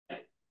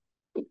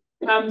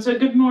So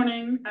good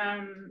morning,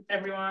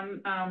 everyone.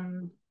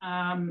 I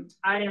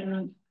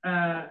am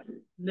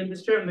Linda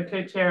Stewart. I'm the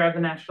co-chair of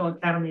the National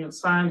Academy of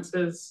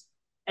Sciences,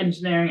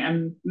 Engineering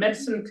and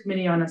Medicine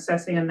Committee on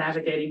Assessing and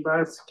Navigating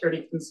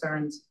Biosecurity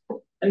Concerns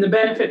and the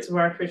Benefits of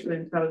Artificial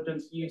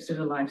Intelligence Used in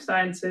the Life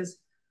Sciences.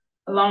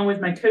 Along with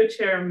my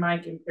co-chair,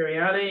 Mike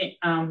Imperiale,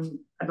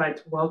 I'd like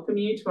to welcome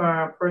you to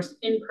our first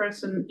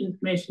in-person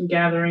information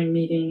gathering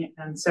meeting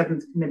and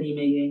seventh committee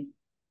meeting.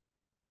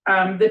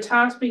 The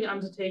task being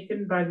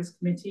undertaken by this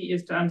committee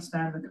is to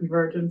understand the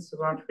convergence of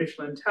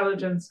artificial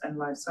intelligence and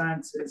life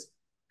sciences,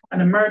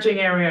 an emerging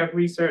area of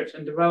research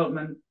and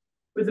development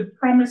with the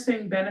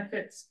promising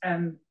benefits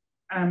and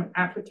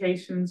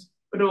applications,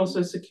 but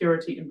also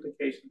security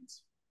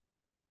implications.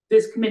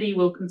 This committee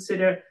will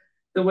consider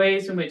the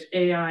ways in which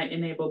AI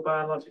enable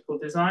biological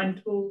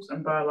design tools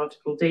and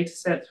biological data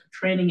sets for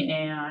training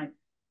AI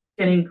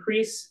can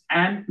increase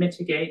and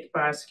mitigate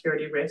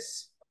biosecurity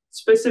risks,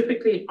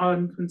 specifically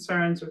on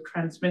concerns of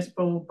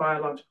transmissible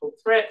biological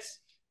threats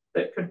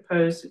that could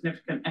pose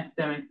significant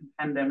epidemic and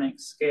pandemic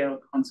scale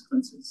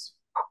consequences.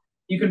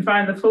 You can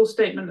find the full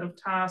statement of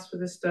tasks for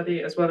this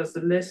study, as well as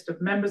the list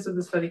of members of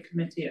the study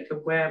committee at the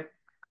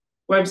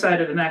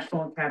website of the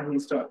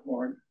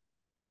nationalacademies.org.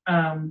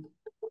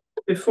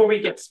 Before we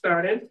get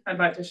started, I'd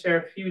like to share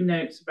a few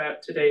notes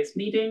about today's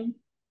meeting.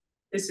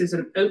 This is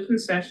an open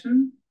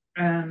session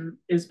and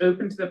is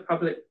open to the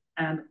public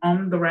and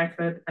on the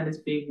record and is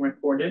being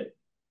recorded.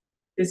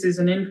 This is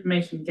an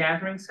information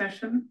gathering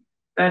session.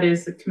 That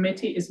is, the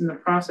committee is in the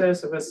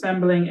process of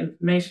assembling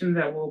information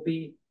that will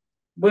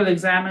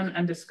examine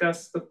and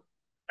discuss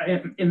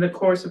in the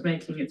course of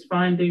making its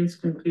findings,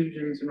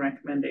 conclusions, and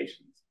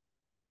recommendations.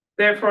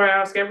 Therefore, I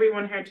ask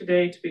everyone here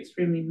today to be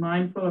extremely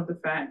mindful of the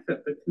fact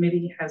that the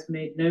committee has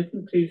made no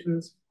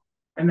conclusions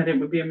and that it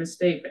would be a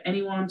mistake for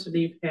anyone to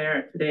leave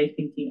here today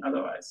thinking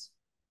otherwise.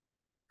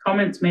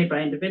 Comments made by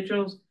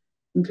individuals,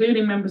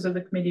 including members of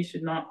the committee,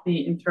 should not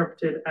be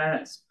interpreted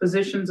as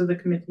positions of the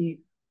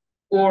committee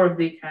or of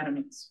the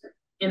academies.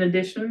 In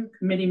addition,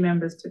 committee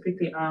members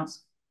typically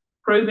ask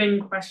probing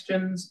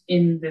questions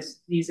in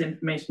these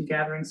information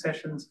gathering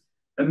sessions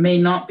that may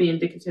not be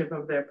indicative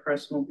of their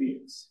personal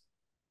views.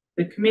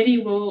 The committee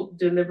will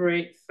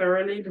deliberate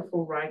thoroughly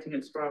before writing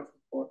its draft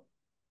report.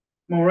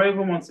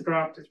 Moreover, once the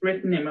draft is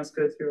written, it must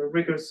go through a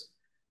rigorous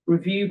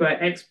review by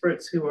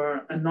experts who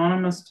are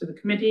anonymous to the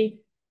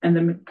committee, and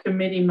the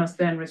committee must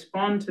then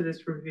respond to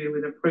this review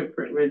with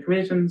appropriate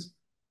revisions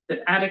that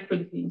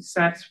adequately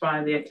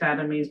satisfy the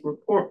Academy's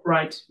report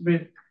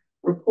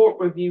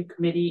review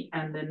committee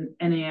and the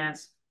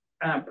NAS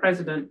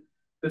president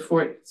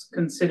before it's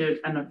considered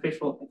an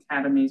official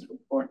Academy's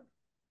report.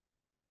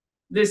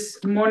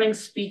 This morning's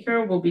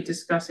speaker will be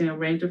discussing a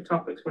range of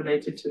topics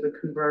related to the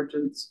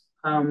convergence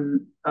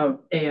of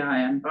AI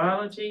and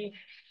biology.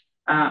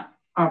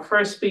 Our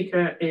first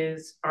speaker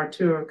is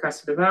Arturo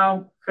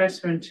Casadevall,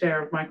 professor and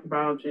chair of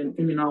microbiology and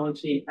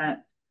immunology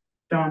at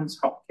Johns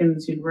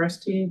Hopkins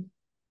University.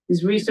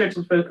 His research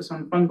is focused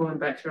on fungal and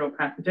bacterial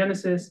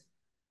pathogenesis,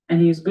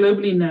 and he is a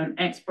globally known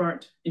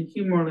expert in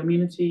humoral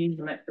immunity,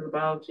 molecular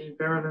biology,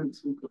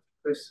 virulence, and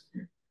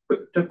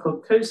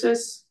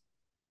cryptococcosis.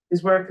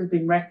 His work has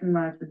been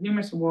recognized with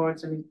numerous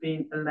awards, and he's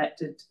been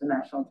elected to the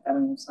National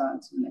Academy of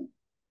Science and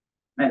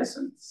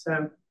Medicine.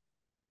 So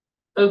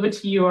over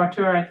to you,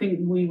 Arturo. I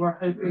think we were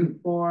hoping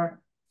for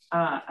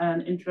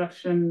an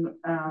introduction,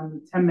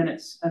 10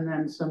 minutes, and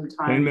then some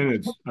time. 10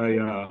 minutes.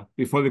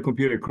 Before the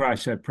computer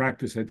crashed, I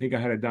practiced. I think I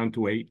had it down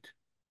to 8.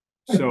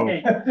 So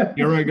okay.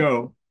 Here I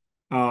go.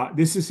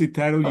 This is the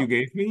title you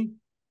gave me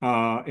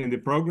in the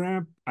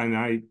program, and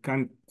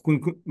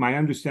my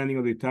understanding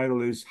of the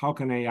title is How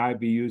Can AI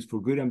Be Used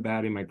for Good and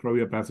Bad in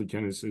Microbial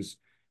Pathogenesis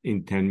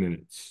in 10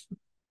 minutes?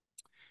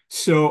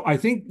 So I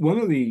think one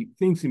of the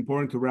things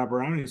important to wrap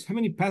around is how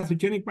many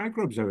pathogenic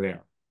microbes are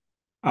there?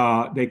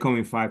 They come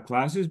in 5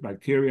 classes: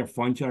 bacteria,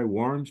 fungi,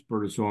 worms,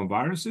 protozoa, and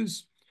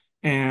viruses.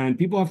 And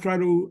people have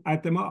tried to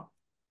add them up.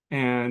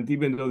 And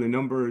even though the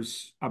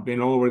numbers have been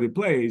all over the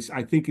place,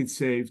 I think it's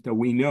safe that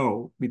we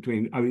know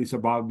it's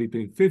about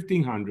between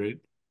 1,500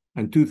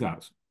 and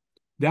 2,000.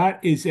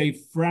 That is a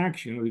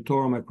fraction of the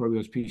total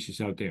microbial species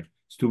out there.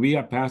 So to be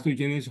a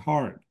pathogen is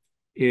hard.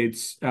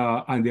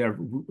 And they are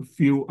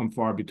few and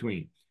far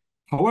between.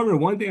 However,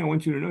 one thing I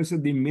want you to know is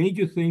that the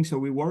major things that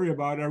we worry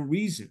about are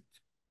recent.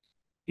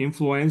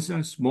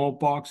 Influenza,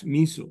 smallpox,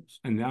 measles,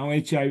 and now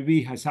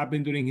HIV has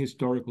happened during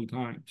historical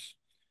times.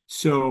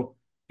 So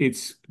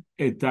it's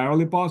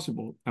entirely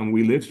possible, and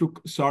we lived through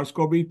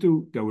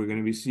SARS-CoV-2, that we're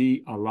going to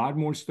see a lot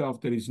more stuff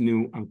that is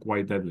new and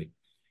quite deadly.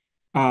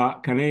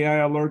 Can AI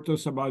alert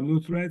us about new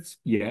threats?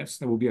 Yes,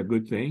 that would be a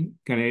good thing.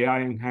 Can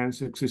AI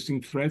enhance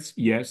existing threats?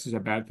 Yes, it's a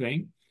bad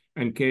thing.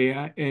 And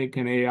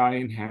can AI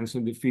enhance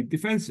and defeat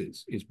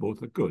defenses? It's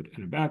both a good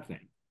and a bad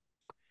thing.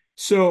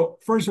 So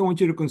first, I want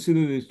you to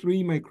consider the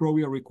 3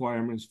 microbial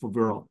requirements for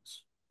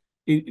virulence.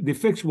 The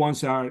fixed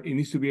ones are, it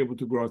needs to be able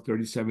to grow at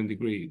 37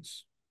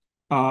 degrees.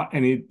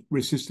 And it's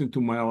resistant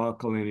to mild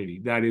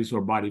alkalinity. That is,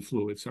 our body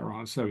fluids are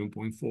around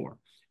 7.4.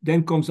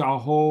 Then comes a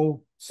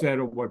whole set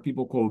of what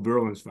people call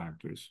virulence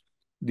factors.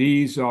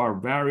 These are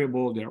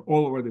variable, they're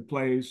all over the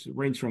place,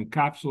 range from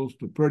capsules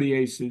to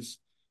proteases,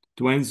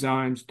 to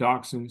enzymes,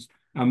 toxins,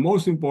 and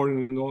most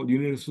importantly, you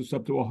need a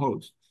susceptible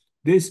host.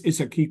 This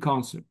is a key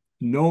concept.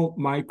 No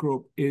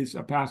microbe is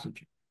a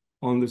pathogen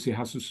unless it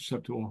has a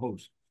susceptible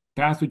host.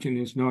 Pathogen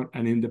is not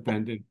an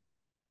independent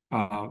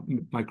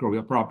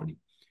microbial property.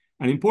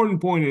 An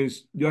important point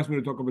is, you asked me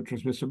to talk about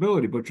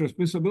transmissibility, but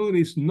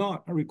transmissibility is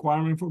not a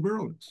requirement for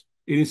virulence.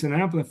 It is an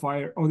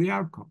amplifier of the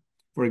outcome.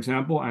 For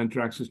example,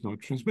 anthrax is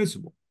not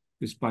transmissible,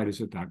 despite its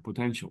attack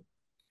potential.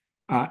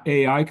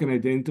 AI can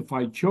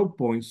identify choke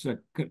points that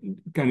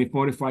if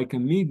modified,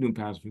 can meet new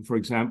pathogens. For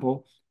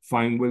example,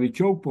 find where the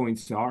choke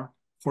points are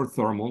for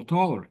thermal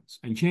tolerance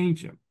and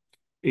change them.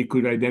 It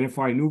could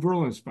identify new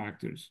virulence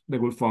factors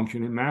that will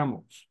function in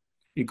mammals.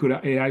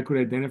 AI could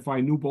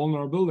identify new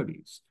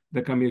vulnerabilities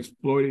that can be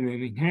exploited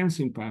in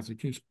enhancing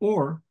pathogens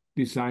or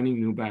designing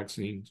new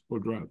vaccines or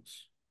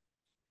drugs.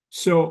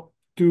 So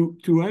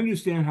to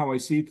understand how I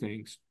see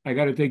things, I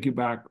got to take you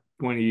back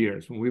 20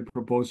 years when we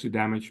proposed the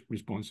damage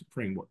response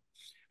framework.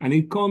 And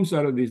it comes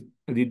out of this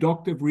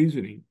deductive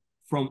reasoning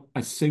from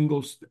a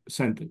single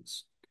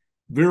sentence.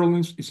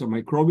 Virulence is a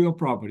microbial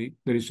property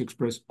that is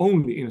expressed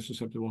only in a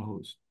susceptible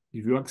host.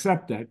 If you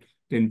accept that,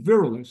 then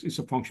virulence is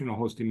a function of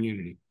host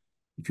immunity.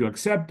 If you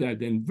accept that,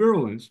 then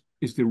virulence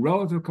is the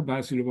relative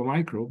capacity of a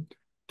microbe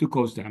to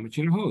cause damage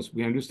in a host.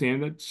 We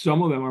understand that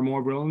some of them are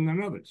more virulent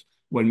than others.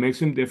 What makes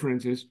them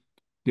different is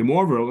the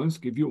more virulence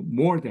give you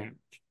more damage.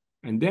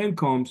 And then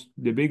comes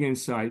the big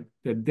insight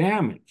that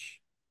damage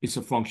is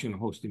a function of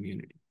host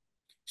immunity.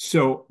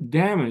 So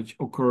damage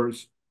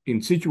occurs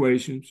in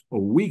situations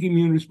of weak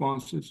immune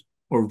responses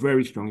or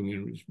very strong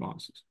immune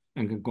responses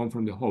and can come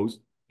from the host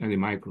and the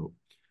microbe.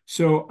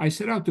 So I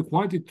set out to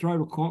try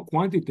to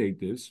quantitate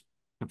this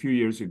a few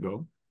years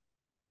ago.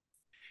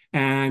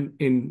 And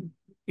in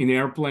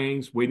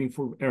airplanes, waiting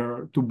for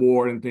to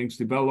board and things,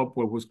 developed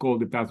what was called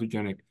the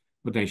pathogenic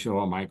potential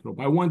of a microbe.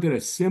 I wanted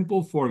a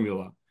simple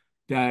formula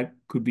that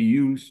could be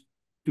used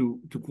to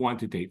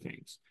quantitate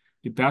things.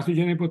 The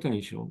pathogenic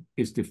potential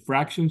is the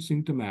fraction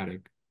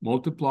symptomatic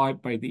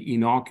multiplied by the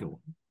inoculum,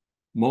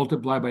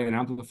 multiplied by an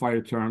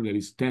amplifier term that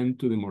is 10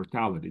 to the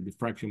mortality, the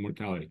fraction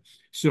mortality.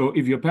 So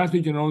if your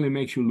pathogen only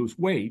makes you lose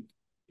weight,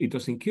 it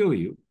doesn't kill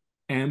you,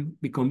 M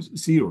becomes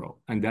 0,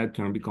 and that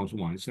term becomes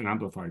 1. It's an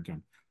amplifier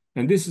term.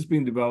 And this has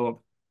been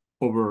developed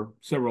over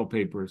several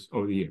papers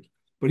over the years.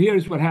 But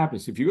here's what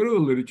happens. If you go to the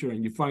literature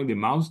and you find the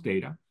mouse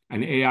data,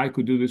 and AI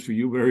could do this for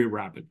you very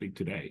rapidly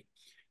today,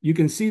 you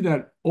can see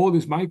that all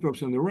these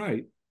microbes on the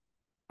right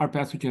are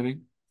pathogenic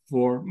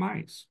for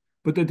mice,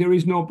 but that there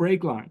is no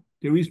break line.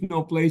 There is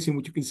no place in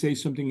which you can say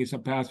something is a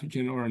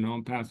pathogen or a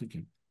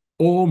non-pathogen.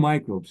 All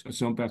microbes have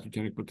some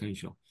pathogenic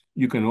potential.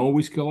 You can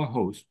always kill a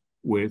host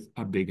with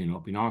a big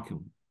enough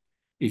inoculum.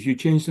 If you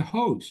change the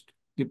host,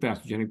 the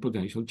pathogenic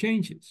potential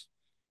changes.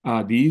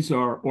 These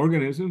are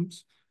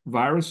organisms,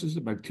 viruses,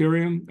 a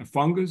bacterium, a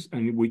fungus,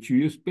 and in which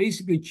you just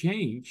basically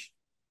change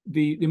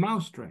the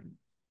mouse strain.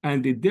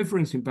 And the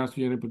difference in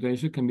pathogenic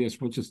potential can be as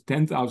much as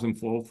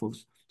 10,000-fold for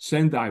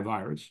Sendai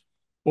virus,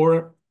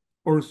 or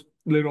as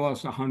little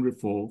as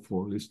 100-fold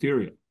for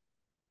Listeria.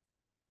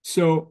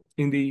 So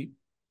in the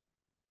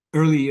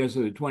early years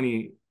of the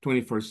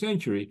 21st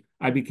century,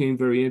 I became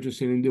very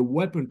interested in the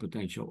weapon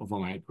potential of a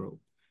microbe.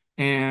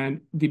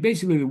 And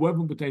basically, the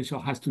weapon potential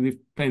has to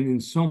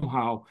depend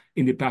somehow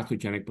in the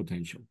pathogenic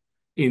potential,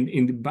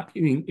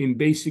 in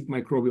basic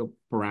microbial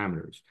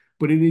parameters.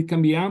 But it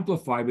can be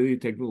amplified by the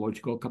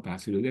technological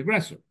capacity of the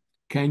aggressor.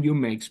 Can you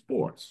make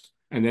spores?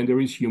 And then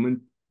there is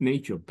human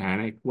nature,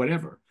 panic,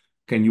 whatever.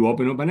 Can you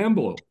open up an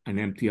envelope and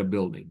empty a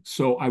building?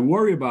 So I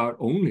worry about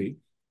only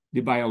the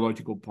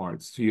biological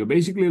parts. So you're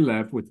basically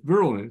left with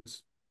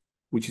virulence,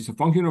 which is a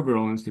function of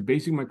virulence, the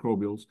basic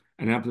microbials,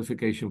 and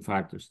amplification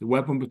factors. The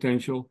weapon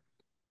potential,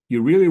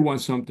 you really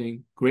want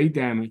something, great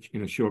damage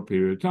in a short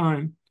period of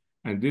time.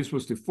 And this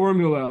was the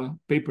formula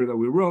paper that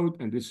we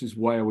wrote, and this is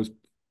why I was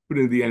put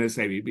in the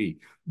NSABB.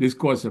 This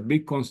caused a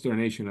big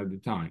consternation at the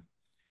time.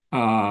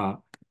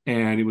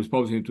 And it was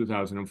published in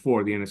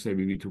 2004. The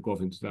NSABB took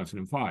off in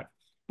 2005.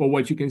 But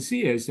what you can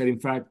see is that, in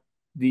fact,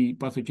 the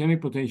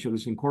pathogenic potential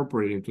is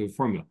incorporated into the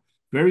formula.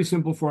 Very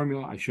simple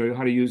formula. I show you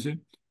how to use it.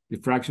 The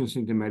fraction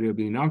symptomatic of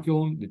the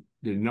inoculum,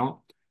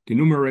 the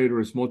numerator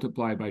is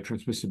multiplied by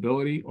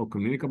transmissibility or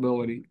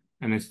communicability,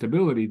 and its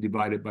stability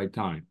divided by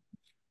time.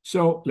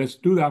 So let's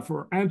do that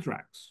for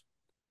anthrax.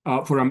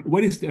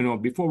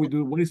 Before we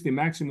do, what is the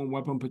maximum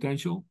weapon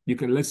potential? You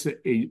can, let's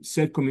say,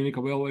 set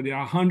communicability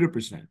at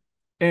 100%.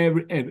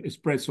 It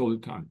spreads all the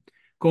time.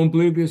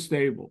 Completely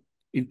stable.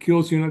 It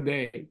kills you in a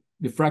day.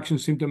 The fraction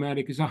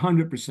symptomatic is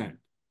 100%.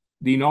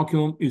 The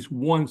inoculum is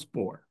 1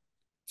 spore.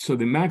 So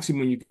the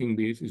maximum you can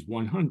be is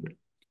 100.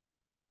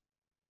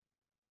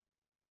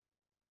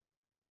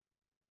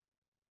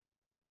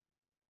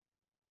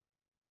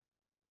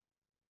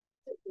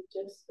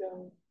 Just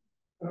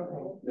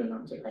no,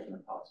 I'm sorry, I can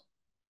pause.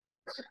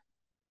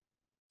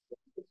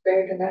 It's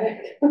very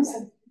dramatic.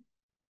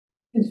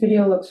 His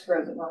video looks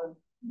frozen on.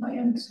 My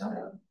end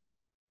style.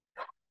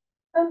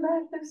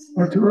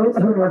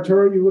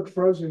 Arturo, you look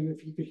frozen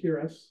if you could hear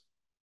us.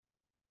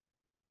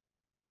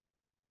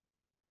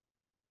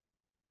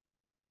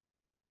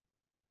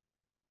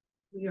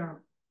 We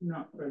are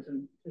not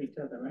frozen to each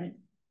other, right?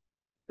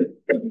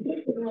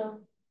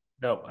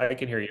 No, I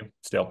can hear you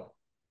still.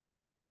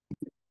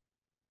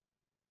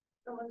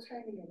 Someone's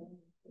trying to get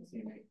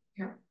in.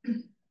 Yeah.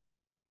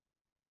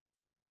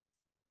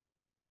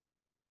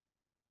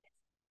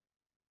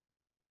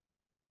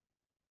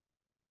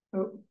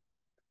 Oh,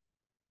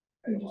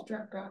 I just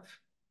dropped off.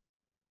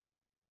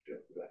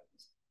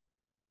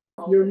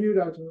 You're mute,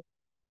 Arturo.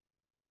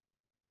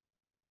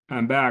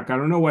 I'm back. I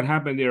don't know what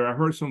happened there. I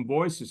heard some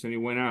voices and it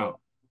went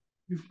out.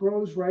 You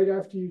froze right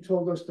after you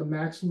told us the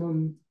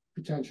maximum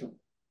potential.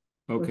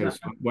 Okay, so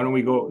why don't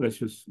we go? Let's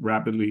just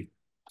rapidly.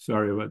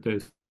 Sorry about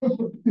this.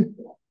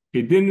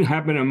 It didn't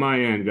happen on my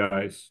end,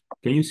 guys.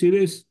 Can you see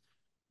this?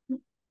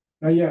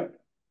 Not yet.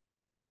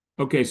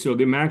 Okay, so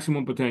the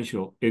maximum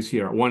potential is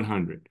here,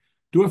 100.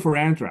 Do it for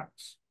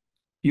anthrax.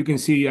 You can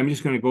see, I'm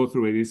just going to go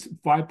through it. It's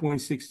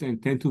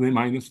 5.6 10 to the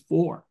minus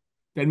 4.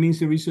 That means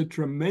there is a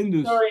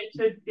tremendous... Sorry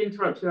to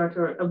interrupt you,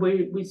 Arthur.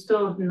 We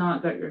still have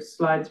not got your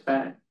slides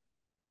back.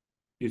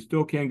 You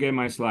still can't get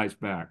my slides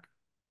back.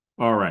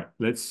 All right,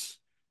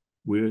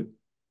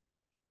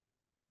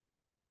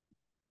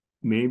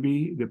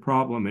 maybe the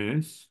problem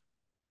is...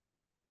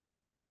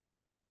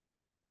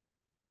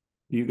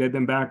 You get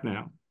them back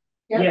now?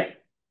 Yeah.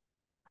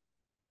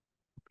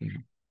 Okay.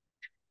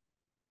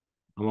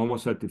 I'm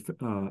almost at the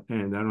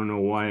end. I don't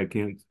know why I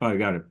can't. Oh, I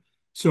got it.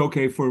 So,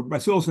 okay, for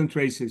bacillus and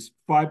traces,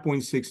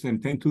 5.6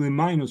 and 10 to the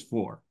minus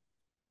 4.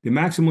 The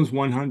maximum is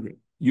 100.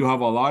 You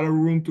have a lot of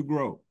room to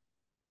grow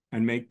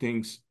and make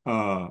things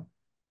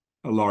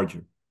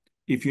larger.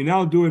 If you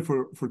now do it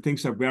for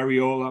things like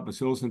variola,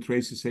 bacillus and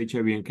traces,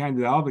 HIV, and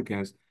Candida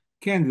albicans,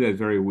 Candida is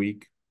very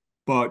weak,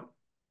 but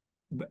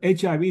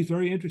HIV is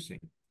very interesting.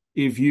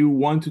 If you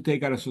want to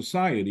take out a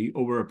society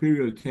over a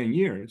period of 10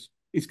 years,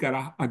 it's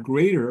got a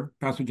greater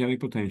pathogenic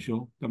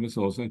potential than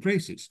bacillus and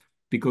traces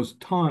because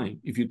time,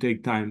 if you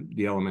take time,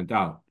 the element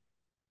out.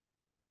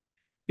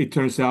 It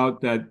turns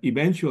out that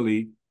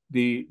eventually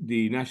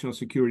the national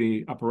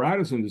security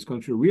apparatus in this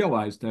country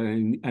realized that,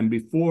 and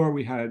before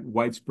we had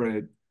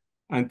widespread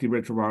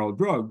antiretroviral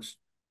drugs,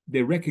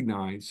 they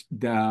recognized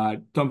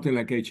that something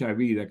like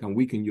HIV that can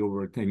weaken you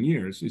over 10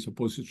 years is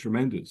opposed to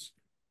tremendous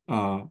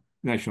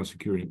national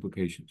security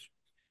implications.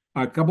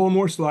 A couple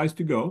more slides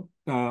to go.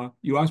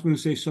 You asked me to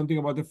say something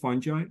about the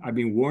fungi. I've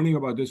been warning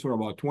about this for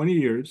about 20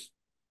 years.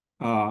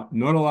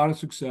 Not a lot of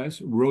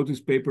success. Wrote this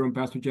paper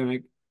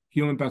on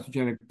human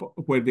pathogenic,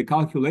 where the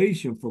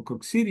calculation for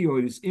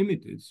coccidioides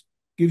immitis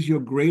gives you a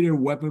greater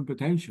weapon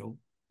potential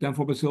than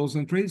for bacillus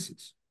and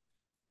traces.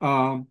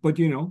 But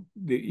you know,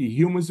 the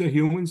humans are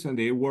humans and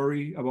they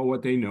worry about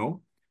what they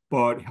know.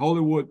 But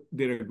Hollywood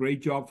did a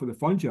great job for the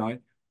fungi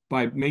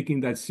by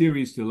making that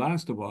series, The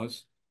Last of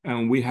Us.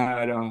 And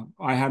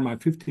I had my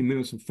 15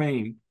 minutes of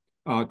fame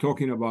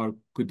talking about,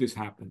 could this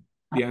happen?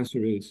 The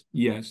answer is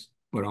yes,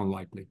 but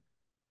unlikely.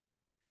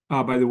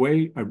 By the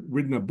way, I've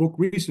written a book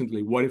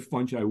recently, What If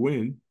Fungi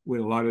Win, where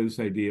a lot of these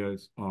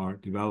ideas are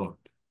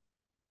developed.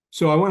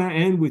 So I want to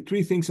end with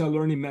 3 things I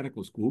learned in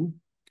medical school.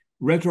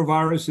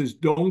 Retroviruses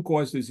don't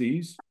cause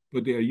disease,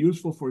 but they are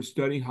useful for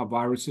studying how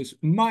viruses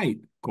might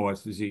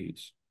cause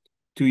disease.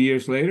 2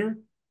 years later,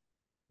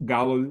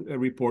 Gallo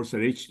reports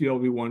that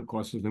HTLV1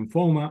 causes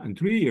lymphoma, and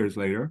 3 years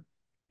later,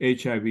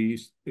 HIV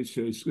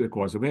is the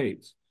cause of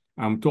AIDS.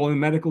 I'm told in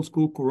medical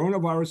school,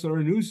 coronavirus are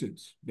a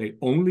nuisance. They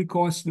only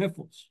cause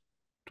sniffles.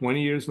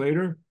 20 years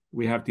later,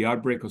 we have the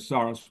outbreak of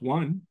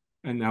SARS-1,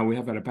 and now we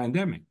have a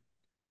pandemic.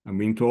 I'm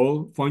being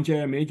told fungi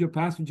are major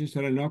pathogens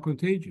that are not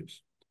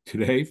contagious.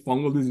 Today,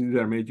 fungal diseases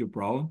are a major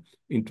problem.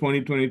 In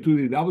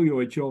 2022, the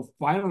WHO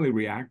finally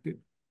reacted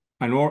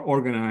and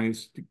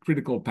organized the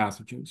critical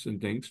pathogens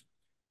and things.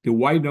 The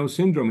white nose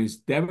syndrome is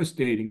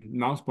devastating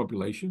mouse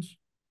populations,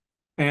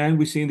 and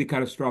we're seeing the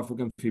catastrophic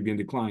amphibian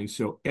decline.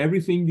 So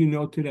everything you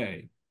know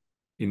today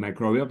in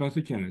microbial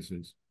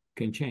pathogenesis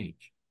can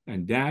change.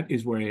 And that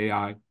is where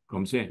AI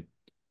comes in.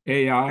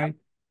 AI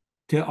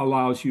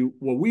allows you,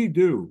 what we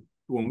do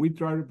when we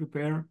try to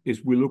prepare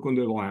is we look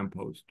under the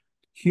lamppost.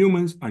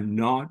 Humans are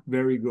not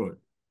very good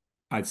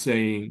at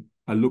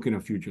looking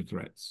at future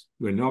threats.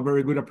 We're not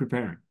very good at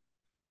preparing.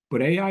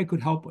 But AI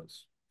could help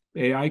us.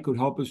 AI could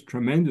help us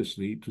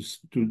tremendously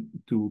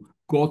to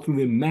go through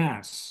the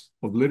mass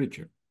of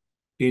literature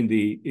and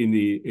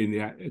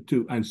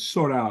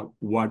sort out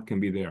what can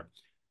be there.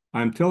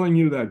 I'm telling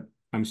you that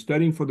I'm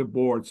studying for the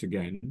boards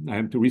again. I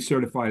have to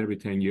recertify every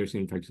 10 years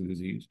in infectious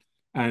disease.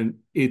 And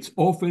it's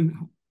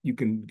often, you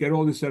can get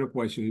all this set of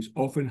questions, it's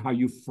often how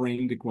you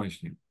frame the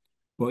question.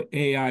 But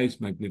AI is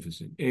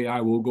magnificent.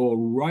 AI will go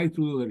right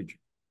through the literature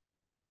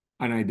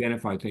and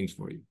identify things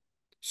for you.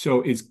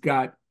 So it's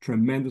got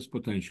tremendous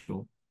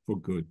potential for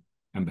good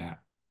and bad.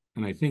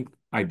 And I think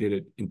I did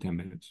it in 10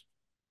 minutes.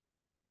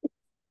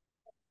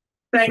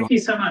 Thank you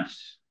so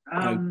much.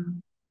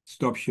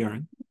 Stop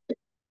sharing.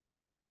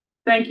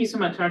 Thank you so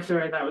much,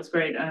 Arthur. That was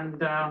great. And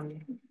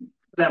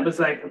that was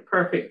like a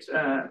perfect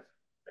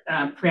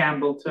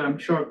preamble to, I'm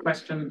sure,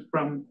 questions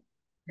from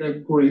the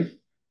group.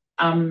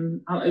 I'll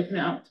open it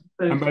up to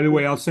folks. And by the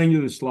way, I'll send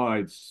you the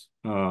slides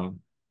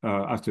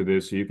after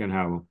this so you can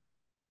have them.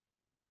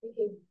 Thank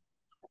you.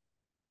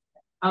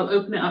 I'll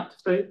open it up to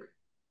folk.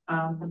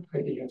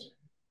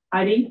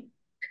 Heidi?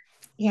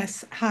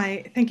 Yes,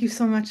 hi. Thank you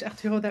so much,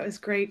 Arturo. That was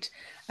great.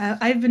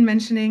 I've been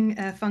mentioning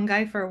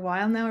fungi for a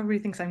while now. Everybody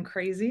thinks I'm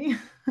crazy.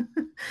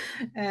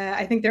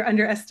 I think they're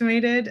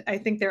underestimated. I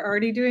think they're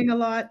already doing a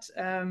lot.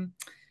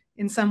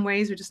 In some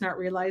ways, we're just not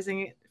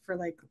realizing it for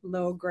like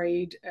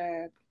low-grade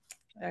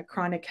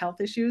chronic health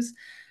issues.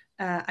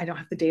 I don't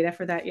have the data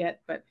for that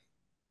yet, but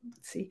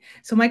let's see.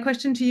 So my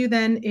question to you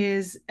then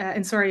is,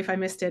 and sorry if I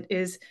missed it,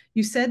 is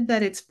you said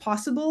that it's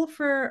possible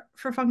for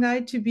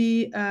fungi to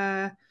be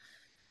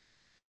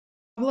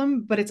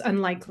problem, but it's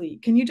unlikely.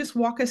 Can you just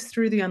walk us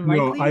through the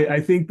unlikely? No, I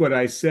think what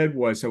I said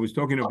was I was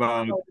talking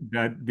about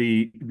that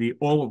the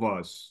All of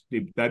Us,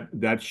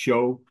 that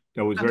show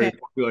that was very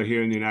popular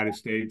here in the United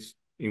States,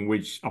 in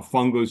which a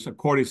fungus, a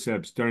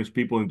cordyceps, turns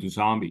people into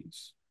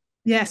zombies.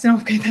 Yes, no,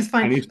 okay, that's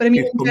fine. And but I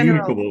mean, it's in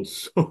general, communicable.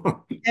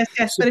 So.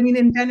 yes, but I mean,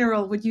 in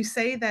general, would you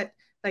say that,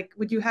 like,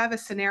 would you have a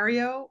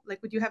scenario,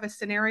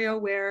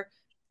 where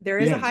there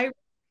is a high?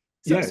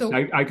 Yes,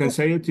 I can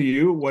say it to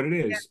you what it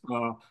is.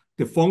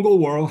 The fungal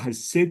world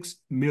has 6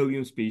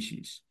 million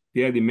species.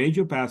 They are the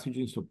major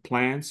pathogens of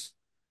plants,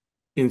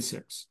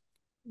 insects.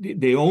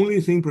 The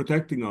only thing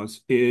protecting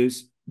us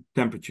is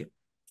temperature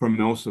for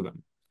most of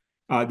them.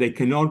 They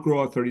cannot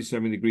grow at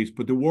 37 degrees,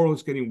 but the world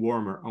is getting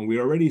warmer, and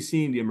we're already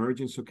seeing the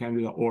emergence of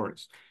Candida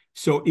auris.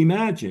 So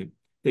imagine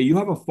that you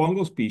have a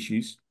fungal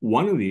species,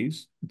 one of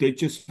these, that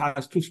just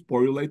has to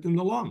sporulate in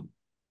the lung.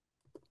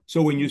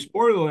 So when you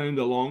sporulate in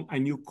the lung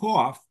and you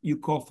cough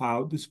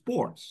out the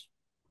spores.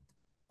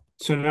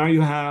 So now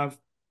you have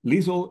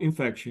lethal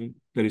infection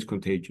that is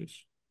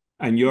contagious.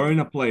 And you're in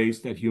a place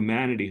that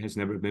humanity has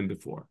never been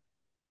before.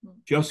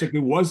 Just like it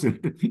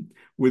wasn't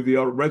with the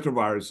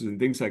retroviruses and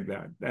things like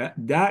that.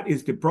 That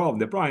is the problem.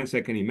 The problem is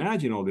I can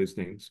imagine all these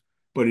things,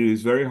 but it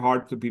is very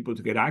hard for people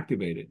to get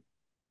activated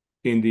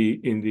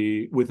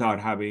without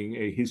having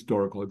a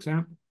historical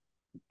example.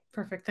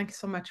 Perfect. Thank you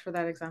so much for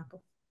that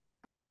example.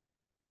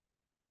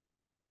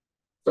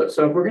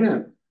 So if we're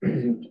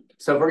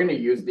gonna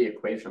use the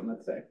equation,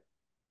 let's say,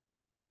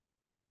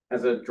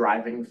 as a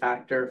driving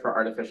factor for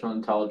artificial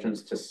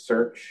intelligence to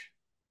search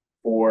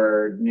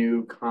for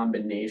new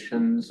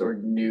combinations or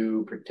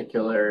new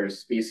particular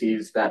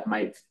species that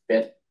might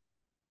fit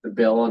the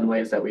bill in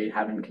ways that we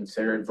haven't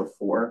considered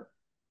before,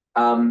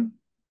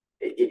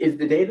 is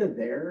the data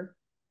there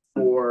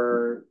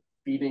for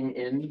feeding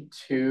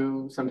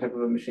into some type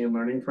of a machine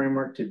learning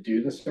framework to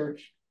do the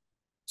search?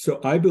 So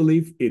I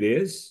believe it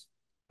is.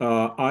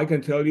 I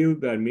can tell you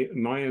that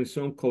my and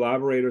some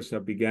collaborators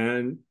have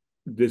began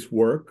this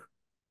work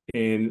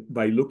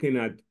by looking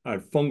at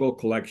fungal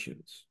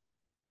collections.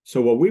 So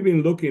what we've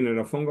been looking at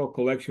a fungal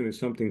collection is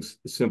something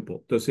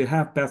simple. Does it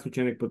have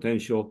pathogenic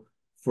potential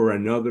for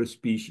another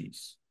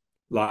species,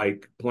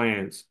 like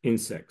plants,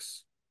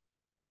 insects,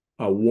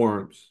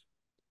 worms?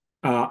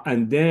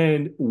 And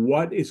then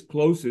what is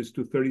closest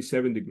to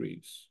 37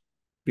 degrees?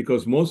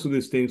 Because most of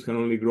these things can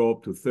only grow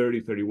up to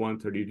 30, 31,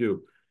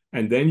 32.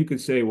 And then you could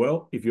say,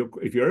 well, if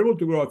you're able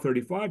to grow at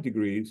 35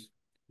 degrees,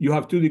 you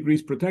have 2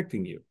 degrees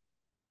protecting you.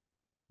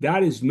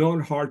 That is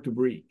not hard to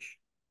breach.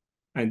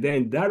 And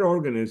then that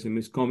organism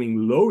is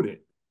coming loaded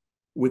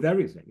with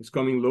everything. It's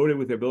coming loaded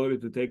with the ability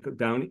to take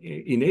down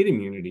innate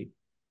immunity.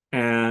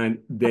 And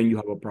then you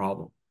have a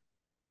problem.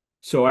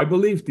 So I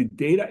believe the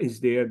data is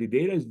there. The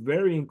data is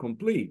very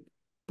incomplete,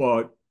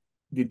 but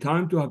the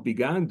time to have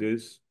begun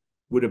this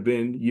would have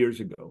been years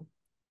ago.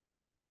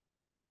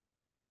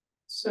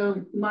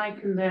 So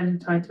Mike and then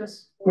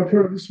Titus.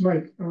 Arturo, this is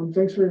Mike.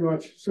 Thanks very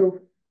much. So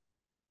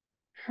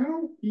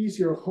how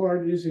easy or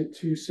hard is it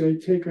to, say,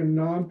 take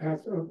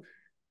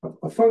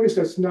a fungus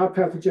that's not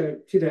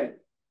pathogenic today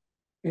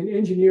and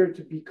engineer it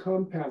to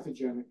become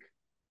pathogenic?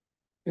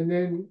 And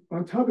then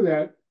on top of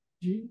that,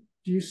 do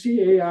you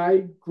see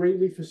AI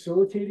greatly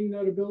facilitating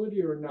that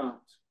ability or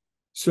not?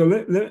 So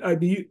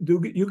do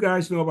you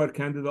guys know about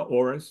Candida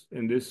auris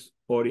in this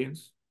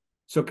audience?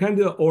 So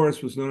Candida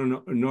auris was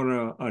not a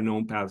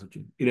known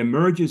pathogen. It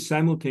emerges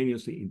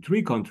simultaneously in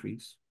 3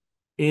 countries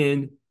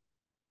in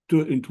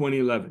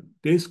 2011.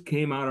 This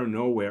came out of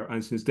nowhere,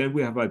 and since then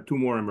we have had 2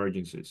 more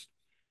emergencies.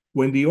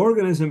 When the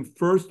organism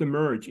first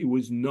emerged, it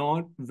was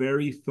not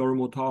very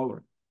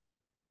thermotolerant.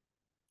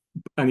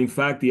 And in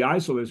fact, the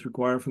isolates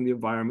required from the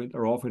environment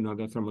are often not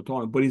that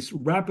thermotolerant, but it's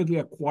rapidly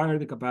acquired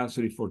the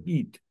capacity for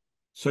heat,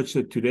 such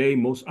that today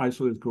most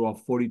isolates grow at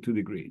 42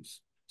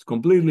 degrees. It's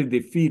completely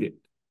defeated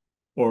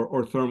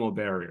or thermal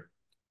barrier.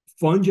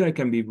 Fungi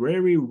can be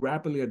very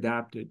rapidly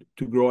adapted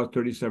to grow at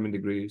 37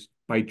 degrees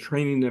by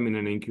training them in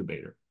an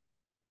incubator.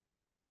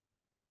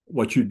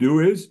 What you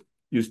do is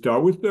you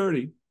start with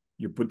 30,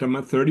 you put them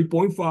at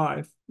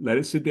 30.5, let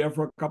it sit there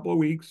for a couple of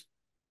weeks,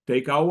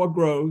 take out what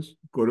grows,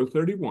 go to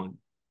 31.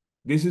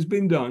 This has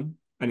been done,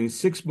 And in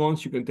 6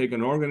 months, you can take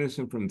an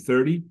organism from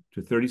 30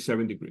 to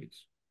 37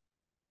 degrees.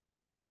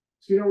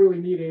 So you don't really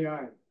need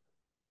AI.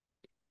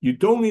 You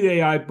don't need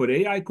AI, but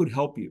AI could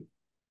help you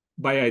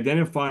by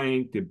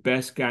identifying the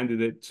best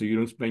candidate so you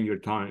don't spend your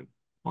time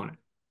on it.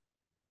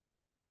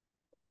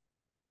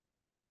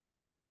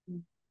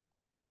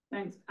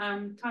 Thanks.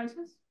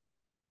 Titus?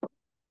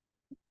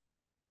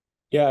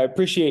 Yeah, I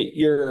appreciate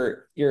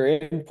your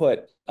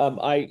input.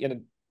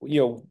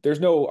 There's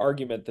no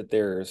argument that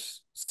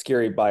there's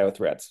scary bio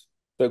threats.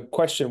 The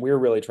question we're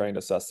really trying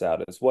to suss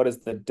out is what is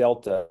the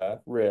delta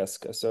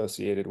risk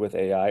associated with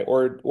AI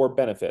or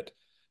benefit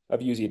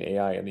of using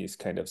AI in these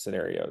kind of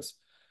scenarios.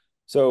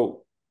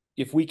 So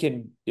if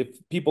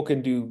people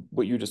can do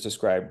what you just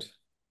described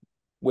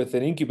with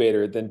an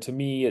incubator, then to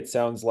me it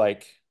sounds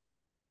like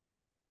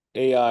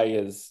AI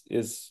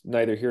is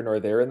neither here nor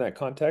there in that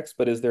context,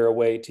 but is there a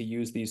way to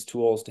use these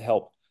tools to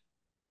help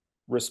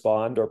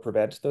respond or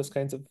prevent those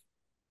kinds of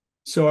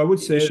So I would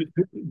say issues?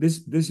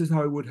 this is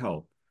how it would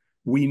help.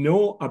 We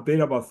know a bit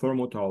about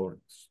thermal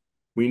tolerance.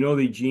 We know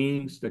the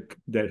genes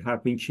that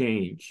have been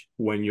changed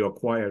when you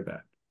acquire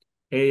that.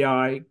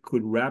 AI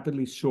could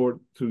rapidly sort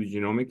through the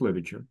genomic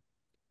literature.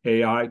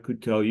 AI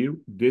could tell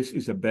you this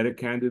is a better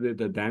candidate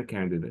than that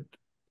candidate.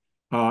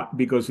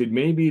 Because it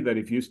may be that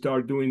if you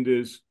start doing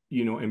this,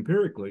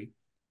 empirically,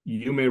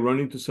 you may run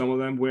into some of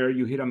them where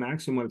you hit a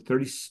maximum of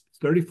 30,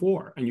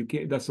 34, and you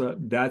can't.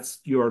 That's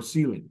your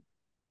ceiling.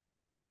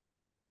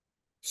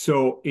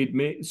 So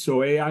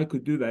AI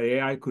could do that.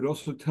 AI could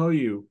also tell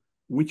you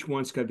which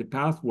ones got the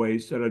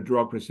pathways that are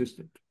drug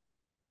resistant,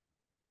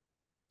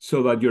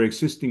 so that your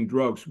existing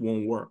drugs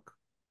won't work.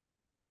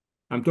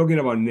 I'm talking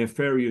about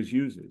nefarious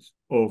uses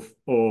of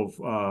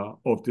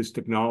this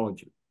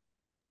technology.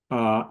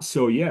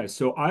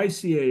 So I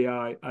see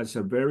AI as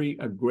a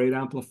great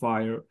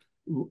amplifier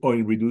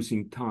on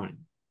reducing time.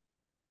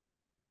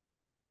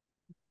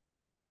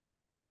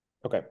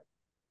 Okay,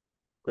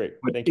 great.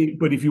 Thank you. you.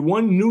 But if you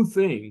want new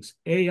things,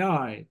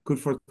 AI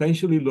could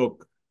potentially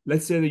look.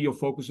 Let's say that you're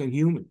focused on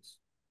humans.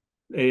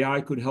 AI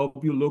could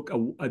help you look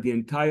at the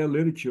entire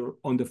literature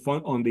on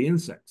the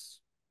insects,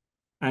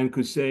 and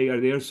could say,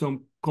 are there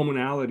some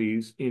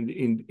commonalities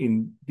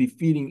in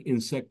defeating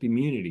insect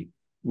immunity?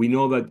 We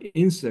know that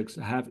insects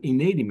have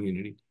innate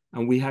immunity,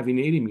 and we have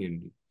innate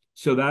immunity.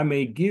 So that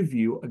may give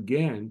you,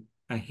 again,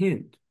 a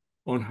hint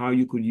on how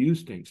you could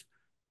use things.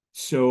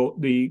 So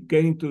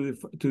getting to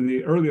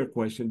the earlier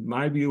question,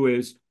 my view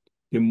is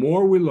the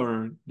more we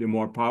learn, the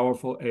more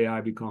powerful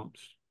AI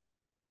becomes.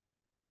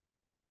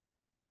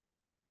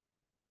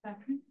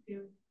 Patrick,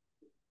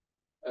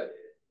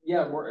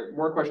 yeah,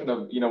 more question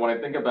of, when I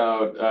think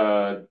about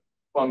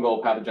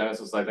fungal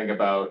pathogenesis, I think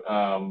about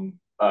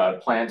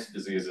plant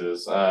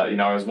diseases.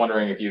 I was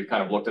wondering if you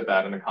kind of looked at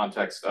that in the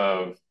context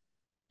of,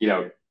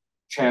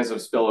 chance of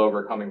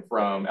spillover coming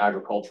from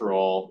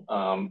agricultural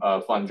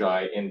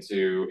fungi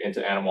into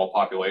animal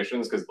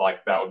populations, because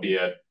that would be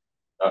a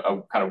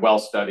kind of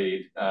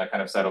well-studied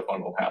kind of set of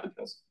fungal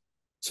pathogens.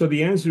 So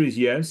the answer is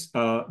yes.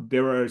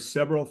 There are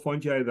several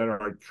fungi that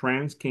are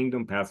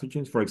trans-kingdom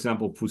pathogens. For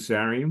example,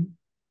 Fusarium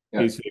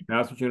is a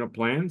pathogen of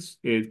plants.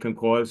 It can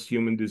cause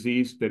human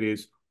disease that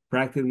is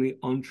practically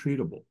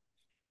untreatable.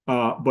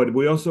 But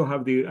we also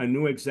have a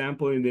new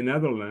example in the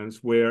Netherlands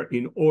where,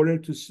 in order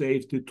to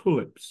save the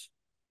tulips,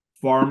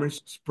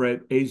 farmers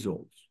spread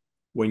azoles.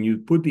 When you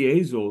put the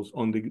azoles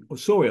on the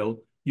soil,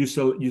 you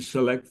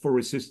select for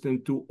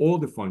resistant to all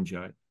the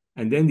fungi,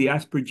 and then the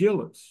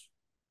Aspergillus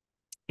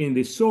in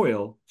the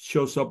soil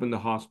shows up in the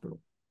hospital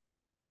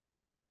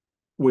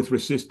with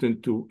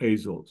resistant to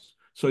azoles.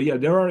 So yeah,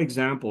 there are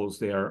examples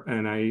there,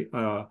 and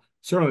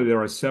certainly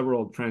there are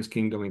several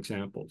trans-kingdom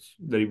examples.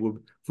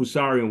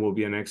 Fusarium will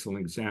be an excellent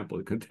example.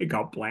 It can take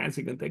out plants,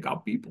 it can take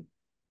out people.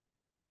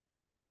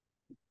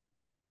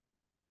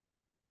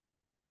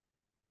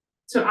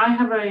 So I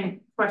have a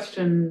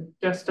question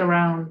just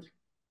around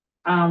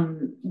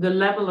the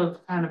level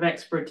of kind of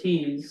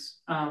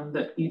expertise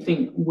that you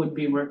think would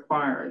be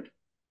required.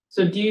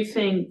 So do you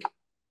think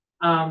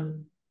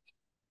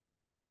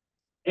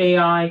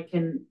AI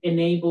can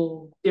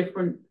enable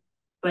different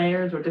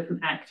players or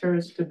different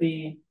actors to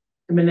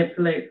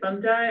manipulate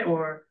fungi,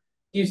 or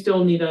do you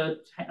still need a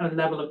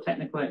level of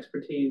technical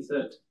expertise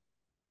that?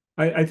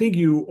 I think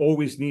you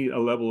always need a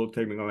level of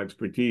technical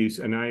expertise,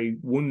 and I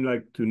wouldn't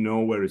like to know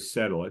where to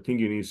settle. I think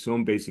you need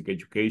some basic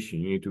education.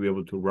 You need to be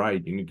able to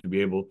write. You need to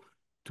be able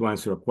to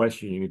answer a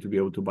question. You need to be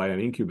able to buy an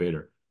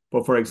incubator.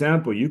 But for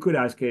example, you could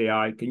ask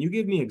AI, can you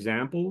give me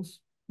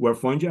examples where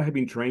fungi have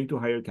been trained to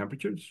higher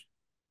temperatures?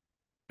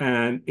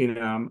 And in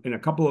a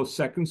couple of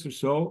seconds or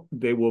so,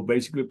 they will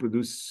basically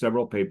produce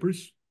several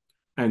papers.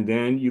 And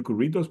then you could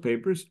read those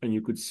papers and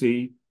you could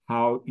see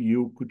how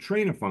you could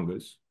train a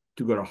fungus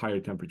to go to a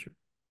higher temperature.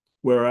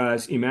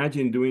 Whereas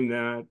imagine doing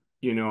that,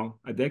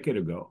 a decade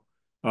ago.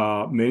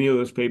 Many of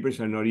those papers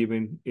are not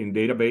even in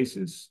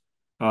databases.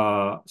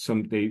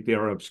 They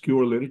are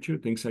obscure literature,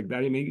 things like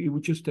that. It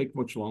would just take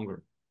much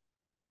longer.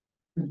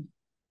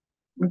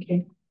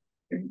 Okay.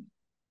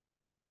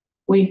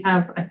 We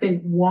have, I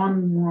think,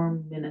 1 more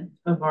minute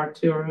of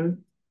Arturo.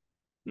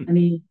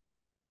 Any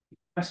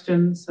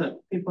questions that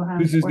people have?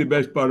 This is the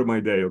best part of my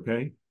day,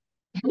 okay?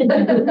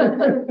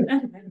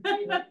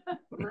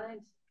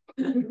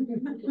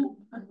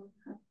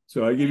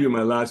 So I give you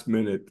my last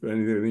minute for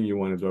anything you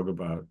want to talk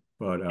about.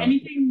 But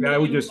anything I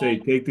would just say,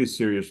 take this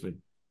seriously.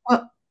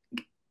 Well,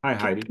 hi,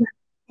 Heidi.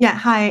 Yeah,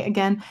 hi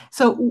again.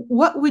 So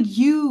what are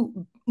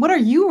you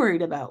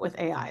worried about with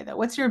AI though?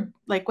 What's your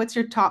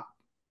top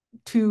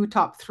 2,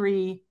 top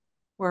 3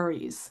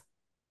 worries?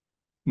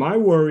 My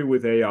worry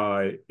with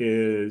AI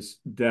is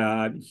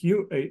that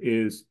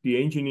is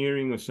the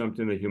engineering of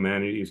something that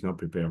humanity is not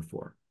prepared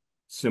for.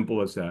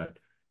 Simple as that.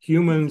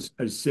 Humans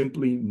are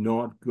simply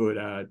not good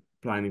at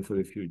planning for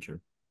the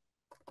future.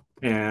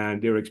 And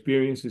their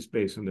experience is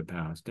based on the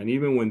past. And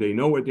even when they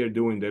know what they're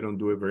doing, they don't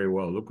do it very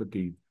well. Look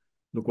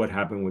what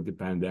happened with the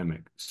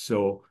pandemic.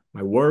 So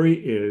my worry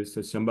is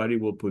that somebody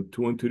will put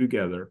 2 and 2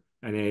 together,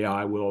 and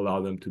AI will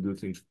allow them to do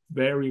things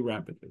very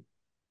rapidly.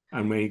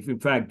 And may, in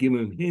fact, give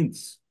them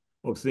hints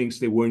of things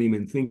they weren't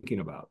even thinking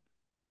about.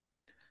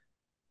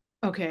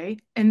 Okay.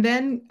 And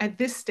then at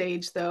this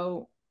stage,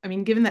 though, I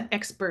mean, given that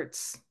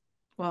experts,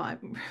 well, I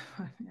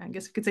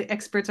guess we could say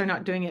experts are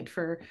not doing it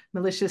for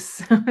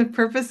malicious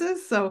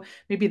purposes. So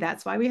maybe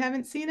that's why we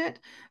haven't seen it.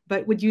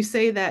 But would you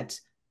say that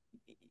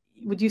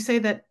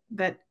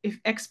if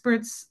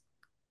experts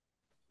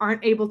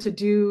aren't able to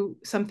do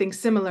something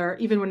similar,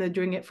 even when they're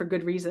doing it for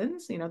good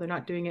reasons, they're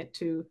not doing it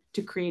to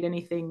create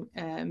anything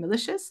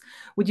malicious,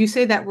 would you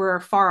say that we're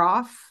far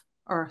off,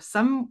 or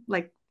some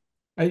like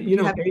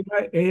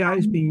AI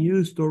is being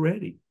used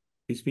already.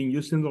 It's being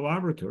used in the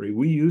laboratory.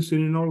 We use it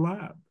in our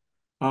lab.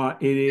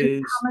 It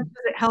is. How much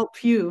does it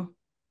help you?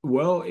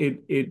 Well,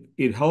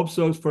 it helps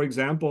us, for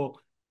example,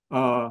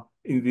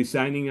 in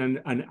designing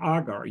an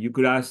agar. You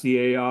could ask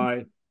the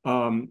AI,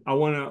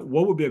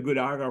 what would be a good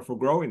agar for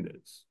growing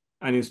this?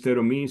 And instead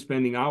of me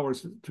spending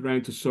hours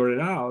trying to sort it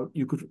out,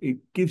 it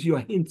gives you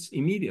a hint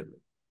immediately.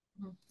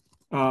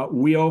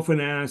 We often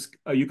ask,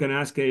 you can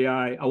ask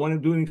AI, I want to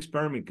do an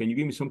experiment. Can you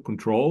give me some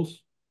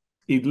controls?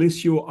 It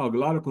lists you a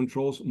lot of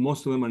controls.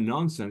 Most of them are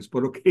nonsense,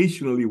 but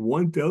occasionally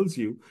one tells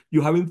you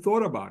haven't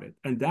thought about it.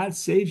 And that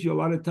saves you a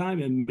lot of time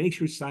and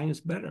makes your science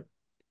better.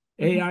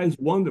 AI is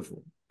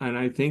wonderful. And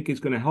I think it's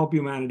going to help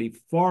humanity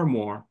far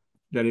more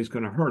than it's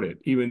going to hurt it,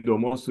 even though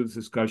most of this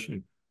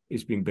discussion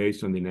is being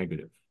based on the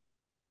negative.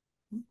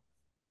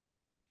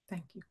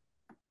 Thank you.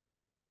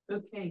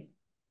 Okay.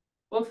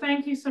 Well,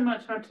 thank you so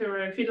much,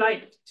 Arturo. If you'd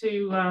like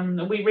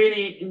to, we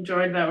really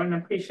enjoyed that and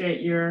appreciate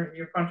your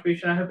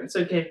contribution. I hope it's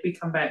okay if we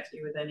come back to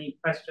you with any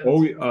questions.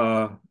 Oh,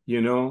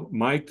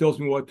 Mike tells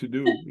me what to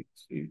do.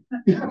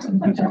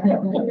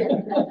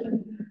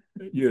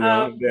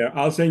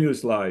 I'll send you the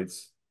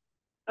slides.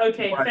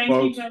 Okay, bye, thank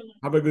folks. you.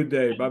 Have a good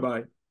day.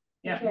 Bye-bye.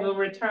 Yeah, okay. We'll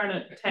return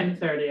at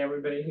 10:30,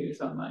 everybody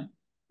who's online.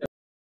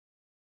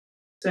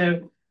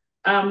 So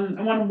I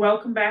want to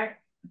welcome back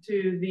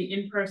to the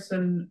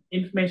in-person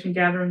information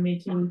gathering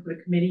meeting for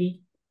the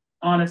Committee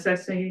on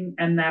Assessing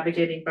and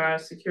Navigating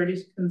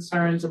Biosecurity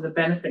Concerns and the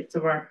Benefits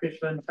of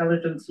Artificial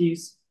Intelligence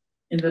Use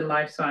in the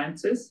Life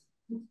Sciences.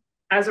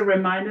 As a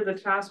reminder, the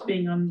task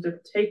being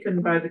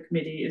undertaken by the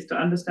committee is to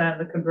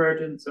understand the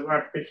convergence of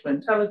artificial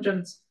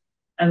intelligence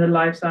and the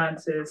life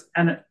sciences,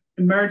 an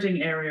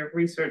emerging area of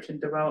research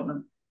and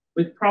development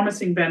with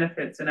promising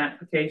benefits and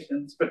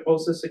applications, but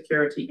also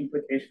security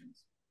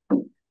implications.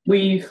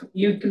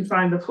 You can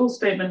find the full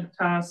statement of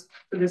task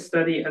for this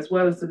study, as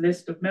well as the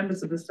list of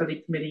members of the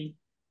study committee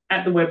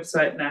at the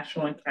website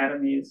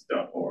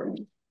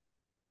nationalacademies.org.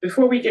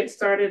 Before we get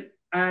started,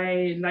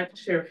 I'd like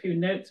to share a few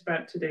notes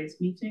about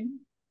today's meeting.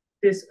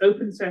 This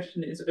open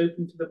session is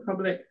open to the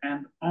public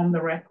and on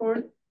the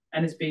record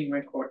and is being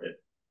recorded.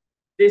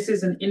 This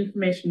is an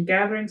information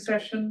gathering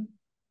session.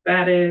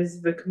 That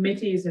is, the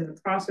committee is in the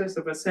process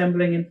of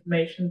assembling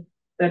information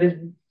that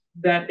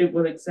it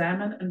will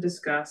examine and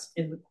discuss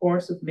in the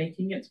course of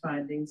making its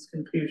findings,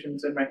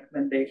 conclusions, and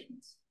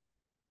recommendations.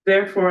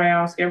 Therefore, I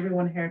ask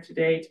everyone here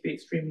today to be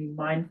extremely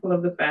mindful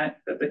of the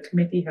fact that the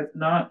committee has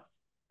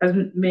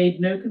made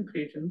no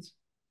conclusions,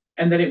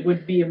 and that it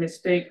would be a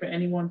mistake for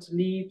anyone to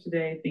leave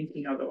today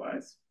thinking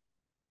otherwise.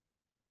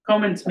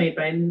 Comments made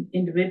by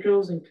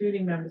individuals,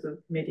 including members of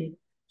the committee,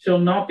 shall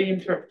not be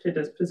interpreted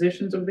as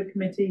positions of the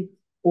committee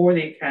or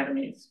the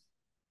academies.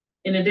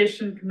 In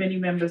addition, committee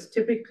members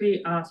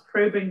typically ask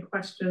probing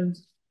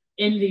questions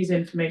in these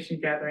information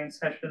gathering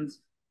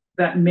sessions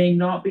that may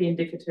not be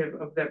indicative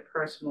of their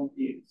personal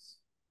views.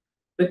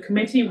 The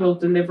committee will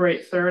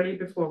deliberate thoroughly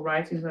before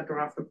writing the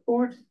draft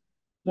report.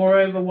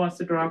 Moreover, once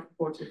the draft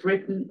report is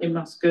written, it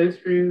must go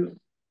through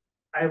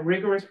a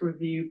rigorous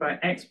review by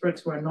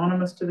experts who are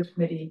anonymous to the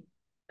committee,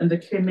 and the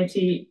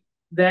committee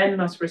then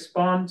must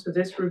respond to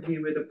this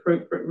review with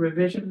appropriate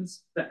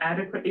revisions that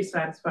adequately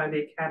satisfy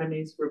the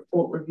Academy's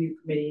report review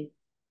committee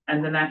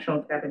and the National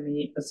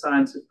Academy of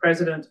Sciences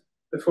president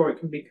before it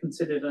can be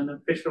considered an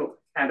official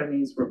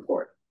Academy's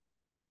report.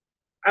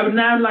 I would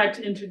now like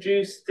to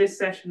introduce this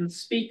session's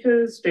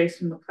speakers.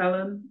 Jason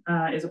McClellan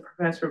is a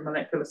professor of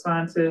molecular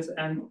sciences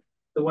and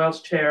the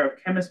Welsh Chair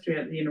of Chemistry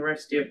at the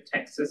University of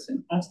Texas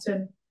in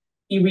Austin.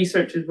 He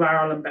researches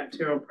viral and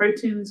bacterial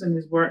proteins, and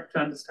his work to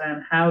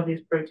understand how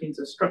these proteins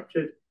are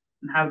structured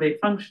and how they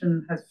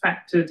function has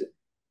factored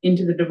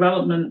into the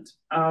development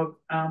of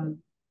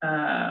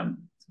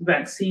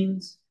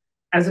vaccines.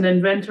 As an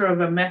inventor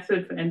of a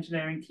method for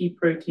engineering key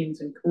proteins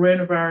in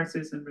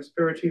coronaviruses and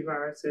respiratory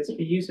viruses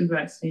for use in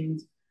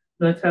vaccines,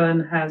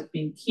 McClellan has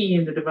been key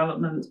in the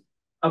development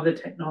of the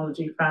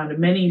technology found in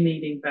many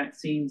leading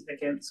vaccines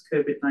against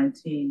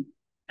COVID-19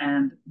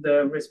 and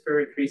the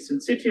respiratory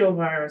syncytial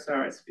virus,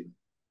 RSV.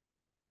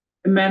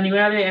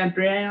 Emanuele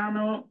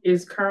Adriano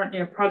is currently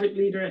a project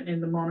leader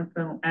in the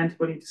monoclonal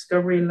antibody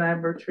discovery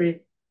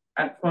laboratory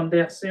at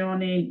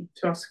Fondazione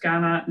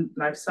Toscana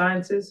Life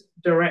Sciences,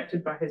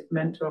 directed by his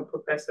mentor,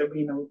 Professor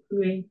Rino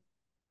Pui.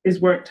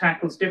 His work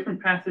tackles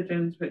different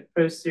pathogens which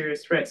pose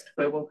serious threats to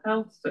global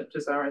health, such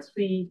as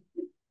RSV,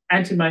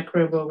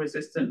 antimicrobial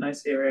resistant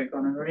Neisseria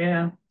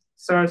gonorrhea,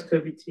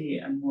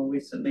 SARS-CoV-2, and more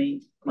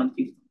recently,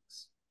 monkeypox.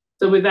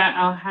 So with that,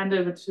 I'll hand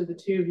over to the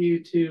two of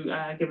you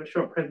to give a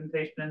short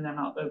presentation, and then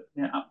I'll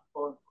open it up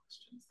for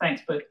questions.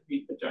 Thanks both of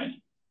you for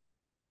joining.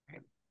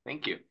 Okay.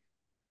 Thank you.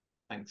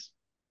 Thanks.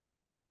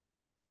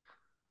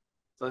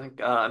 So I think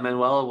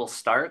Emanuela will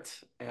start,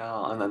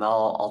 and then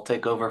I'll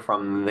take over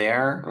from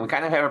there. And we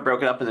kind of have it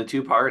broken up into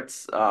two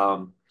parts.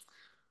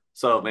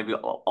 So maybe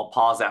I'll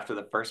pause after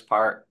the first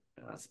part,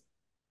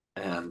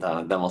 and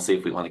then we'll see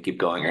if we want to keep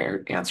going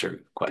or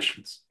answer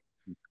questions.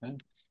 Okay.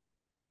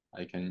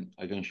 I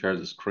can share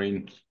the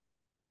screen.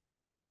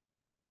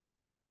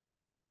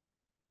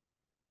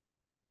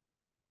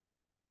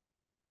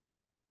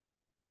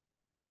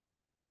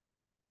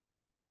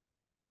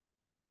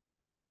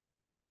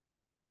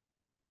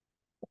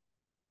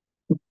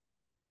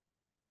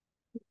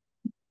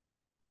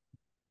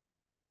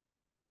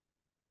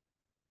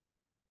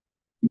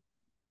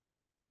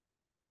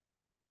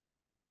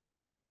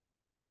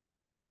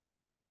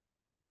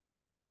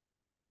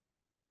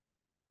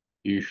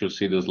 You should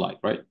see the slide,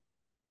 right?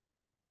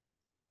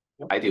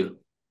 I do.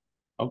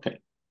 Okay.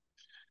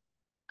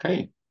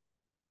 Okay.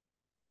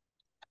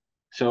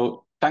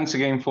 So thanks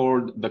again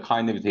for the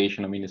kind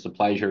invitation. I mean, it's a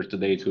pleasure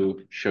today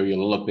to show you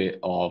a little bit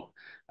of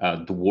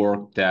the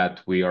work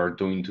that we are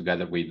doing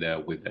together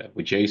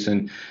with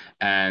Jason,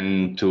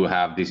 and to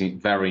have this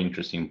very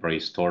interesting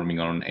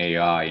brainstorming on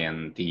AI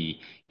and the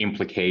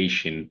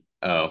implication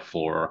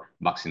for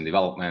vaccine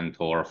development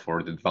or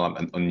for the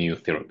development of new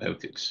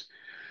therapeutics.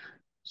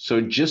 So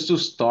just to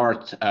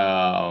start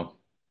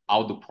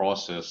out the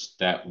process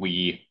that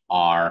we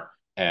are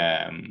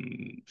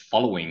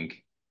following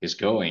is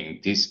going,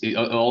 it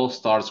all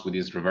starts with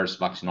this reverse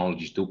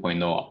vaccinology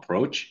 2.0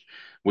 approach,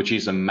 which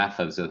is a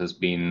method that has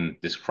been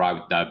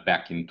described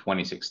back in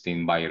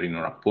 2016 by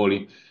Rino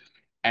Rappoli,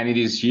 and it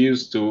is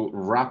used to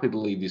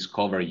rapidly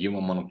discover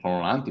human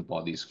monoclonal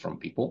antibodies from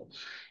people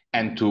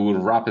and to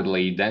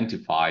rapidly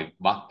identify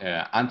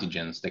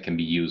antigens that can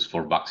be used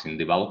for vaccine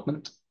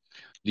development.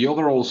 The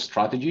overall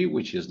strategy,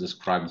 which is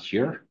described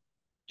here,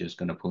 just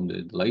going to put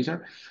it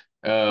later,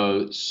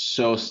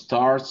 so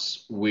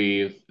starts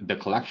with the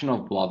collection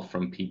of blood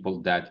from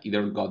people that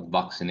either got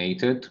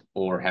vaccinated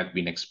or have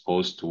been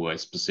exposed to a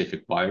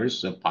specific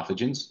virus,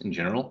 pathogens in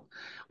general.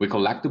 We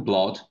collect the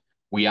blood,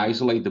 we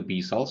isolate the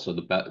B cells, so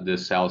the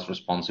cells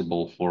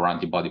responsible for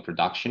antibody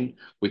production.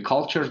 We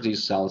culture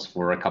these cells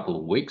for a couple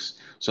of weeks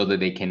so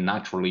that they can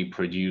naturally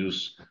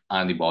produce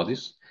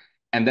antibodies.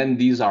 And then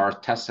these are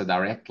tested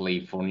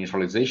directly for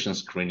neutralization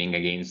screening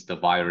against the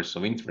virus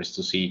of interest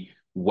to see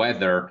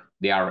whether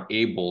they are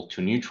able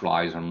to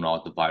neutralize or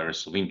not the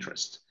virus of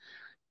interest.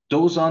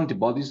 Those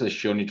antibodies that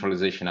show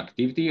neutralization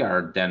activity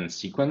are then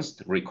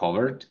sequenced,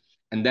 recovered,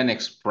 and then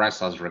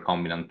expressed as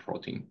recombinant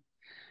protein.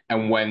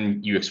 And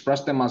when you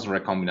express them as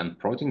recombinant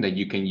protein, then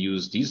you can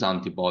use these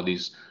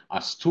antibodies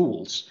as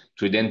tools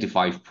to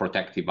identify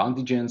protective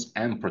antigens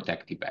and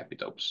protective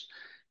epitopes.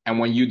 And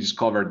when you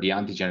discover the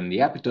antigen and the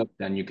epitope,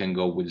 then you can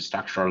go with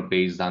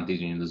structural-based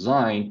antigen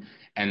design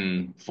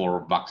and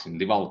for vaccine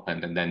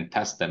development, and then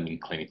test them in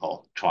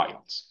clinical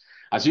trials.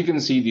 As you can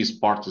see, this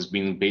part has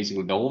been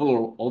basically the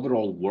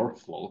overall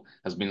workflow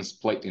has been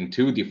split in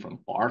two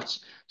different parts.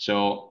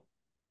 So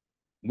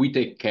we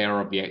take care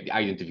of the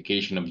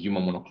identification of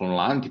human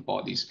monoclonal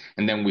antibodies,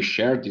 and then we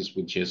share this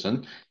with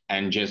Jason.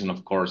 And Jason,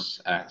 of course,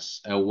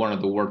 as one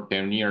of the world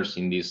pioneers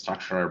in the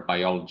structural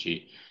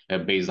biology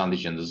based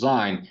antigen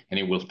design, and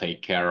it will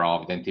take care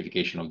of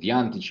identification of the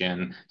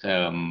antigen,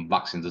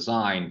 vaccine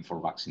design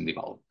for vaccine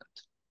development.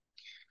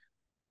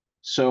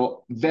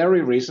 So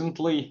very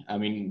recently, I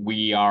mean,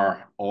 we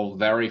are all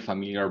very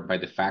familiar by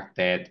the fact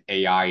that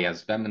AI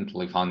has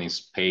vehemently found its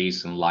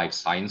space in life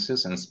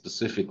sciences, and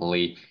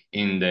specifically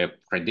in the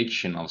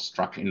prediction of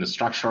structure, in the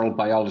structural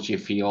biology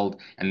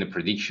field, and the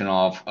prediction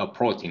of a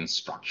protein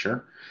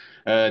structure.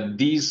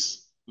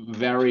 These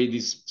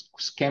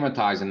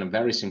schematize in a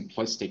very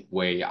simplistic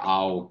way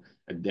how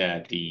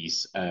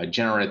these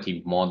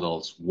generative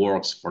models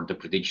works for the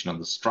prediction of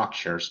the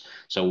structures.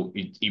 So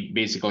it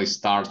basically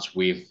starts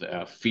with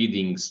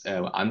feeding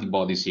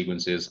antibody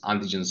sequences,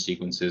 antigen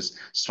sequences,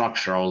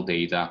 structural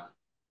data,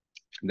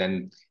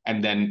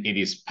 and then it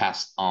is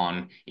passed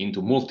on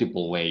into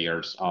multiple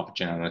layers of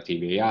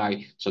generative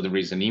AI. So there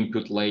is an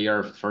input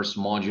layer, first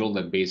module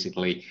that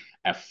basically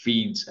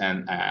feeds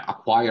and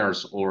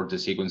acquires all the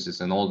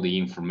sequences and all the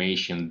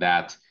information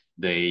that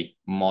the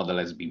model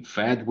has been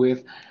fed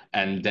with,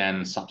 and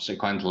then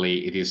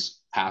subsequently it is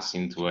passed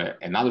into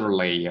another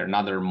layer,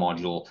 another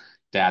module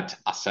that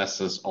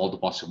assesses all the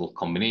possible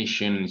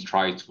combinations,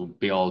 tries to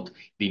build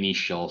the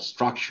initial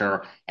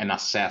structure and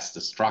assess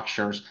the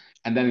structures.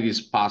 And then it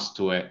is passed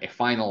to a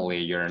final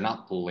layer, an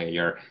output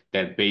layer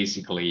that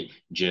basically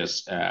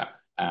just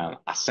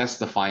assess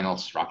the final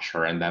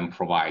structure and then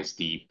provides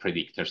the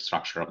predicted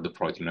structure of the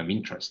protein of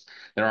interest.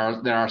 There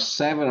are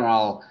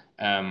several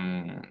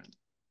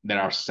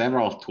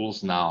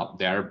tools now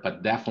there,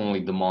 but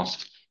definitely the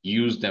most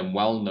used and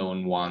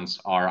well-known ones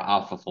are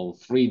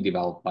AlphaFold 3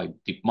 developed by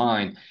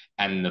DeepMind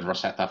and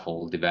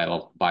RosettaFold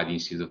developed by the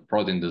Institute of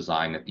Protein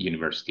Design at the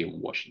University of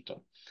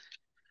Washington.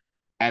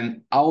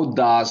 And how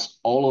does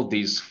all of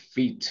this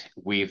fit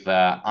with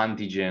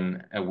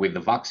with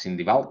the vaccine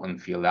development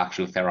field,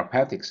 actual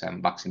therapeutics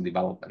and vaccine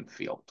development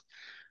field?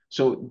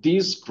 So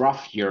this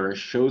graph here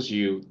shows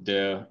you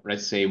the,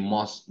 let's say,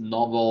 most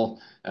novel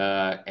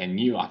and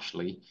new,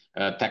 actually,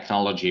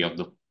 technology of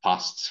the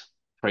past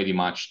pretty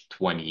much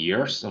 20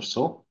 years or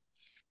so,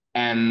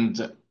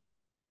 and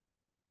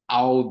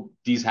how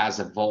this has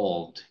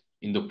evolved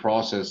in the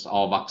process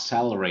of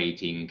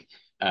accelerating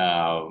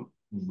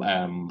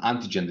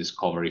antigen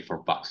discovery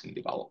for vaccine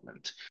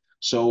development.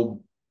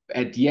 So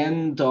at the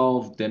end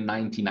of the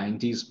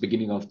 1990s,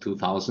 beginning of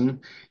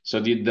 2000, so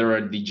the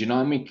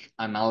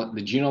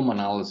genome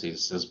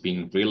analysis has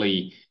been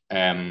really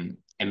an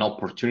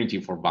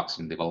opportunity for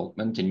vaccine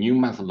development, a new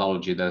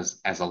methodology that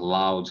has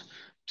allowed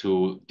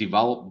to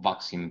develop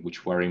vaccines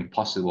which were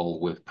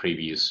impossible with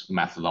previous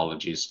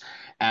methodologies.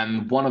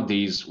 And one of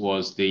these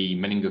was the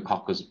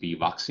meningococcus B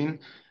vaccine.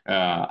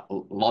 A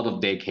lot of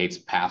decades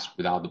passed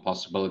without the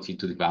possibility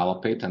to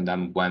develop it. And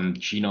then when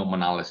genome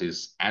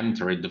analysis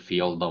entered the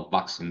field of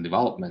vaccine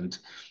development,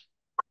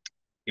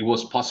 it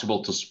was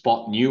possible to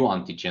spot new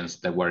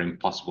antigens that were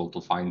impossible to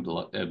find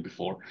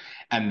before.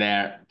 And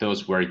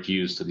those were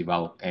used to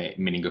develop a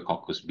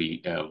meningococcus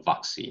B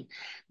vaccine.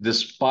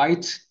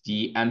 Despite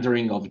the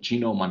entering of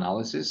genome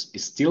analysis,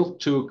 it still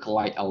took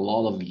like a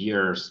lot of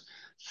years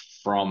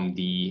from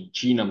the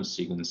genome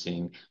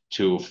sequencing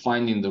to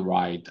finding the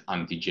right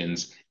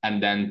antigens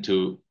and then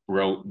to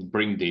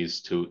bring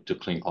this to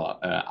clinical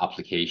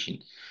application.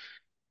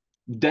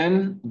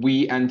 Then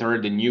we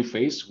entered a new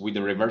phase with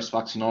the reverse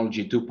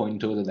vaccinology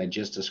 2.0 that I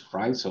just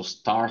described. So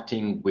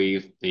starting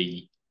with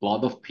the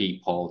blood of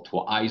people to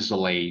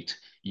isolate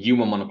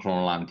human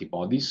monoclonal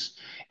antibodies.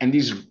 And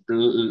this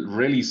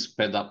really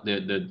sped up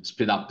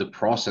the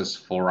process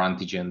for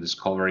antigen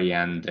discovery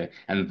and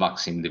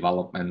vaccine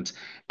development.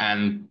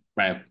 And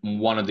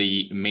one of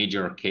the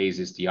major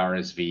cases, the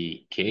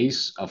RSV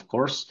case, of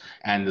course,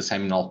 and the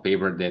seminal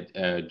paper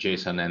that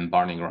Jason and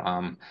Barney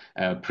Graham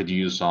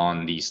produced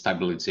on the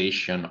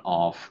stabilization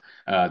of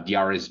the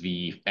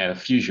RSV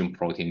fusion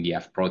protein, the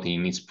F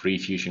protein, in its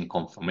pre-fusion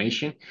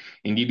conformation.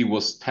 Indeed, it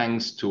was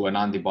thanks to an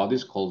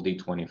antibody called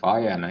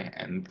D25, and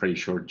I'm pretty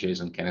sure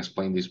Jason can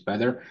explain this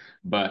better,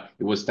 but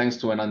it was thanks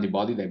to an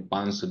antibody that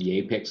binds to the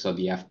apex of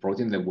the F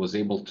protein that was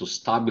able to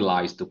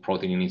stabilize the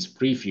protein in its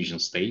pre-fusion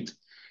state.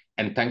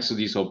 And thanks to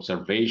this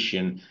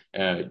observation,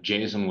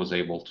 Jason was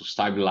able to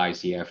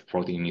stabilize the F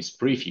protein in its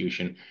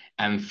pre-fusion.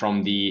 And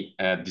from the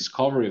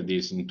discovery of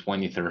this in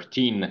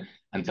 2013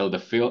 until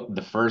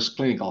the first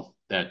clinical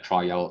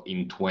trial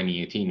in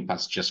 2018,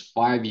 passed just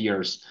 5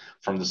 years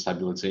from the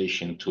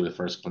stabilization to the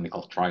first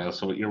clinical trial.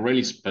 So it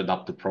really sped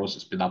up the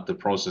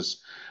process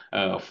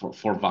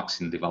for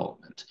vaccine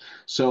development.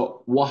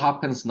 So what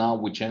happens now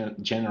with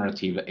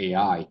generative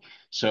AI?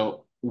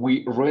 So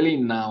we really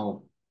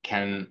now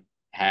can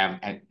have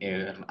an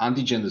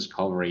antigen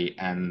discovery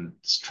and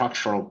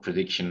structural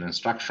prediction and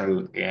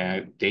structural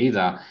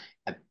data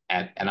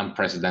at an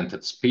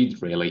unprecedented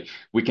speed, really.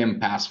 We can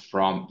pass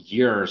from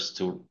years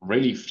to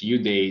really few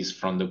days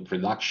from the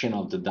production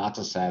of the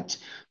data set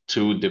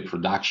to the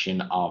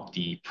production of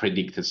the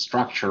predicted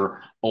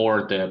structure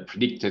or the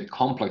predicted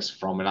complex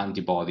from an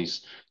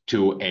antibodies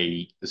to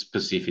a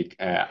specific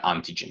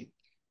antigen.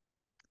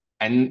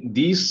 And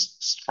this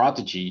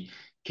strategy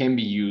can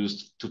be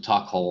used to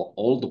tackle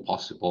all the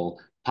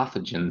possible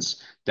pathogens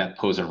that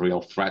pose a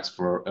real threat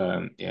for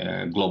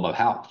global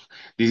health.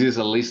 This is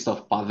a list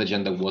of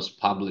pathogens that was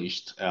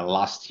published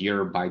last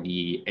year by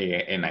the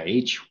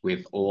NIH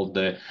with all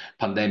the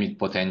pandemic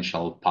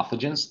potential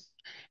pathogens.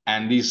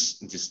 And this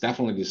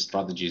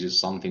strategy is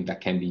something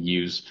that can be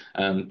used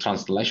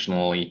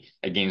translationally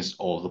against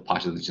all the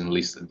pathogens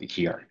listed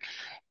here.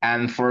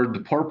 And for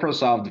the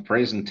purpose of the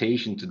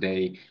presentation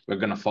today, we're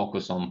going to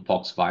focus on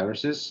pox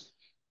viruses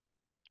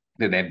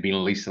that have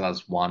been listed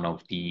as one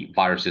of the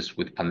viruses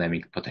with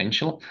pandemic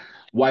potential.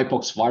 Why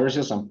pox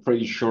viruses? I'm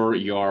pretty sure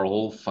you are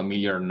all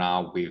familiar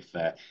now with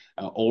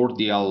all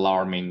the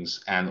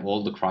alarmings and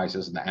all the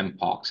crises that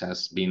Mpox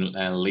has been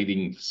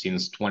leading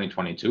since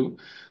 2022.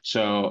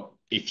 So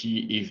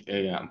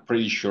I'm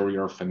pretty sure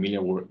you're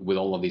familiar with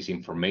all of this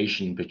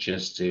information, but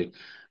just to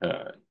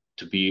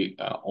be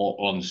all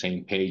on the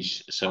same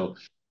page. So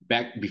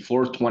back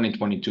before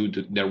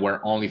 2022, there were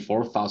only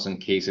 4,000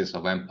 cases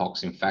of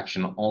Mpox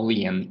infection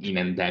only in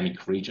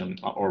endemic region,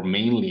 or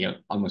mainly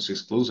almost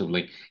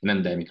exclusively in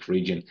endemic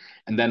region.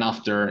 And then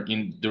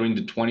during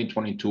the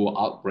 2022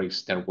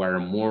 outbreaks, there were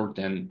more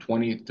than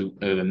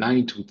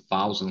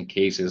 92,000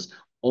 cases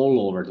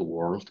all over the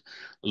world.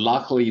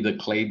 Luckily, the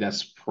clade that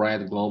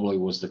spread globally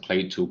was the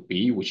clade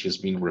 2B, which has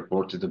been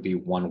reported to be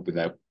one with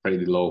a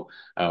pretty low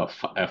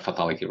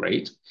fatality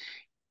rate.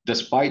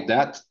 Despite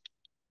that,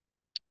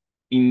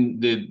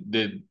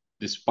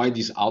 despite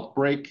this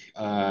outbreak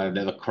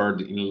that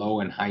occurred in low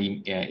and high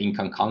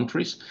income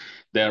countries,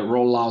 the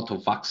rollout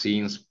of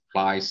vaccines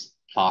plus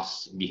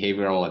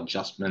behavioral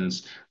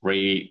adjustments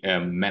really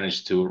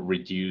managed to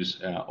reduce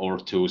or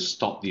to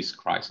stop this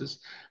crisis.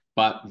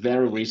 But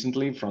very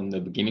recently, from the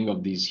beginning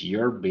of this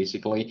year,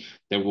 basically,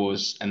 there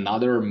was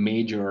another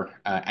major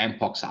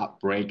Mpox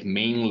outbreak,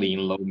 mainly in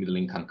low middle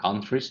income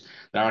countries.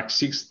 There are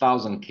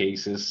 6,000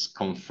 cases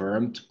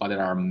confirmed, but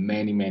there are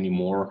many, many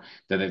more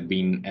that have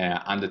been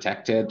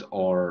undetected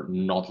or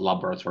not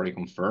laboratory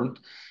confirmed.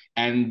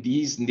 And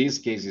in this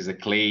case is a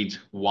clade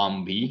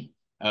 1B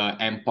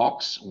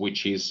Mpox,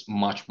 which is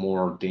much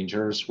more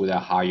dangerous with a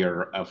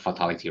higher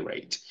fatality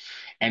rate.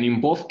 And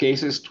in both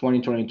cases,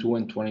 2022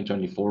 and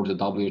 2024, the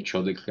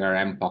WHO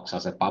declared Mpox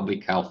as a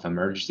public health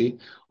emergency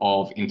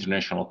of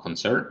international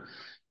concern.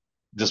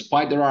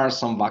 Despite there are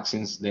some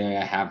vaccines, they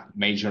have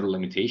major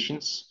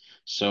limitations.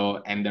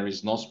 And there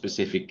is no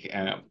specific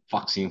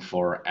vaccine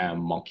for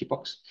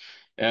monkeypox.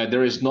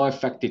 There is no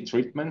effective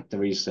treatment.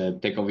 There is a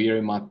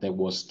tecovirimat that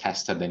was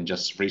tested, and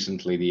just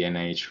recently the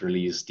NIH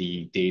released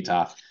the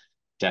data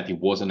that it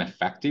wasn't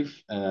effective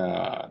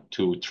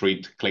to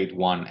treat clade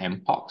 1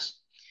 Mpox.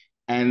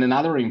 And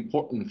another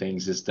important thing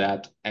is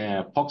that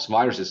pox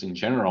viruses in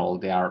general,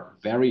 they are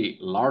very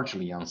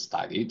largely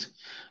unstudied.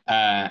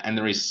 And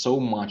there is so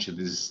much that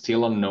is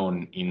still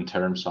unknown in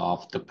terms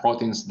of the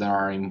proteins that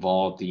are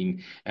involved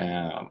in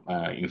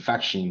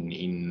infection,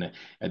 in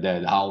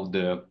how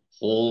the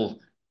whole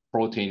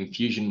protein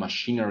fusion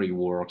machinery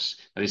works.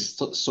 There is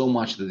so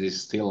much that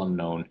is still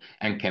unknown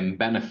and can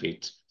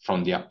benefit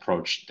from the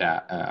approach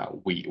that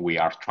we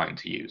are trying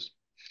to use.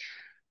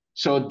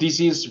 So this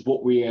is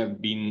what we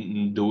have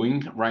been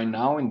doing right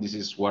now, and this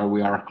is where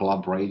we are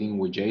collaborating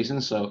with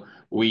Jason. So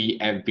we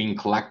have been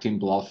collecting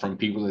blood from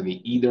people that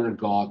either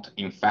got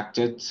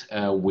infected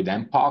with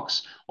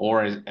Mpox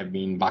or have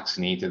been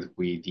vaccinated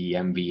with the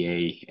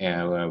MVA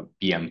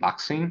BM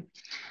vaccine.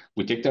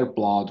 We take their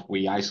blood,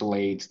 we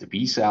isolate the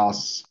B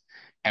cells,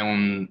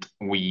 and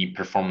we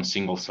perform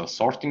single cell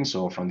sorting.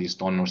 So from these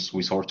donors,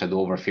 we sorted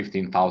over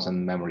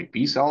 15,000 memory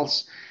B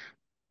cells.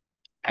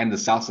 And the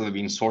cells that have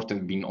been sorted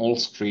have been all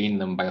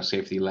screened in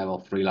biosafety level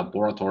 3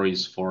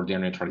 laboratories for their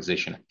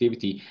neutralization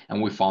activity,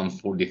 and we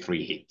found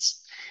 43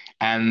 hits.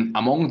 And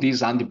among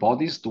these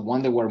antibodies, the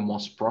one that were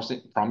most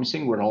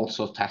promising were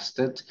also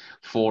tested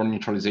for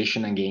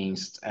neutralization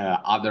against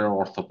other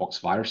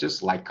orthopox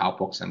viruses like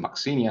cowpox and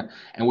vaccinia,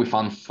 and we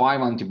found 5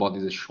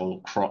 antibodies that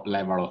show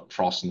level of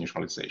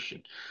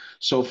cross-neutralization.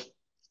 So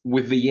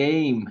with the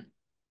aim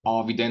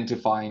of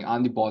identifying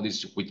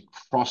antibodies with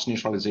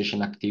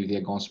cross-neutralization activity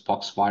against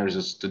pox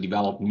viruses to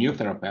develop new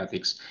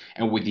therapeutics,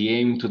 and with the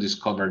aim to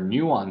discover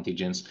new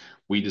antigens,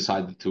 we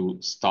decided to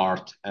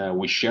start,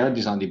 we shared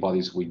these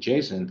antibodies with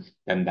Jason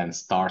and then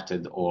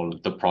started all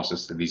the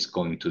process that is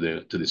going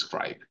to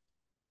describe.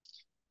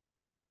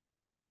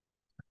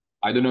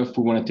 I don't know if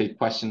we want to take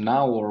questions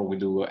now or we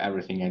do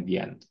everything at the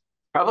end.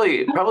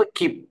 Probably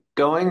keep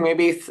going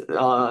maybe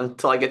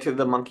until I get to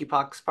the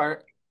monkeypox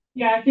part.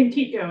 Yeah, I think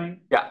keep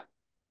going. Yeah.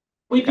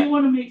 We do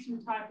want to make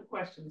some time for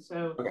questions,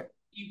 so okay.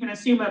 You can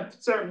assume a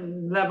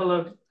certain level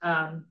of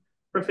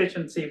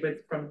proficiency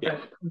from. Yeah.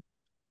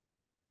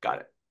 Got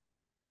it.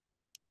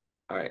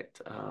 All right.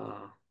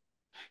 All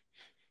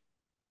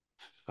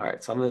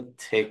right. So I'm going to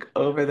take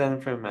over then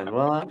from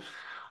Manuela.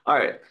 All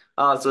right.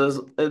 So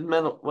as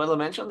Manuela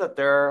mentioned, that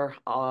there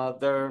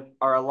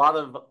are a lot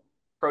of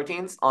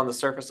proteins on the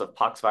surface of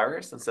pox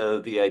virus, and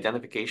so the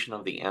identification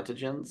of the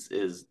antigens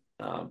is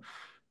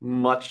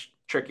much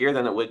trickier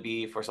than it would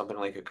be for something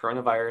like a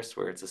coronavirus,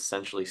 where it's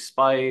essentially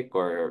spike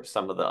or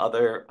some of the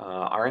other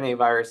RNA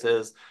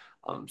viruses.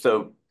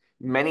 So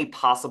many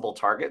possible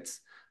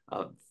targets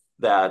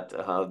that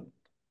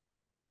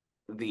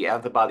the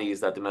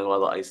antibodies that the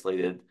Manuela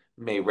isolated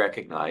may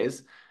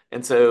recognize.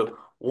 And so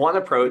one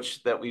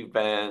approach that we've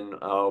been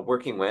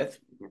working with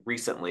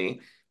recently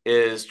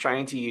is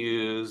trying to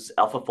use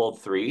AlphaFold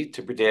 3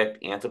 to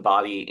predict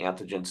antibody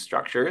antigen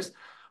structures.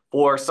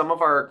 For some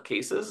of our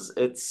cases,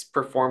 it's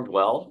performed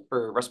well.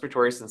 For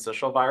respiratory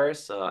syncytial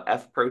virus,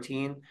 F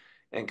protein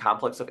and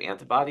complex of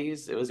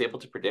antibodies, it was able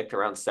to predict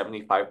around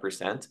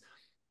 75%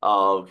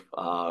 of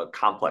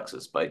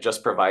complexes by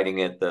just providing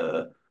it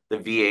the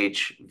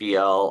VH,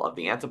 VL of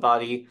the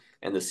antibody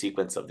and the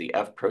sequence of the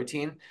F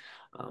protein.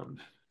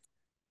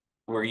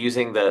 We're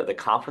using the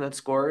confidence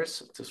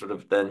scores to sort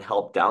of then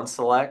help down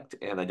select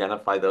and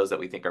identify those that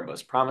we think are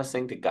most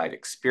promising to guide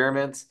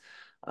experiments.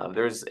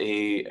 There's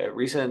a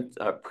recent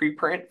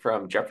preprint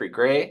from Jeffrey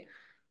Gray,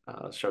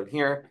 shown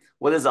here.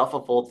 What has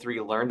AlphaFold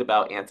 3 learned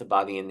about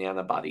antibody and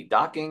nanobody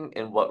docking,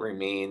 and what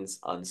remains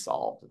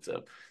unsolved? And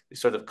so we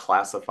sort of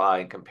classify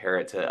and compare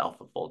it to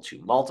AlphaFold 2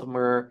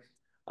 multimer,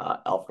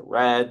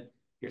 AlphaRed.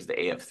 Here's the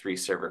AF3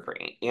 server for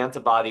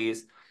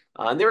antibodies.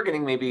 And they were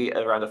getting maybe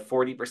around a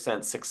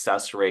 40%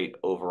 success rate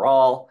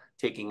overall,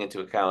 taking into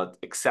account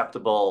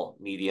acceptable,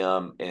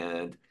 medium,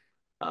 and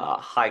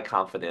high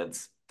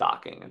confidence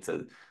docking. And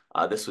so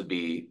this would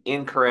be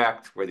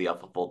incorrect, where the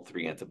AlphaFold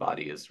 3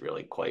 antibody is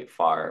really quite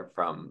far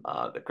from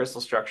the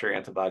crystal structure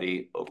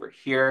antibody over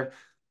here.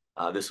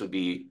 This would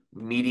be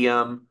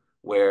medium,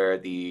 where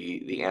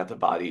the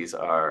antibodies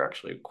are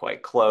actually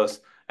quite close.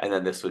 And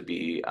then this would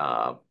be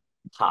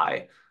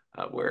high,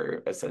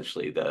 where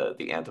essentially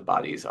the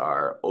antibodies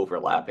are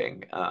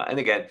overlapping. And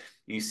again,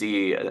 you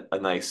see a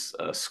nice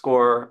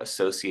score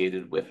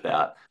associated with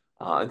that.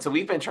 And so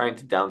we've been trying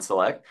to down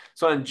select.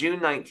 So on June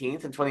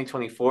 19th in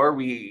 2024,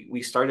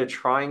 we started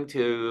trying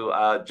to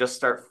just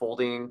start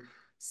folding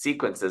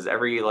sequences,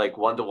 every like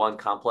 1-to-1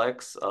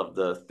 complex of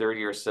the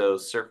 30 or so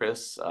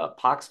surface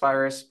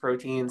poxvirus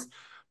proteins,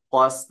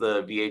 plus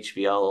the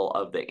VHVL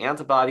of the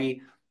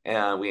antibody.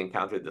 And we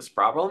encountered this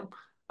problem.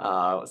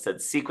 It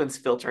said sequence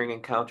filtering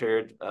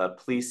encountered,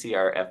 please see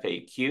our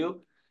FAQ.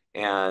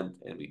 And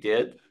we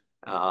did.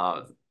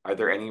 Are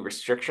there any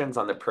restrictions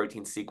on the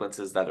protein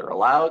sequences that are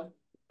allowed?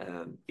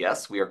 And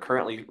yes, we are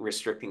currently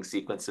restricting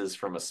sequences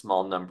from a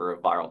small number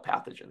of viral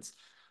pathogens.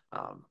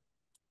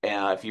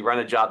 And if you run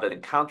a job that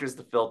encounters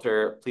the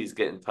filter, please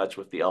get in touch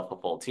with the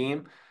AlphaFold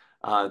team.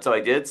 So I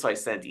did. So I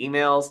sent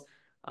emails.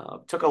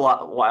 Took a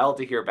while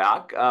to hear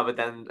back, but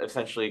then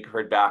essentially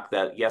heard back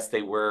that yes,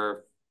 they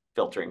were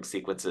filtering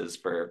sequences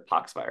for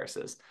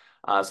poxviruses.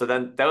 So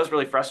then that was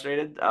really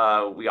frustrated.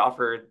 We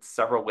offered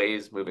several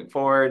ways moving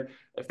forward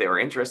if they were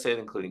interested,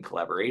 including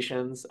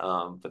collaborations,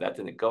 but that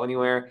didn't go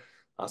anywhere.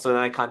 So then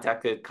I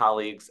contacted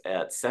colleagues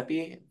at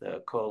CEPI,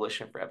 the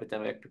Coalition for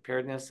Epidemic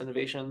Preparedness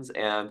Innovations,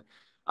 and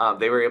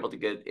they were able to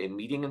get a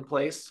meeting in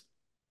place.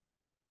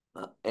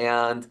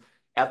 And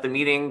at the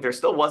meeting, there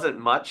still wasn't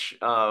much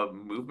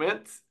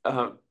movement,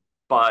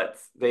 but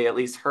they at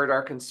least heard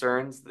our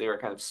concerns. They were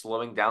kind of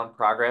slowing down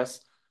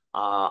progress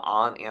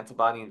on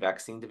antibody and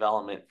vaccine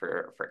development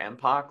for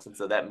Mpox. And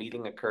so that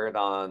meeting occurred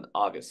on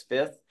August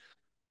 5th.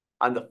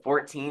 On the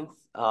 14th,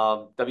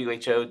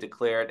 WHO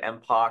declared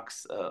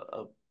Mpox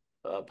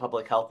a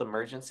public health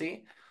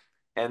emergency.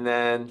 And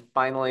then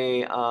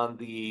finally, on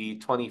the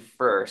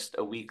 21st,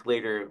 a week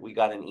later, we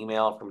got an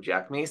email from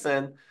Jack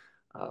Mason,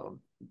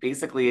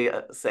 basically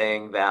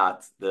saying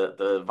that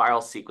the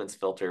viral sequence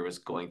filter was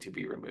going to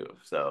be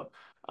removed. So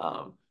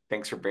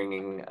thanks for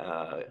bringing,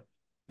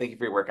 thank you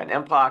for your work on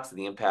Mpox and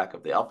the impact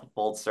of the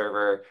AlphaFold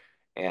server.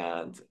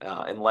 And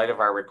in light of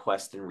our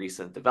request and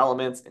recent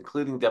developments,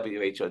 including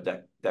WHO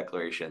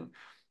declaration,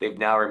 they've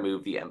now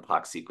removed the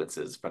Mpox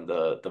sequences from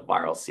the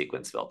viral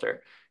sequence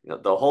filter. You know,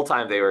 the whole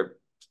time they were,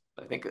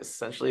 I think,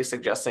 essentially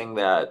suggesting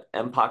that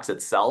Mpox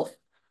itself,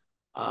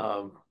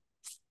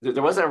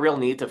 there wasn't a real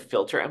need to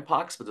filter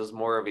Mpox, but there's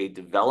more of a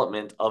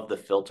development of the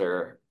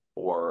filter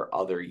for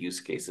other use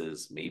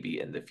cases maybe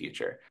in the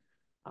future.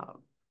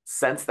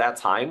 Since that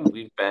time,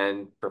 we've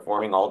been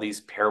performing all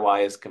these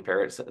pairwise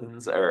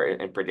comparisons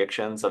and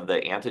predictions of the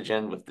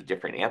antigen with the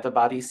different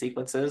antibody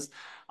sequences.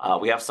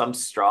 We have some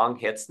strong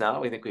hits now.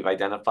 We think we've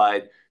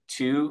identified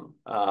two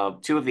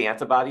of the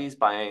antibodies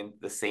binding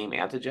the same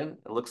antigen.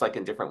 It looks like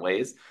in different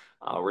ways.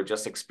 We're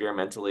just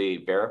experimentally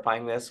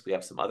verifying this. We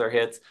have some other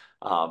hits.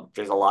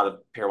 There's a lot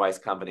of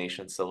pairwise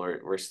combinations, so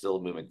we're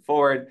still moving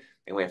forward,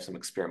 and we have some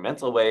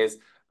experimental ways.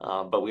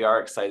 But we are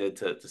excited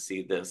to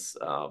see this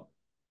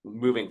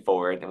moving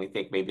forward, and we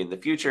think maybe in the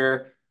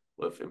future,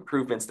 with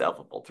improvements to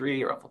AlphaFold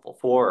 3 or AlphaFold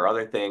 4 or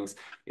other things,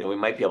 you know, we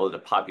might be able to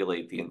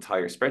populate the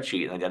entire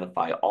spreadsheet and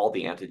identify all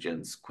the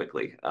antigens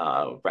quickly,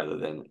 rather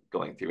than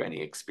going through any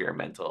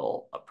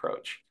experimental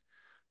approach.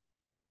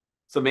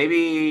 So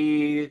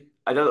maybe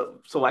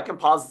so I can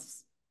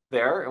pause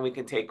there and we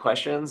can take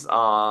questions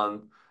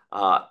on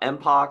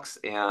Mpox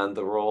and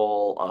the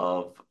role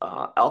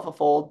of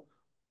AlphaFold.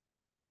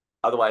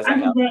 Otherwise,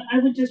 I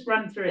would just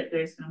run through it,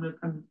 Jason, and we'll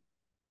come.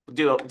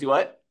 Do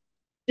what?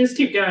 Just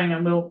keep going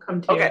and we'll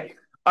come to you. Okay.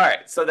 All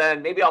right. So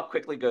then maybe I'll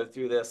quickly go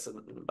through this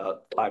in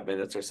about 5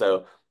 minutes or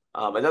so.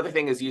 Another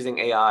thing is using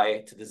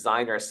AI to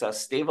design or assess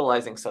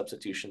stabilizing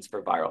substitutions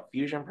for viral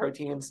fusion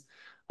proteins.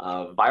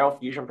 Viral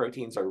fusion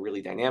proteins are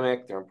really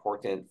dynamic. They're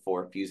important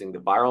for fusing the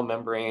viral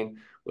membrane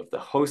with the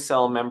host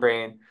cell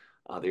membrane.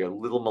 They are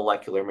little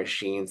molecular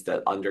machines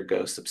that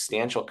undergo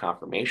substantial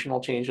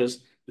conformational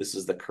changes. This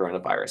is the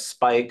coronavirus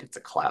spike. It's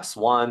a class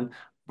 1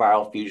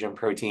 viral fusion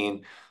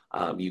protein.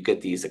 You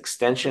get these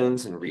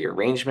extensions and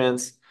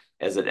rearrangements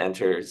as it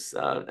enters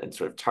and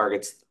sort of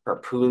targets,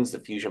 harpoons the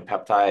fusion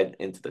peptide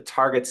into the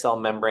target cell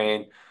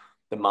membrane.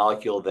 The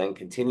molecule then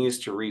continues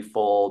to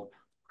refold,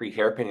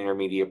 pre-hairpin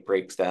intermediate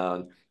breaks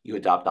down, you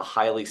adopt a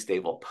highly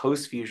stable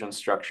post-fusion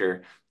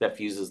structure that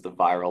fuses the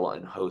viral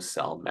and host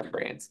cell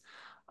membranes.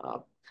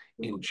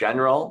 In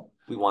general,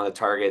 we want to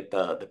target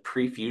the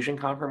pre-fusion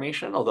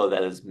conformation, although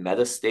that is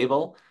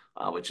metastable,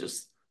 which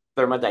is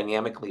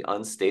thermodynamically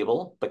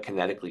unstable, but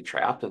kinetically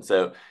trapped. And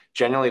so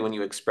generally, when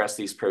you express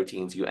these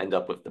proteins, you end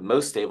up with the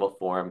most stable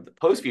form, the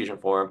post-fusion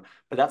form,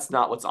 but that's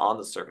not what's on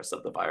the surface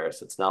of the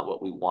virus. It's not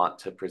what we want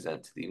to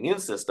present to the immune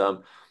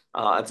system.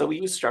 And so we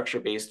use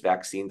structure-based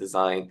vaccine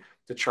design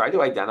to try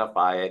to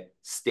identify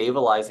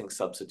stabilizing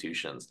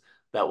substitutions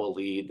that will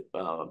lead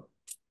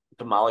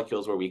to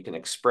molecules where we can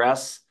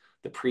express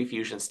the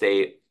pre-fusion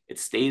state, it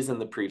stays in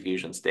the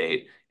pre-fusion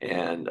state,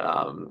 and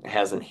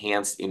has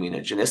enhanced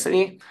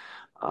immunogenicity.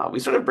 We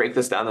sort of break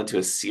this down into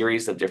a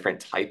series of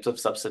different types of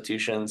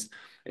substitutions,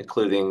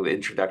 including the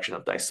introduction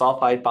of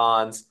disulfide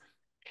bonds,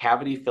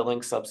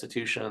 cavity-filling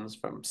substitutions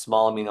from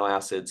small amino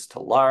acids to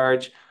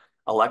large,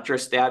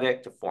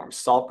 electrostatic to form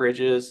salt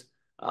bridges,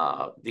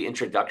 the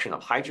introduction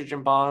of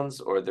hydrogen bonds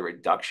or the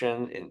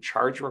reduction in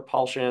charge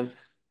repulsion,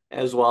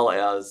 as well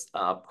as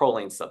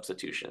proline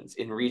substitutions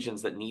in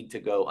regions that need to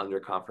go under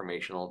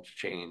conformational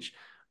change.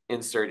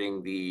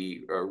 Inserting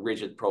the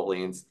rigid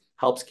prolines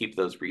helps keep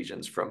those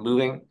regions from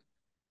moving.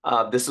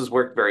 This has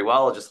worked very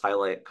well. I'll just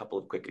highlight a couple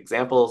of quick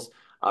examples.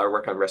 Our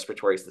work on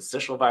respiratory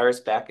syncytial virus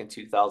back in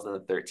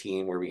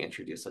 2013, where we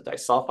introduced a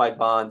disulfide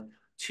bond,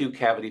 2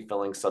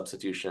 cavity-filling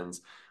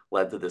substitutions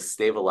led to this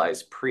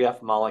stabilized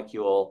pre-F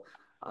molecule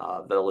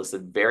that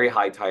elicited very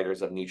high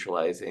titers of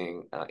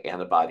neutralizing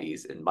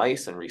antibodies in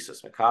mice and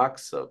rhesus macaques.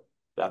 So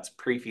that's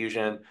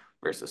pre-fusion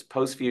versus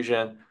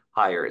post-fusion.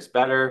 Higher is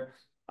better.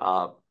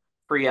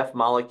 Pre-F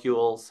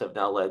molecules have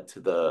now led to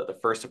the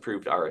first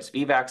approved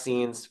RSV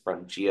vaccines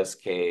from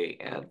GSK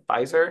and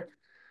Pfizer.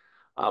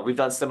 We've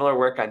done similar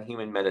work on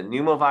human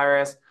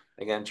metapneumovirus,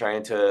 again,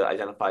 trying to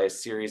identify a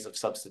series of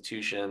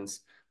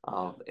substitutions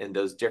in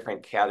those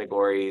different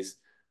categories.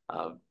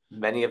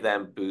 Many of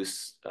them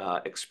boost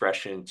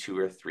expression 2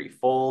 or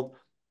 3-fold,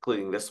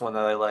 including this one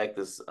that I like,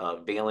 this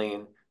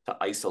valine to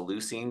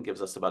isoleucine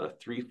gives us about a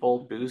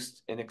 3-fold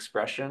boost in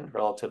expression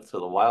relative to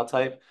the wild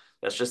type.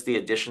 That's just the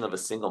addition of a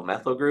single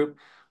methyl group.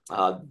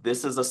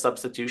 This is a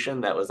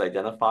substitution that was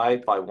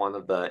identified by one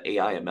of the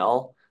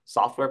AIML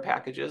software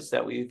packages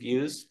that we've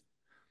used.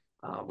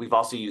 We've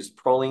also used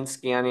proline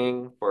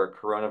scanning for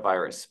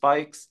coronavirus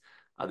spikes.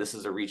 This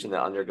is a region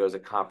that undergoes a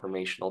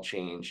conformational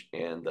change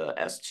in the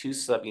S2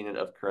 subunit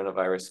of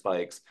coronavirus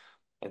spikes.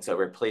 And so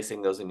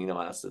replacing those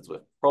amino acids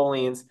with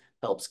prolines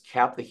helps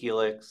cap the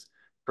helix,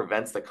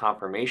 prevents the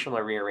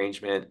conformational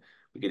rearrangement.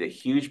 We get a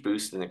huge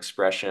boost in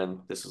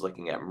expression. This is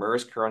looking at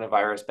MERS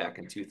coronavirus back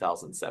in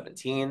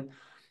 2017. It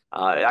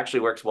actually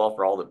works well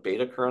for all the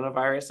beta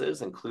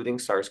coronaviruses, including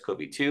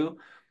SARS-CoV-2.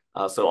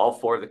 So all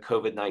 4 of the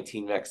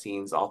COVID-19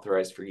 vaccines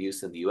authorized for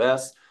use in the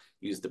US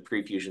use the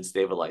pre-fusion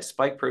stabilized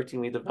spike protein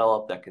we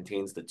developed that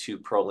contains the 2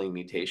 proline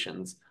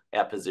mutations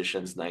at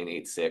positions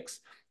 986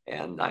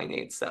 and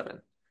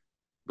 987.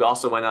 We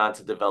also went on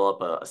to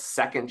develop a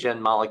second-gen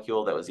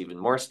molecule that was even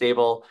more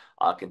stable,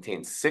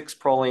 contains 6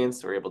 prolines,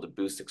 so we're able to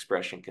boost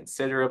expression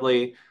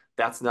considerably.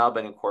 That's now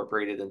been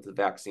incorporated into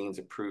vaccines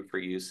approved for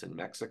use in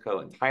Mexico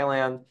and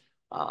Thailand.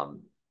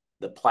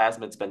 The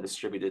plasmid's been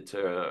distributed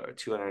to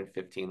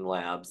 215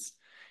 labs.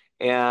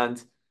 And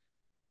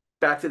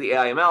back to the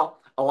AIML,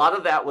 a lot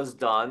of that was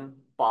done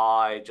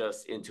by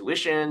just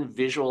intuition,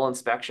 visual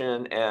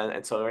inspection,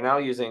 and so we're now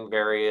using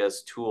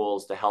various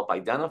tools to help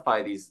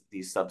identify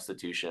these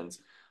substitutions.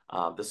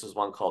 This is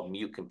one called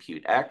Mute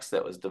Compute X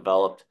that was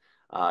developed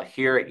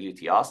here at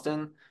UT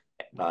Austin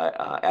by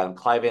Adam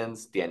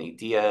Klivans, Danny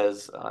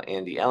Diaz,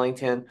 Andy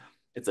Ellington.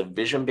 It's a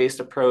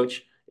vision-based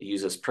approach. It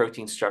uses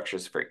protein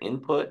structures for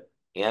input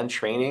and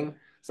training,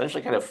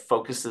 essentially kind of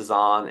focuses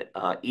on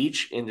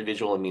each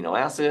individual amino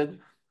acid,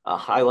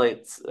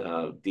 highlights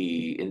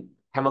the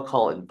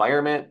chemical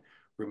environment,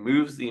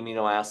 removes the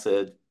amino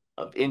acid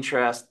of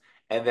interest,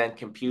 and then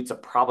computes a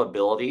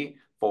probability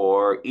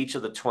for each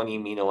of the 20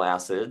 amino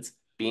acids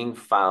being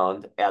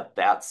found at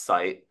that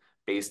site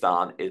based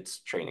on its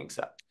training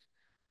set.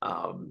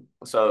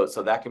 So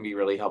that can be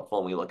really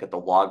helpful when we look at the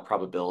log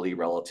probability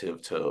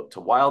relative to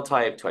wild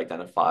type to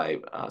identify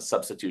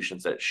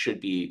substitutions that should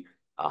be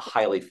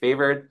highly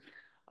favored.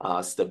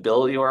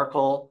 Stability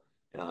Oracle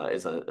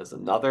is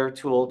another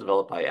tool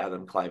developed by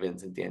Adam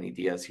Klivans and Danny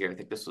Diaz here. I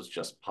think this was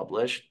just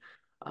published.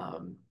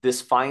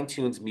 This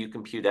fine-tunes Mute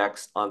Compute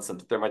X on some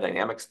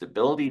thermodynamic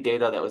stability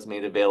data that was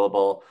made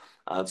available.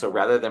 So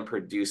rather than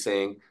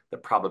producing the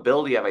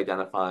probability of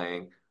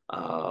identifying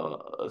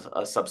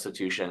a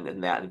substitution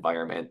in that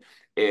environment,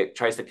 it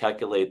tries to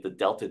calculate the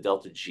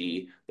delta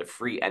G, the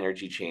free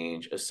energy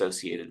change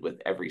associated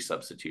with every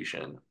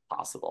substitution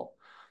possible.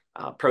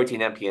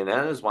 Protein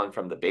MPNN is one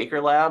from the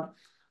Baker lab.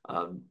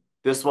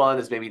 This one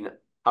is maybe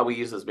how we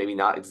use this, maybe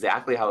not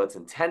exactly how it's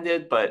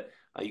intended, but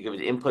you give it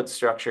an input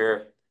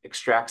structure,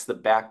 extracts the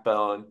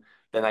backbone,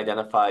 then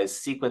identifies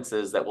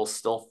sequences that will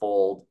still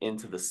fold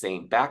into the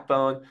same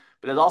backbone,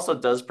 but it also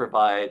does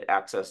provide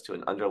access to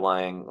an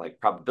underlying like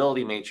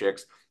probability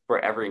matrix for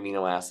every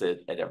amino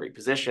acid at every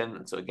position.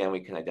 And so again,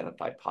 we can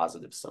identify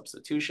positive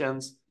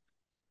substitutions.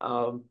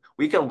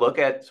 We can look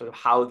at sort of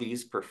how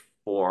these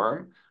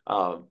perform.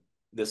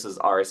 This is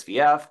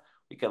RSVF.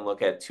 We can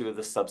look at two of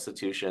the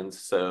substitutions.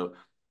 So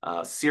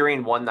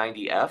serine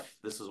 190F,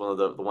 this is one of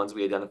the ones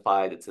we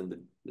identified. It's in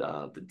the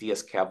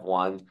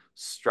DSCAV1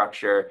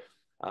 structure.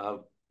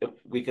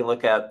 We can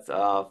look at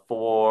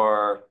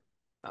for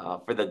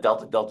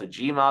the delta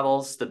G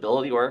models,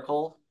 stability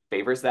oracle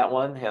favors that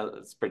one.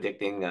 It's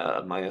predicting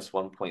a minus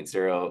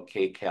 1.0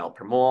 kcal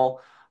per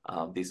mole.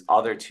 These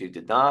other two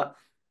did not.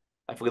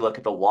 If we look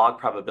at the log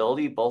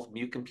probability, both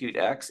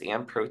mu-compute-X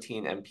and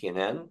protein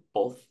MPNN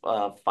both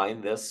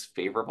find this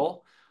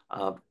favorable.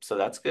 So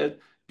that's good.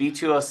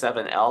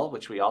 B207L,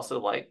 which we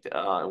also liked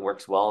and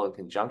works well in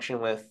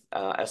conjunction with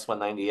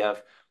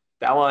S190F,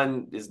 that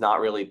one is not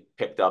really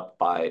picked up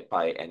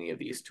by any of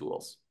these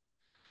tools.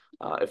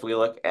 If we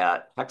look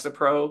at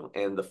Hexapro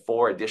and the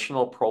 4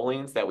 additional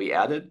prolines that we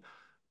added,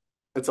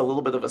 it's a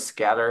little bit of a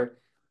scatter.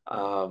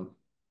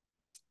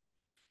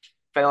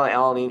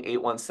 Phenylalanine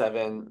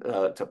 817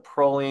 to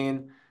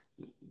proline.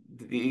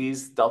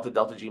 These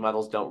delta G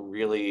models don't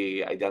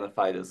really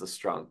identify it as a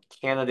strong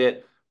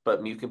candidate,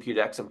 but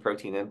mu-compute-X and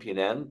protein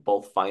MPNN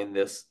both find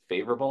this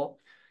favorable.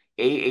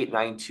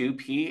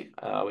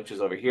 A892P, which is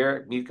over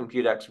here,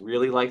 mu-compute-X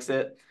really likes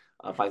it,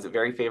 finds it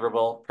very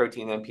favorable.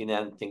 Protein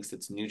MPNN thinks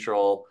it's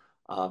neutral.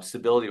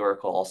 Stability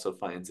Oracle also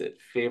finds it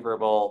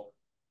favorable.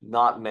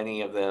 Not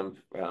many of them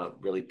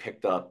really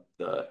picked up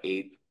the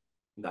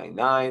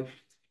 899.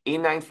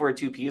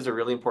 A942P is a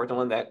really important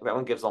one. That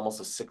one gives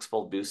almost a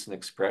 6-fold boost in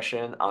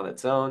expression on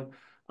its own.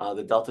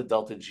 The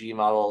delta G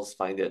models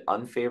find it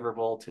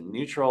unfavorable to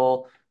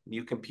neutral.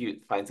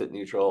 Mu-compute finds it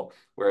neutral,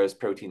 whereas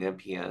protein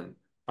MPN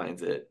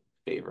finds it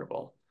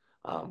favorable.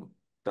 I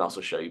can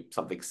also show you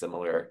something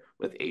similar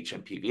with H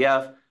and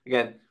PVF.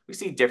 Again, we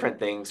see different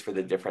things for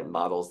the different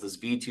models. This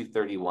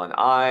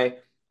V231I,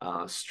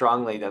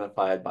 strongly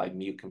identified by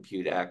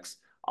mu-compute-X,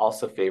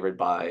 also favored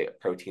by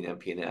protein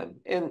MPNN,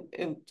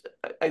 and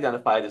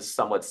identified as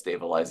somewhat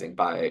stabilizing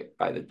by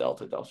the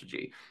delta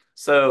G.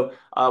 So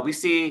we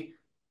see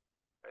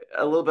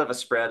a little bit of a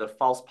spread of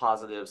false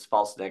positives,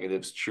 false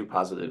negatives, true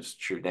positives,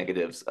 true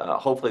negatives.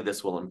 Hopefully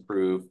this will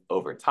improve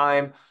over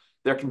time.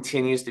 There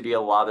continues to be a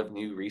lot of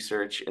new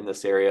research in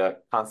this area,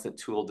 constant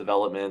tool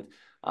development.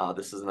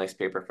 This is a nice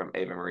paper from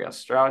Eva Maria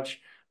Strauch,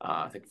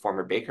 I think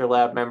former Baker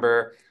Lab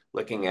member,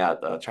 looking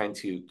at trying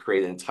to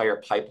create an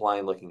entire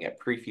pipeline, looking at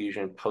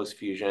pre-fusion,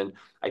 post-fusion,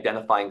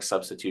 identifying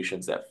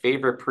substitutions that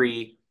favor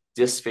pre,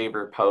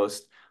 disfavor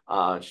post.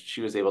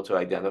 She was able to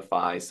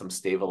identify some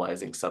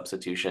stabilizing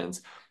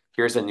substitutions.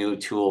 Here's a new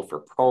tool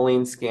for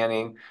proline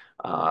scanning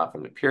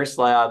from the Pierce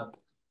lab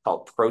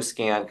called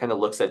ProScan. Kind of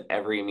looks at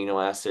every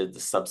amino acid,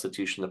 the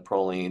substitution of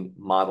proline,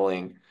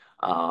 modeling,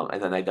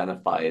 and then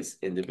identifies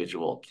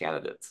individual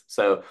candidates.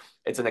 So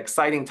it's an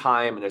exciting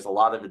time, and there's a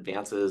lot of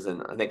advances.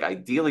 And I think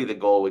ideally the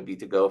goal would be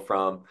to go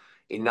from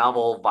a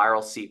novel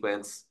viral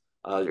sequence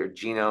or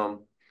genome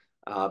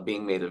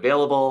being made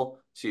available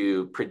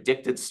to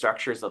predicted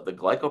structures of the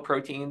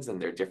glycoproteins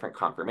and their different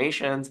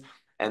conformations,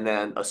 and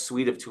then a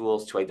suite of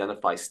tools to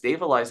identify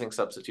stabilizing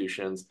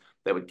substitutions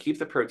that would keep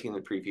the protein in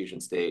the pre-fusion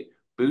state,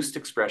 boost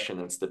expression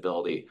and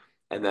stability,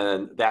 and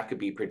then that could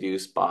be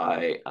produced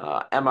by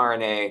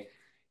mRNA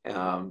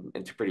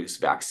and to produce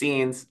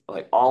vaccines,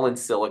 like all in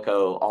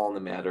silico, all in the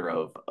matter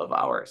of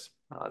hours.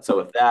 So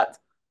with that,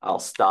 I'll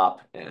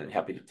stop and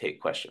happy to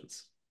take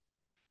questions.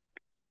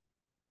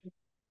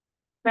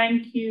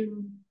 Thank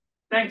you.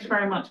 Thanks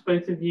very much,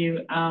 both of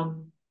you.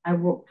 I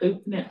will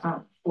open it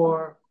up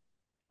for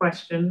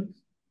questions.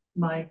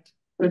 Mike,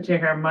 good to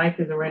hear Mike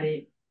is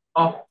already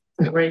off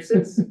the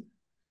races.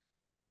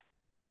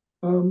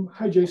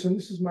 Hi, Jason.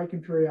 This is Mike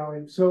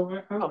Imperiali.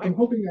 So I'm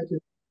hoping I can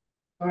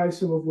tie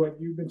some of what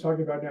you've been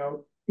talking about now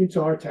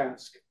into our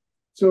task.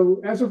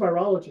 So as a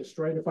virologist,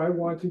 right, if I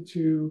wanted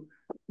to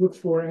look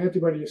for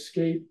antibody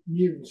escape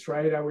mutants,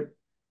 right, I would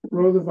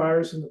grow the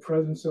virus in the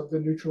presence of the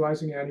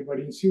neutralizing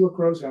antibody and see what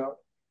grows out.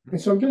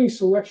 And so I'm getting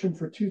selection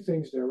for 2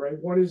 things there, right?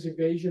 One is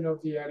evasion of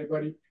the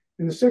antibody,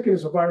 and the second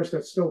is a virus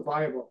that's still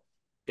viable,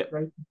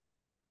 right?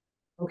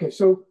 Okay,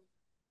 so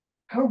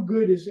how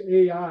good is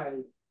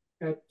AI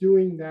at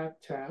doing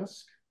that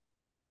task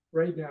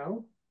right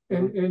now?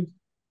 And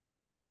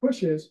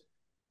push is,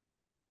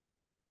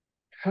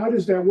 how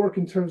does that work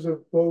in terms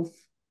of both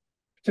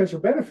potential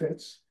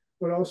benefits,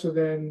 but also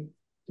then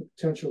the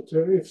potential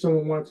to, if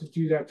someone wanted to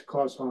do that, to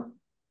cause harm,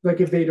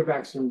 like a beta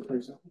vaccine, for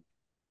example?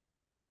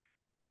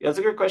 Yeah, that's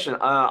a good question.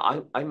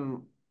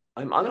 I'm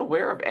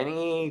unaware of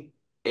any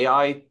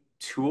AI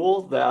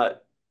tool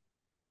that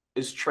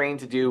is trained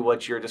to do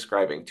what you're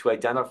describing, to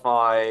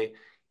identify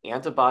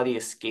antibody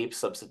escape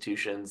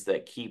substitutions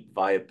that keep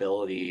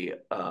viability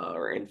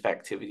or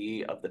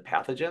infectivity of the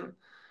pathogen.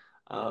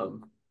 At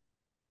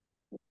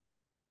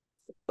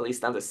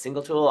least not a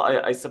single tool.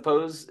 I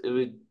suppose it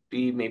would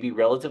be maybe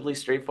relatively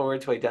straightforward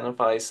to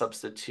identify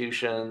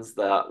substitutions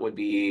that would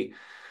be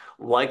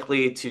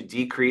likely to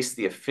decrease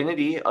the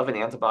affinity of an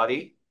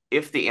antibody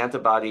if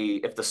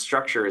the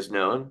structure is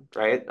known,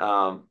 right?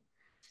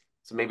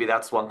 So maybe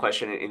that's one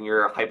question. In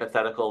your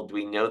hypothetical, do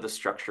we know the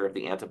structure of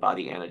the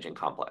antibody antigen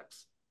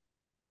complex?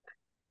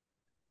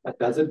 But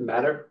does it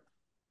matter?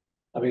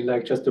 I mean,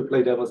 like, just to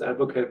play devil's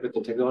advocate with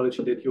the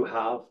technology that you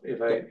have,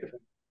 if an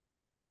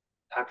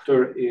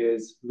actor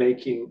is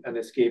making an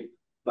escape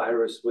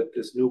virus with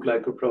this new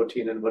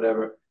glycoprotein and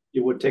whatever,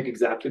 you would take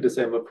exactly the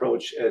same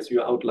approach as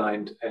you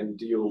outlined,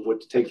 and you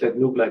would take that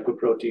new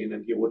glycoprotein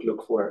and you would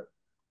look for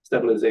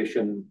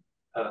stabilization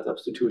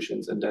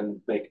substitutions and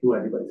then make new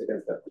antibodies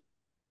against that.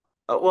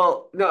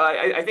 Well, no,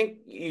 I think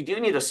you do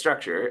need a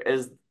structure,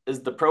 as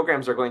the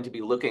programs are going to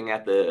be looking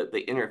at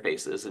the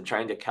interfaces and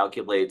trying to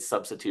calculate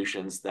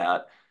substitutions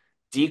that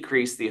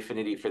decrease the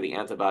affinity for the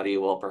antibody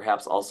while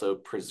perhaps also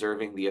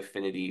preserving the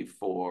affinity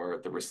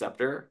for the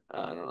receptor,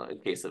 I don't know, in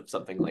case of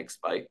something like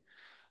spike.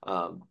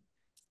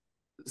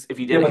 If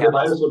you did but the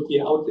virus would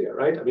be out there,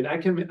 right? I mean, I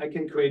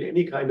can create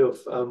any kind of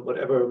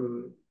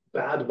whatever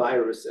bad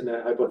virus in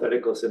a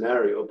hypothetical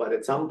scenario, but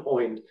at some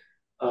point,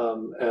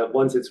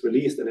 once it's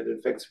released and it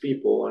infects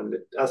people and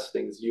it does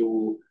things,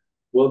 you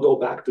will go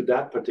back to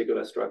that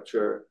particular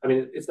structure. I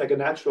mean, it's like a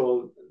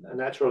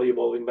naturally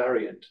evolving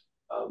variant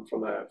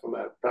from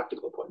a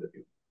practical point of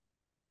view.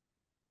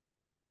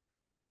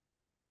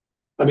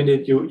 I mean,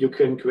 you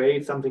can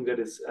create something that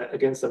is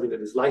against something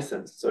that is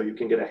licensed, so you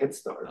can get a head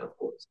start, of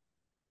course.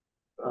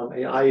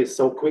 AI is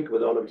so quick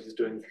with all of these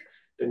doing,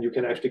 then you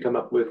can actually come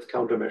up with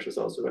countermeasures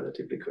also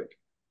relatively quick.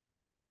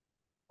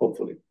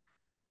 Hopefully.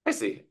 I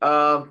see.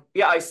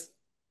 I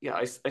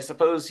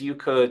suppose you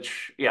could,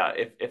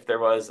 if there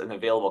was an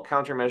available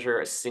countermeasure,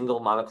 a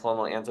single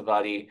monoclonal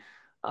antibody,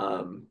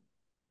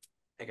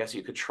 I guess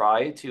you could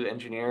try to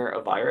engineer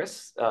a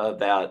virus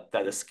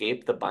that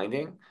escaped the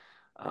binding.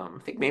 I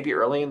think maybe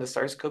early in the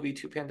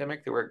SARS-CoV-2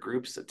 pandemic, there were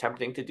groups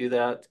attempting to do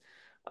that.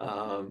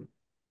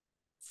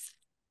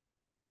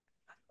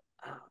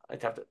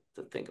 I'd have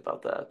to think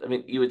about that. I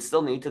mean, you would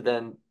still need to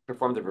then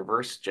perform the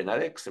reverse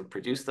genetics and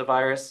produce the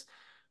virus,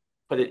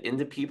 put it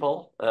into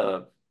people.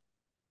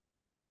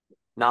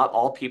 Not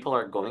all people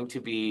are going to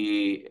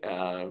be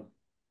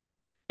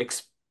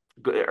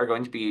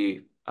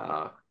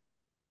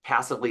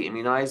passively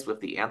immunized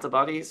with the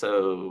antibody.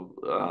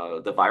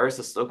 So the virus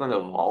is still going to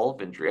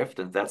evolve and drift,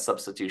 and if that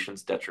substitution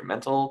is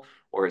detrimental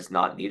or is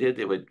not needed,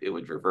 it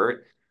would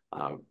revert.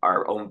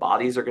 Our own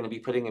bodies are going to be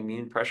putting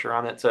immune pressure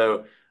on it.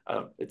 So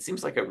it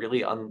seems like a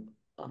really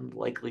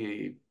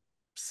unlikely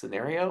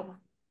scenario,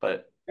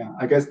 but yeah,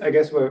 I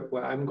guess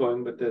where I'm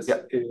going with this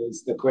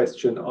is the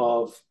question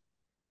of,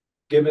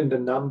 given the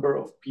number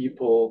of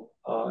people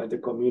in the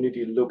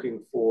community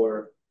looking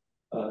for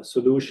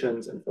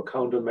solutions and for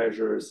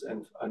countermeasures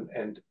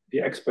and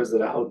the experts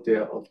that are out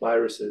there of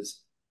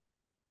viruses,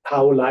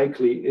 how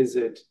likely is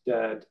it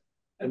that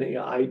an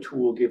AI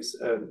tool gives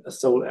a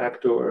sole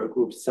actor or a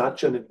group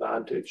such an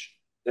advantage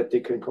that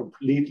they can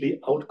completely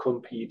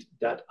outcompete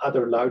that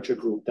other larger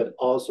group that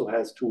also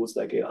has tools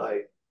like AI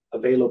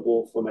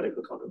available for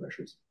medical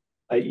countermeasures?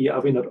 I.e.,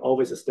 are we not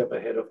always a step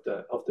ahead of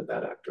the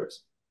bad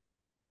actors?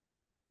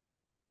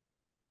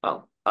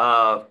 Well,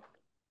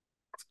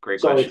 it's a great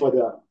question.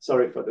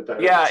 Sorry for the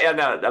direct. Yeah,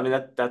 no, I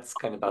mean that's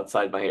kind of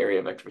outside my area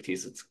of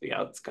expertise.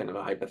 It's kind of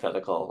a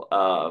hypothetical.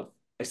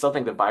 I still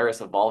think the virus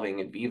evolving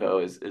in vivo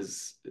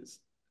is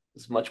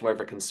much more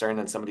of a concern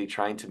than somebody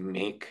trying to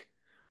make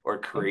or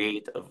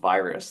create a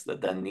virus that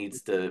then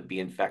needs to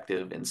be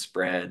infective and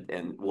spread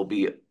and will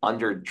be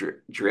under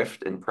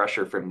drift and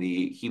pressure from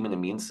the human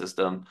immune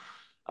system.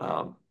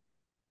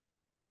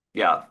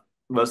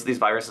 Most of these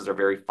viruses are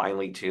very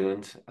finely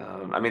tuned.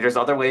 I mean, there's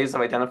other ways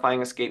of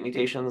identifying escape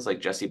mutations, like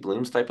Jesse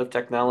Bloom's type of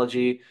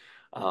technology,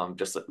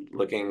 just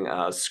looking,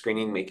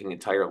 screening, making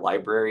entire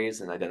libraries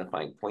and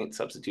identifying point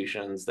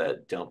substitutions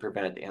that don't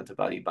prevent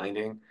antibody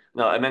binding.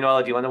 No,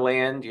 Emmanuel, do you want to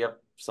weigh in? Do you have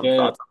some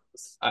thoughts on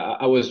this?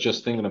 I was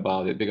just thinking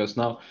about it because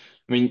now,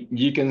 I mean,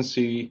 you can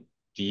see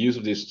the use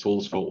of these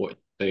tools for what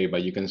they,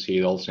 but you can see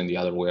it also in the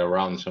other way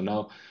around. So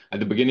now, at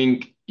the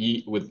beginning,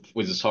 with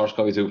the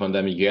SARS-CoV-2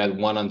 pandemic, you had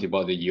one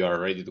antibody, you are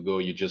ready to go,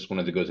 you just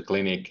wanted to go to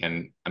clinic,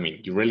 and I mean,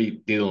 you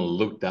really didn't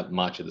look that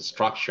much at the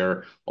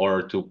structure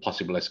or to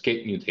possible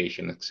escape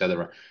mutation,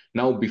 etc.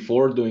 Now,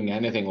 before doing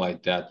anything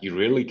like that, you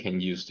really can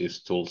use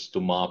these tools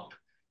to map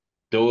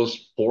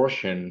those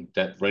portion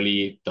that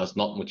really does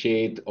not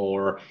mutate,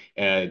 or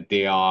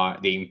they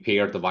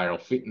impair the viral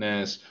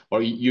fitness,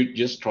 or you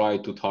just try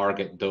to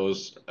target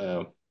those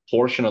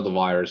portion of the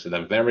virus that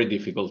are very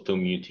difficult to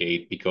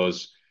mutate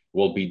because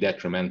will be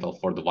detrimental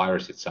for the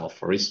virus itself,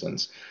 for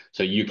instance.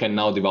 So you can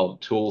now develop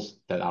tools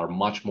that are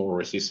much more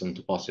resistant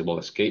to possible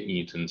escape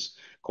mutants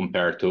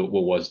compared to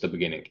what was the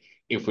beginning.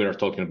 If we are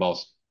talking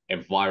about a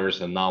virus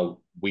that now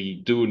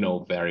we do know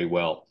very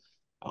well,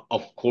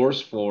 of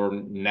course, for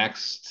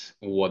next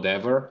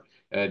whatever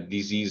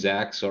disease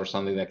X or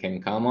something that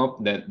can come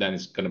up, then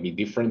it's going to be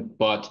different.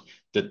 But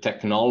the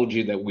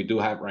technology that we do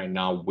have right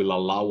now will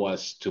allow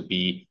us to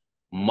be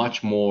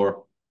much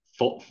more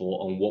thoughtful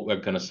on what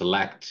we're going to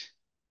select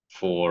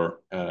for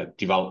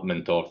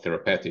development of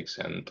therapeutics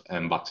and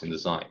vaccine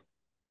design.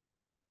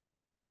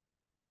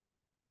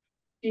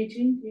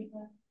 Gigi,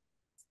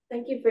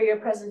 thank you for your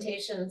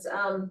presentations.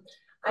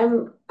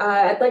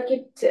 I'd like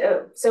you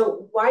to,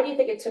 so why do you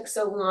think it took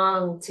so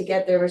long to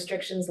get the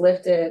restrictions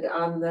lifted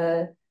on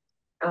the,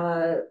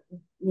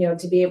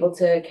 to be able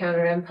to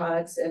counter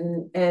mpox,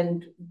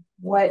 and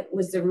what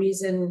was the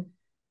reason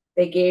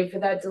they gave for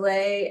that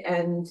delay?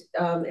 And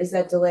is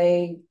that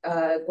delay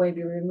going to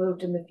be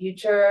removed in the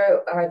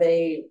future? Are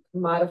they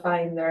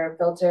modifying their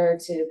filter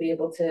to be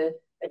able to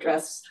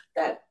address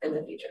that in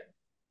the future?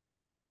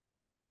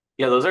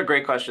 Yeah, those are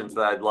great questions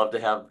that I'd love to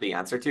have the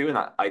answer to, and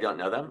I don't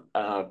know them.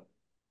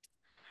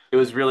 It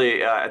was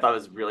really, I thought it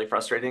was really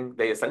frustrating.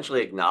 They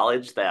essentially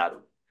acknowledged that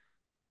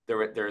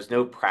there's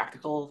no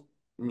practical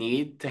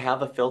need to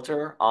have a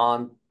filter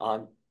on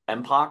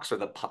mpox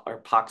or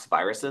pox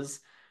viruses,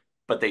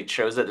 but they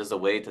chose it as a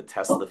way to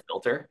test the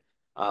filter,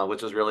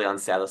 which was really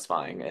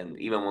unsatisfying. And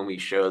even when we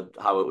showed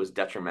how it was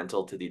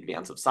detrimental to the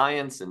advance of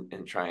science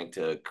and trying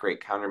to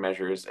create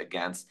countermeasures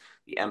against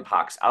the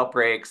mpox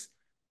outbreaks,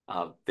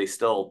 they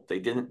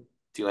didn't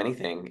do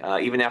anything.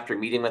 Even after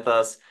meeting with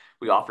us,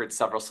 we offered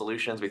several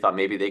solutions. We thought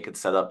maybe they could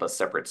set up a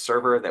separate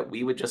server that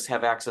we would just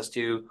have access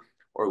to,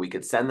 or we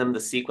could send them the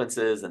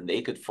sequences and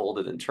they could fold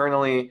it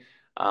internally.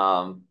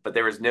 But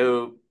there was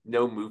no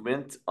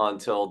movement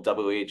until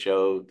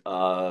WHO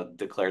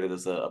declared it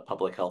as a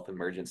public health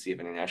emergency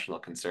of international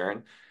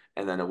concern.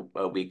 And then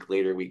a week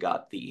later, we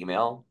got the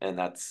email, and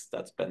that's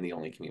been the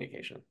only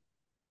communication.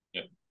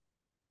 Yeah.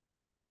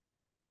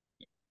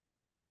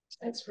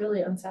 That's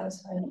really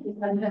unsatisfying.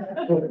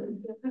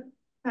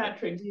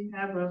 Patrick, do you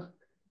have a...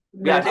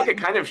 Yeah, I think it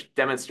kind of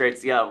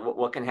demonstrates,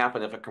 what can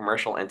happen if a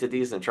commercial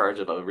entity is in charge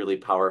of a really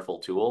powerful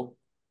tool.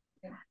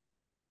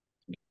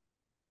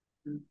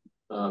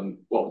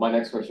 Well, my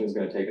next question is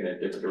going to take it in a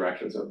different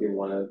direction. So if you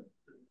want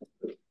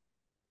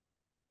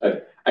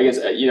to, I guess,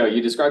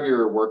 you describe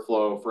your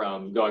workflow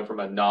from going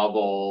from a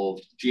novel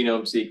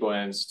genome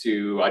sequence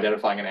to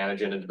identifying an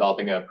antigen and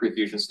developing a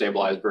prefusion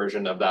stabilized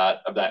version of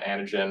that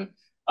antigen.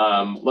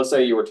 Let's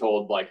say you were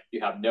told like you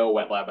have no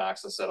wet lab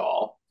access at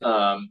all.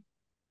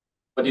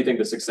 What do you think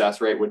the success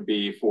rate would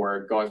be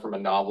for going from a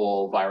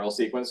novel viral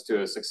sequence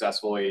to a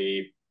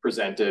successfully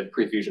presented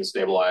prefusion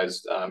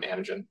stabilized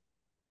antigen?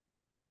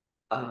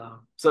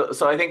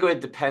 So I think it would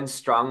depend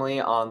strongly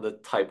on the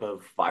type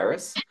of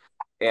virus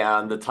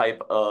and the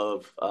type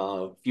of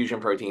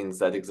fusion proteins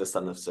that exist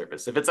on the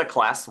surface. If it's a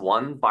class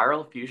 1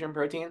 viral fusion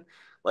protein,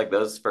 like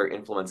those for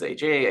influenza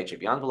HA,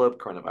 HIV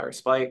envelope, coronavirus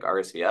spike,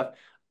 RSVF,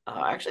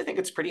 I actually think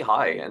it's pretty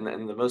high. And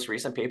the most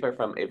recent paper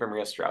from Eva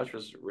Maria Strauss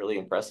was really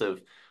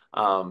impressive,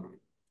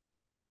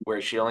 where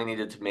she only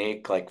needed to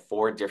make like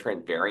 4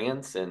 different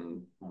variants,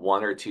 and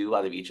 1 or 2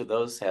 out of each of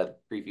those had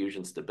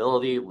prefusion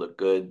stability, looked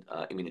good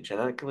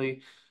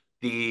immunogenically.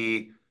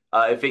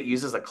 If it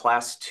uses a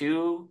class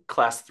 2,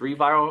 class 3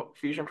 viral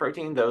fusion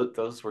protein,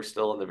 those were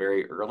still in the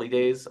very early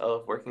days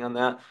of working on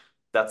that.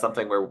 That's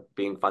something we're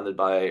being funded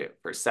by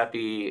for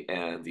CEPI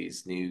and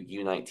these new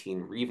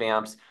U19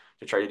 revamps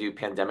to try to do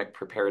pandemic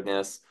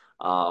preparedness.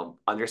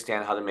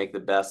 Understand how to make the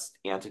best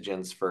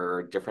antigens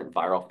for different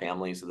viral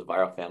families, or the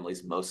viral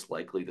families most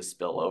likely to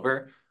spill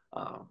over.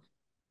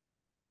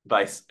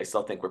 But I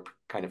still think we're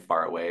kind of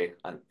far away,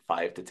 on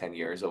 5 to 10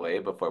 years away,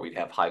 before we'd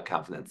have high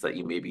confidence that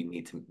you maybe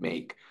need to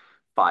make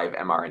 5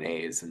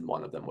 mRNAs and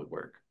 1 of them would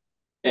work.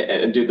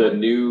 And do the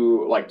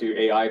new, do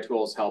AI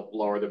tools help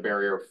lower the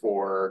barrier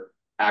for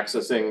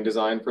accessing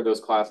design for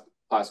those class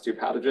 2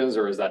 pathogens,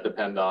 or does that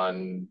depend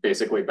on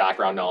basically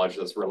background knowledge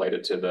that's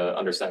related to the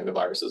understanding the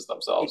viruses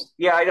themselves?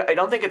 Yeah, I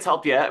don't think it's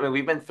helped yet. I mean,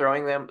 we've been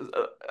throwing them.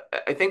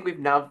 I think we've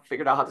now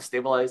figured out how to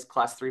stabilize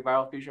class 3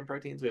 viral fusion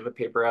proteins. We have a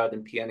paper out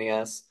in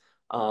PNAS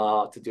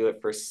to do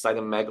it for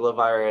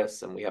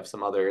cytomegalovirus, and we have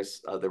some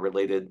others, the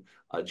related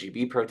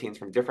GB proteins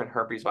from different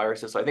herpes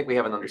viruses. So I think we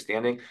have an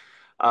understanding.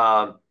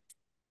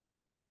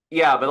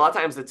 Yeah, but a lot of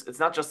times it's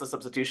not just the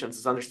substitutions,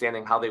 it's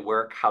understanding how they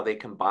work, how they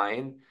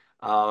combine.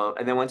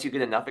 And then once you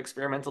get enough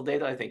experimental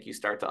data, I think you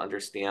start to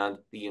understand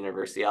the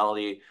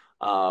universality,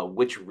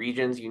 which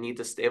regions you need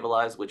to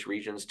stabilize, which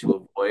regions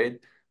to avoid.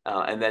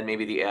 And then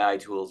maybe the AI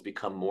tools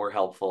become more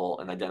helpful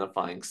in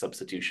identifying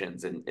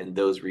substitutions in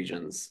those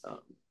regions.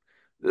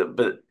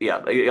 But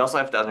yeah, you also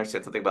have to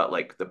understand something about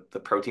like the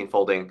protein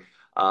folding.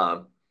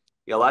 A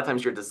lot of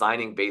times you're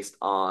designing based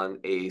on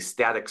a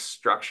static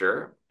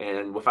structure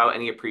and without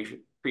any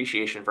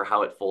appreciation for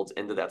how it folds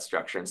into that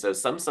structure. And so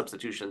some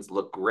substitutions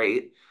look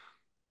great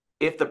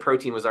if the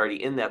protein was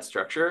already in that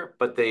structure,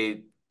 but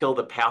they kill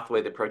the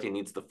pathway the protein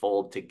needs to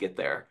fold to get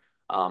there.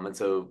 And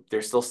so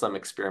there's still some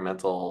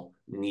experimental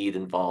need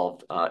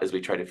involved as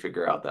we try to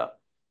figure out that.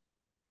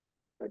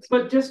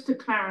 But just to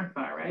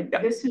clarify, right?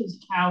 Yeah. This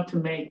is how to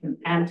make an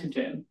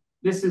antigen.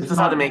 This is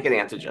how to make an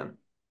antigen.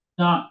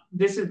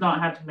 This is not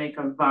how to make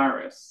a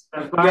virus.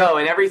 No,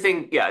 and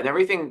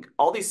everything,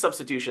 all these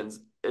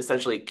substitutions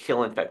essentially kill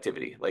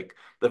infectivity. Like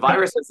the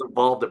virus has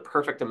evolved a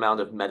perfect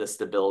amount of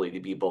metastability to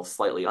be both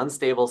slightly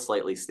unstable,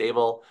 slightly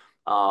stable.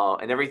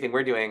 And everything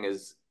we're doing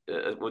is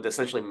would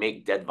essentially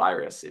make dead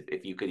virus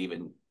if you could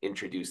even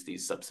introduce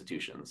these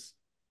substitutions.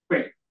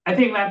 Great. I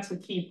think that's a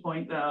key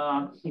point that a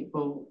lot of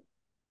people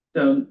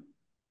don't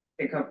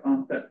pick up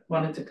on, but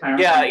wanted to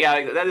clarify.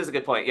 Yeah, that is a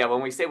good point. Yeah,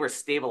 when we say we're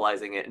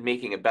stabilizing it and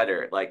making it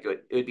better, like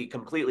it would be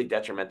completely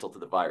detrimental to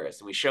the virus.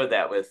 And we showed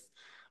that with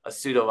a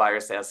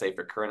pseudovirus assay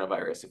for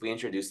coronavirus. If we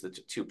introduced the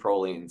two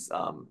prolines,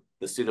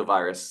 the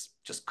pseudovirus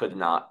just could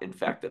not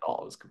infect at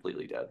all. It was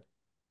completely dead.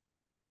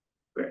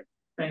 Great.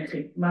 Thank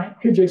you. Mike?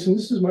 Hey, Jason,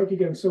 this is Mike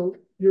again. So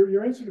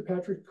your answer to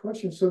Patrick's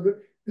question. So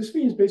this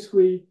means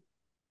basically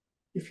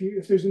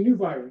if there's a new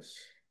virus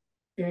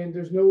and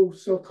there's no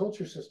cell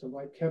culture system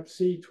like Hep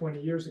C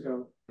 20 years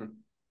ago, to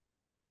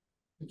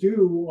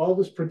do all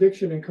this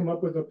prediction and come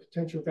up with a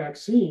potential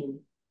vaccine,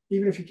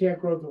 even if you can't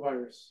grow the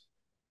virus,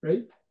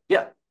 right?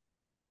 Yeah.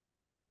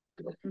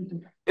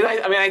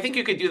 I mean, I think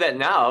you could do that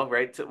now,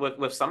 right?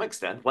 With some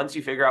extent. Once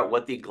you figure out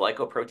what the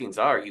glycoproteins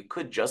are, you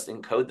could just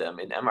encode them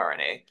in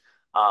mRNA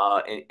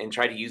and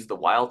try to use the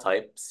wild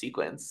type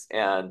sequence,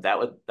 and that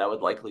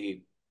would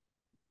likely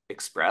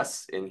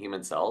express in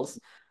human cells.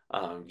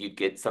 You'd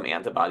get some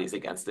antibodies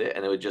against it,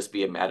 and it would just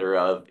be a matter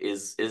of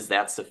is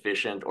that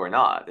sufficient or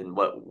not? And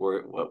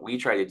what we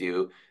try to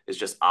do is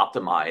just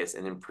optimize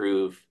and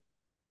improve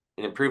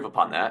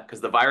upon that, because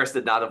the virus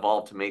did not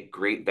evolve to make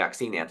great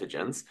vaccine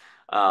antigens.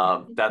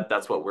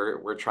 That's what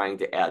we're trying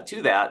to add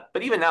to that.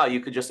 But even now, you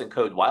could just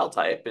encode wild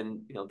type,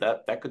 and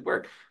that could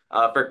work.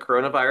 For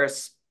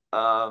coronavirus,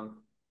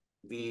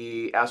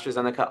 the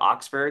AstraZeneca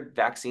Oxford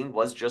vaccine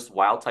was just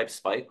wild type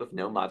spike with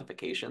no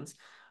modifications.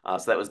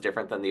 So that was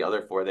different than the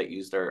other 4 that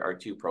used our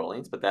 2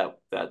 prolines, but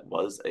that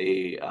was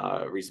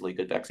a reasonably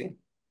good vaccine.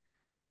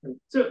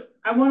 So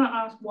I want to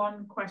ask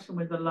one question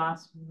with the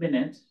last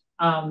minute.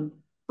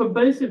 For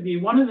both of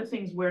you, one of the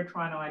things we're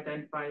trying to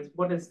identify is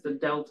what is the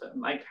delta?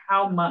 Like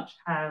how much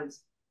has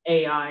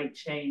AI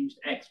changed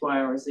X, Y,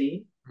 or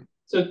Z?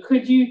 So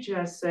could you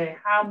just say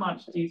how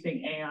much do you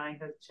think AI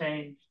has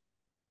changed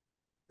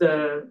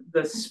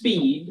the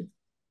speed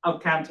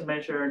of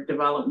countermeasure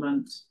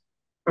development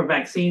for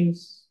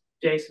vaccines,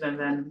 Jason, and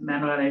then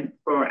Manuel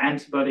for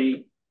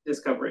antibody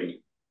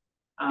discovery?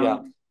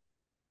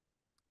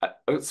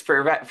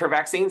 For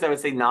vaccines, I would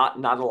say not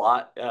a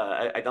lot.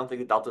 I don't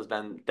think the delta has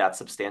been that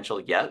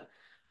substantial yet.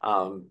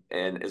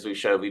 And as we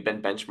showed, we've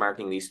been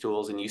benchmarking these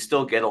tools, and you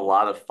still get a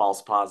lot of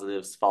false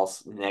positives,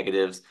 false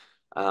negatives.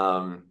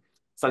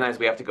 Sometimes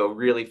we have to go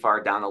really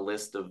far down a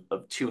list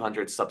of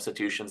 200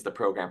 substitutions the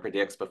program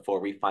predicts before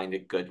we find a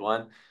good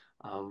one.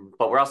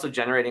 But we're also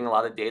generating a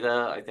lot of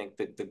data. I think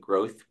that the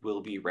growth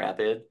will be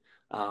rapid.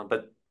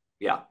 But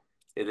yeah,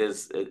 it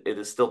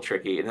is still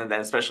tricky. And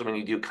then especially when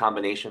you do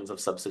combinations of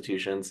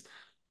substitutions,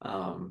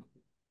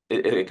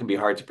 it can be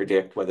hard to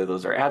predict whether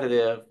those are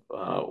additive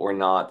or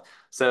not.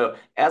 So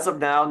as of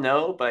now,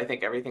 no, but I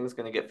think everything's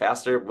going to get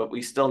faster, but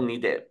we still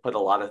need to put a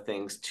lot of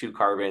things to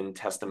carbon,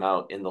 test them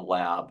out in the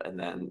lab, and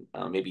then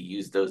maybe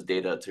use those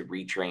data to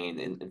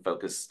retrain and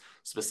focus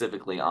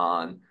specifically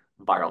on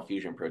viral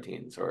fusion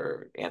proteins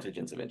or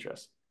antigens of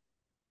interest.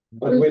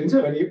 But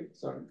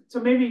so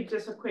maybe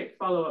just a quick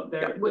follow-up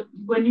there. Yeah.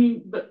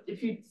 But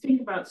if you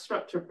think about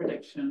structure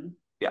prediction,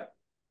 yeah.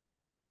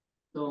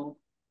 So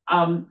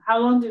how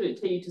long did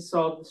it take you to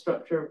solve the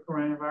structure of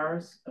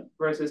coronavirus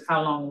versus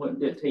how long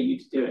would it take you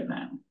to do it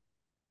now?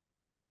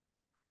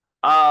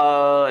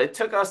 It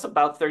took us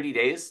about 30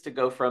 days to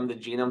go from the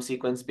genome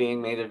sequence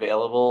being made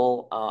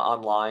available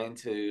online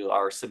to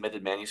our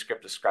submitted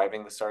manuscript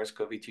describing the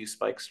SARS-CoV-2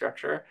 spike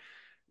structure.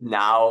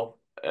 Now,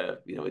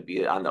 it'd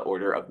be on the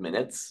order of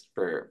minutes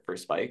for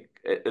spike.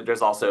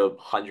 There's also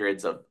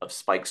hundreds of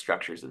spike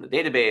structures in the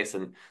database,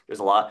 and there's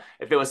a lot.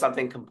 If it was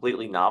something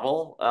completely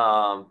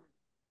novel,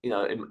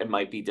 it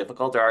might be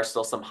difficult. There are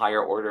still some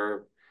higher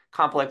order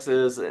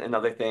complexes and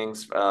other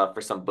things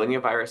for some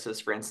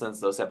bunyaviruses, for instance.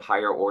 Those have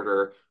higher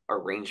order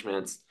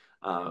arrangements.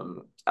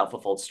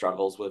 AlphaFold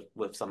struggles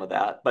with some of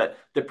that, but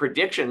the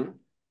prediction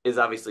is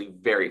obviously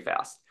very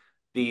fast.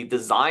 The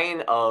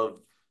design of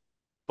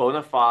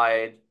bona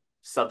fide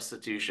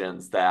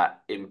substitutions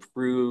that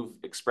improve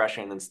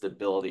expression and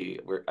stability,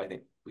 I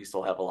think we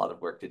still have a lot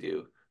of work to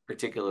do,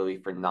 particularly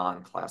for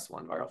non-class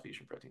 1 viral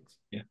fusion proteins.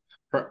 Yeah,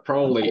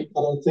 probably.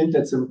 But I think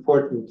that's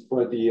important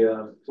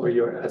for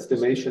your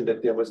estimation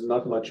that there was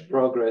not much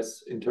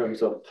progress in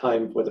terms of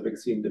time for the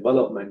vaccine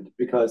development,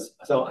 because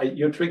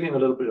you're triggering a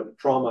little bit of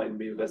trauma in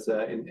me, because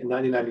in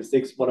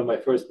 1996, one of my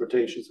first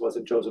rotations was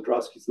in Joe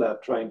Zadrowski's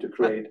lab trying to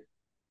create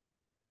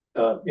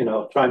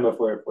trimer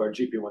for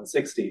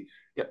GP160.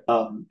 Yep.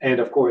 And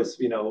of course,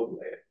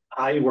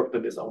 I worked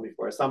on this only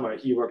for a summer.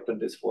 He worked on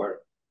this for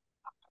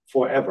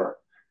forever.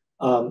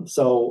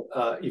 So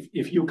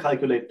if you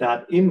calculate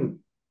that in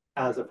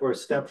as a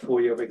first step for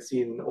your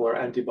vaccine or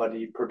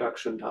antibody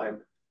production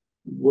time,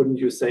 wouldn't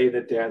you say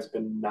that there has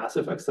been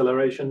massive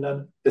acceleration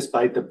then,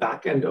 despite the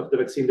back end of the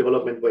vaccine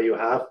development where you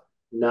have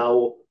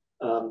now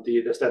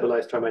the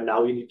stabilized trimer,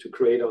 now you need to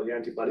create all the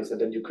antibodies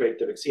and then you create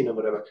the vaccine or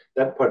whatever.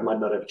 That part might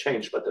not have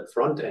changed, but the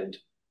front end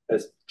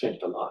has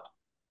changed a lot.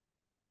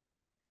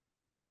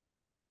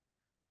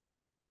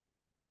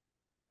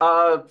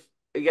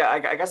 Yeah,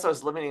 I guess I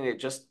was limiting it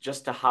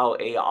just to how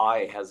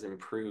AI has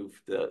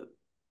improved the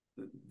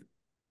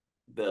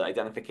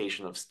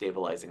identification of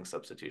stabilizing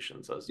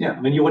substitutions. Yeah, I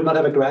mean, you would not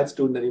have a grad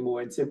student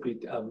anymore and simply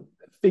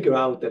figure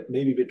out that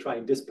maybe we're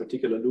trying this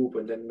particular loop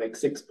and then make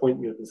 6 point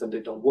mutants and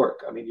they don't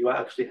work. I mean, you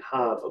actually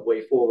have a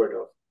way forward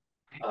of.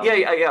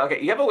 Yeah, okay.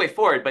 You have a way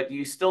forward, but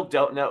you still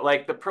don't know.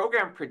 Like the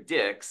program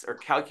predicts or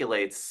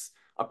calculates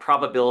a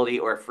probability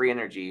or a free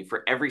energy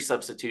for every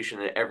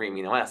substitution at every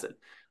amino acid.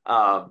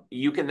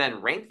 You can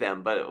then rank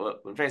them, but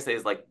what I'm trying to say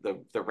is like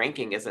the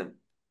ranking isn't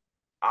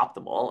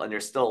optimal, and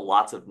there's still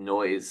lots of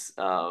noise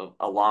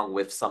along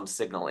with some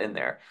signal in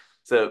there.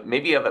 So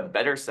maybe you have a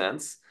better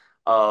sense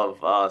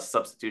of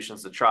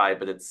substitutions to try,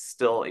 but it's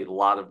still a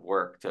lot of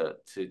work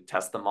to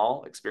test them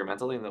all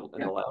experimentally in the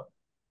lab.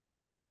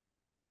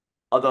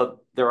 Although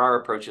there are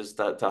approaches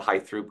to high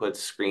throughput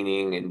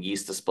screening and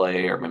yeast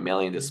display or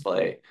mammalian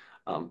display.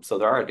 So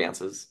there are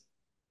advances.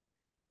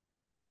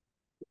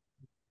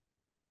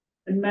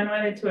 And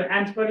Manuel, to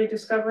antibody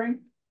discovery?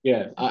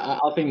 Yeah,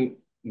 I think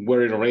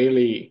where it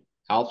really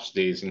helps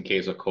this in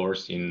case, of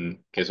course, in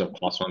case of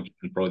class 1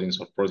 proteins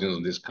or proteins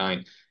of this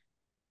kind,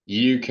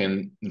 you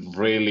can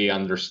really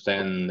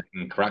understand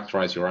and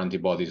characterize your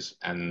antibodies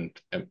and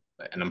an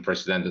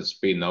unprecedented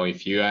speed. Now,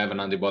 if you have an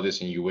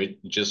antibodies and you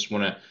just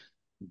want to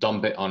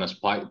dump it on a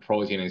spike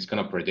protein, it's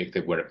going to predict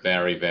it with a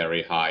very,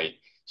 very high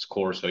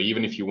score. So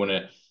even if you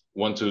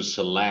want to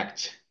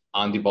select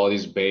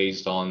antibodies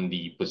based on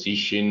the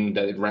position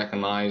that it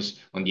recognizes,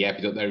 on the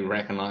epitope that it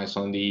recognizes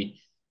on the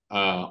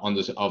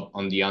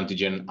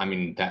antigen, I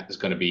mean, that is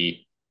going to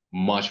be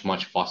much,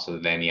 much faster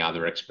than any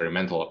other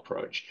experimental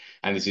approach.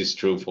 And this is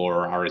true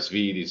for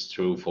RSV, this is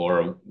true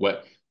for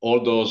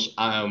all those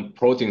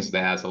proteins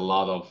that has a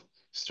lot of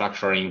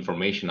structural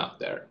information up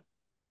there.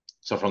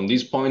 So from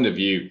this point of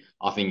view,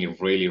 I think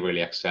it really,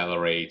 really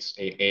accelerates,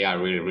 AI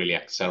really, really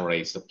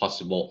accelerates the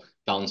possible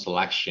down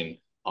selection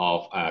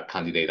of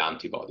candidate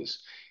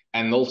antibodies.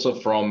 And also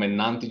from an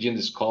antigen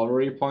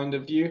discovery point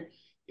of view,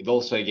 it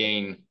also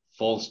again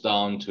falls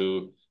down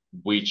to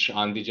which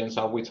antigens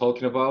are we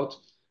talking about.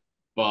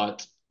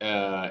 But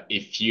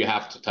if you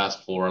have to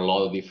test for a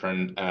lot of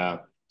different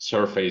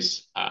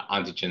surface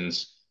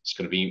antigens, it's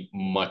going to be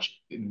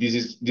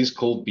this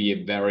could be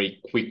a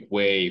very quick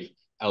way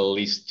at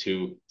least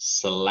to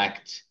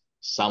select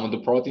some of the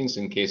proteins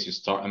in case you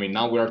start. I mean,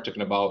 now we are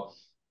talking about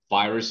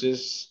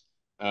viruses.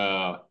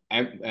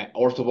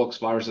 Orthopox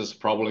viruses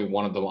probably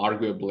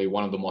arguably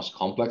one of the most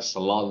complex. A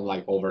lot,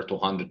 like over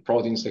 200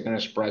 proteins they can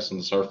express on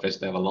the surface.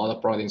 They have a lot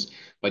of proteins.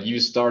 But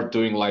you start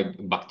doing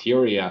like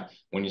bacteria,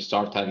 when you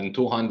start having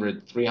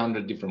 200,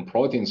 300 different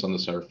proteins on the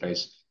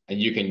surface, and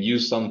you can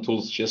use some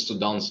tools just to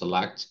down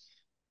select,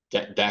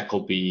 that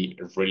could be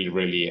really,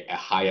 really a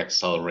high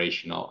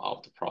acceleration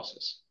of the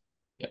process.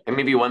 Yeah. And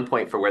maybe one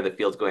point for where the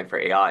field's going for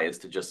AI is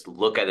to just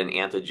look at an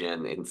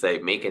antigen and say,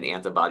 make an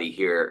antibody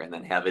here, and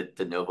then have it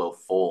de novo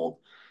fold.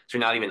 So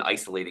you're not even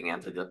isolating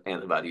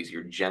antibodies,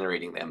 you're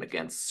generating them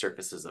against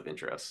surfaces of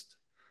interest.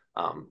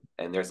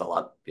 And there's a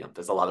lot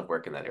of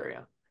work in that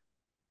area.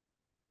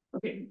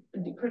 Okay,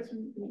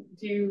 Kristen,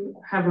 do you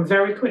have a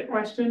very quick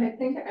question?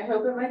 I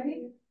hope it might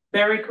be.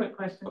 Very quick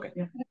question. Okay.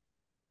 Yeah.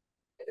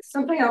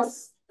 Something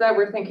else that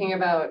we're thinking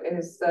about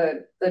is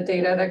the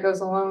data that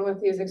goes along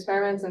with these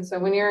experiments. And so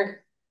when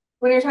you're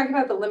talking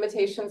about the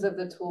limitations of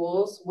the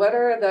tools, what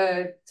are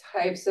the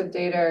types of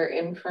data or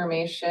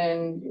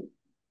information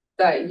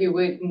that you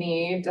would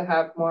need to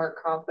have more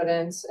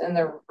confidence in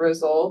the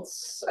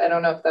results? I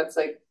don't know if that's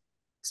like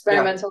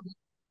experimental.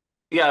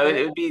 Yeah,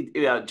 it would be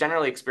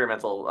generally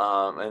experimental,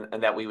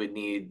 and that we would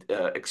need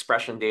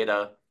expression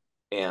data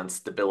and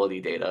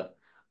stability data,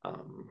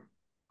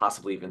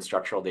 possibly even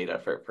structural data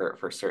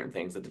for certain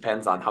things. It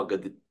depends on how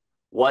good,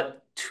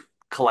 what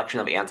collection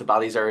of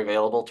antibodies are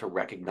available to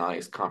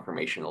recognize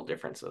conformational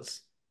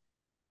differences.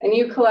 And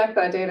you collect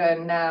that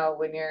data now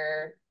when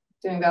you're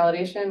doing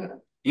validation?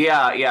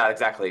 Yeah,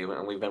 exactly.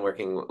 We've been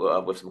working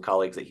with some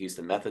colleagues at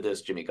Houston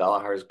Methodist, Jimmy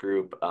Gallaher's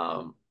group.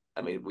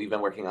 I mean, we've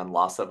been working on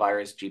Lassa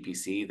virus,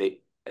 GPC.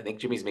 I think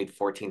Jimmy's made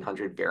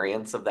 1,400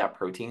 variants of that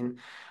protein,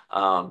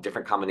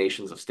 different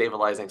combinations of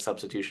stabilizing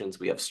substitutions.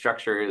 We have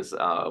structures,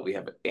 we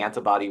have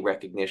antibody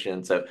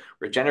recognition. So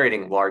we're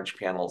generating large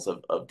panels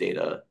of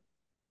data.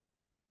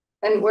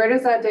 And where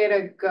does that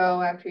data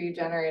go after you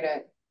generate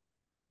it?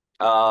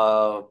 It's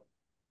a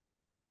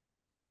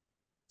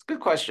good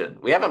question.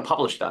 We haven't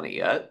published on it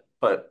yet,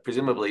 but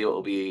presumably it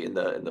will be in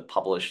the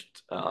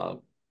published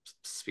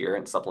sphere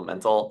and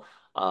supplemental.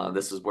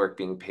 This is work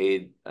being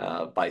paid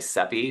by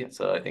CEPI,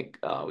 so I think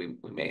we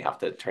may have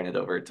to turn it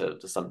over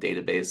to some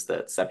database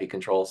that CEPI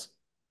controls.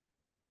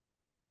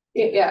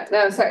 Yeah,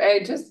 no,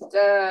 sorry. I just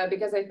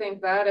because I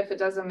think that if it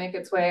doesn't make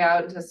its way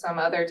out into some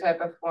other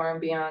type of form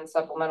beyond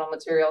supplemental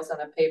materials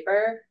in a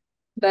paper,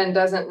 then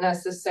doesn't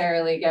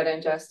necessarily get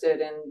ingested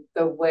in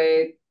the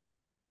way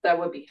that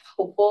would be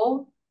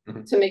helpful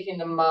to making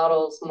the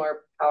models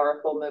more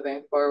powerful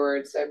moving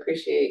forward. So I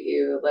appreciate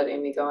you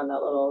letting me go on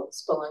that little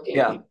spelunking.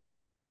 Yeah.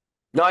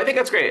 No, I think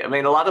that's great. I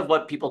mean, a lot of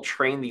what people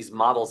train these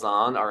models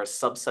on are a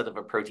subset of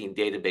a protein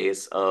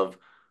database of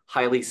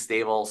highly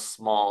stable,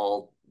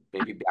 small,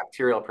 maybe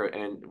bacterial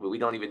protein. And we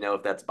don't even know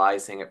if that's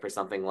biasing it for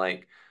something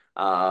like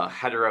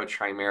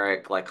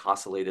heterotrimeric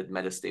glycosylated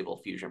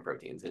metastable fusion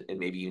proteins. And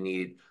maybe you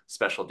need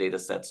special data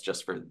sets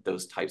just for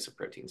those types of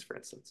proteins, for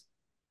instance.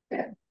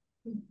 Yeah.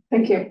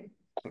 Thank you.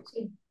 Thanks.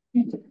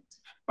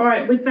 All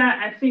right, with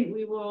that, I think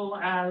we will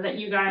let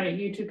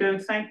you two go.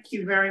 Thank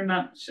you very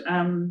much,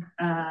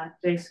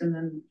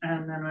 Jason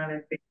and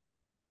Manuel.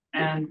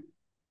 And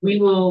we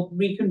will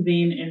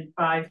reconvene in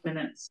 5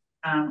 minutes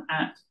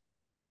at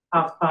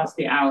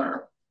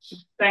 1:30.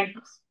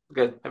 Thanks.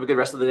 Good. Have a good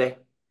rest of the day.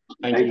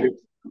 Thank you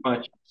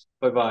much.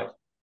 Bye-bye.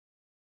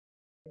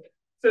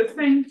 So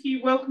thank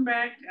you. Welcome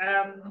back.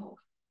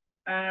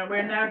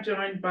 We're now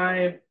joined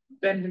by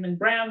Benjamin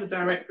Brown, the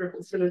Director of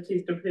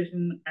Facilities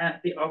Division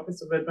at the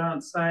Office of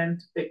Advanced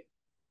Scientific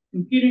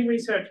Computing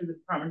Research at the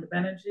Department of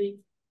Energy.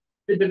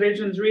 The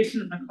division's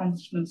recent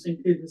accomplishments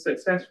include the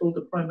successful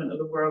deployment of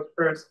the world's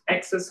first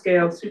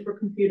exascale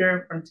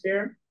supercomputer,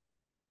 Frontier.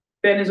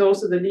 Ben is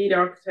also the lead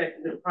architect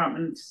of the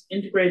department's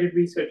Integrated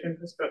Research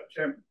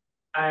Infrastructure,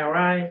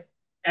 IRI,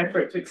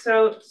 effort to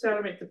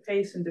accelerate the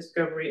pace and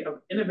discovery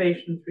of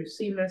innovation through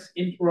seamless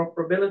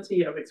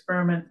interoperability of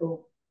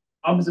experimental,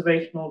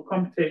 observational,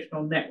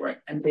 computational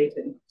network and data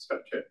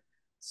infrastructure.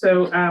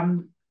 So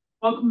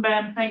welcome,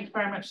 Ben. Thanks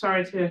very much.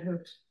 Sorry to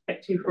have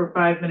kept you for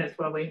 5 minutes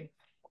while we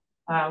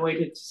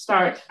waited to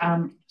start.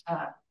 It'd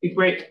be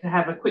great to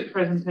have a quick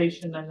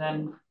presentation and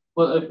then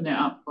we'll open it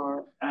up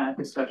for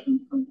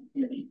discussion from the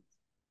community.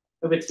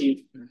 Over to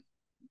you.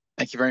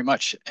 Thank you very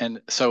much.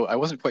 And so I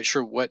wasn't quite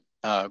sure what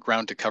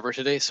ground to cover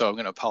today, so I'm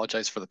going to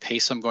apologize for the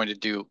pace I'm going to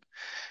do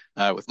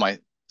with my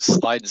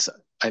slides.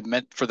 I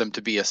meant for them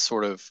to be a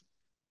sort of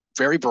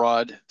very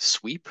broad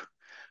sweep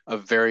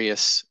of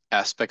various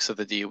aspects of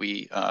the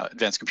DOE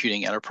advanced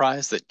computing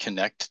enterprise that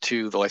connect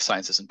to the life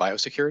sciences and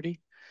biosecurity.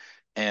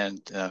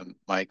 And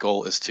my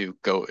goal is to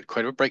go at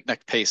quite a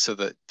breakneck pace so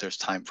that there's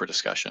time for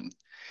discussion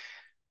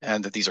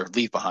and that these are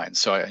leave behind.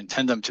 So I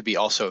intend them to be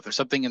also, if there's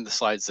something in the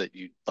slides that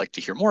you'd like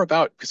to hear more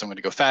about, because I'm going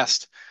to go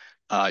fast,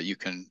 you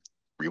can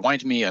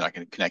rewind me and I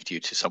can connect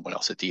you to someone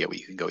else at DOE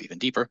who can go even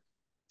deeper.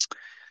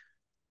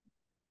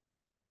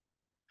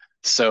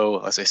 So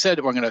as I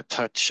said, we're going to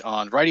touch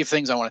on a variety of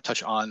things. I want to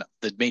touch on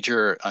the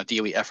major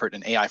DOE effort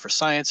in AI for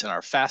science and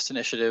our FAST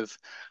initiative.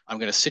 I'm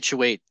going to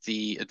situate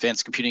the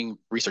advanced computing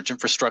research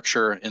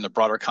infrastructure in the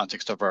broader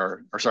context of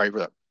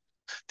the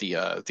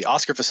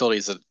Oscar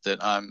facilities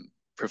that I'm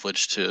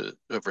privileged to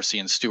oversee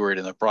and steward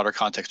in the broader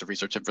context of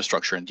research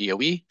infrastructure and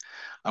DOE.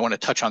 I want to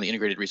touch on the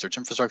Integrated Research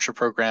Infrastructure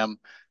Program,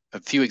 a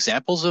few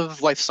examples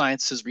of life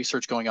sciences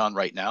research going on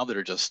right now that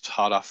are just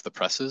hot off the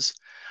presses.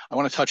 I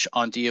want to touch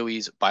on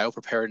DOE's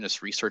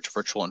Biopreparedness Research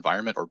Virtual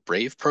Environment, or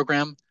BRAVE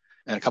program,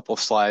 and a couple of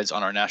slides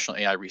on our National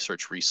AI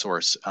Research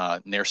Resource,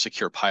 NAIR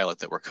Secure pilot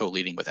that we're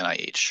co-leading with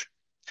NIH.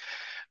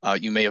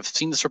 You may have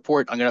seen this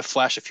report. I'm going to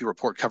flash a few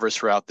report covers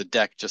throughout the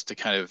deck just to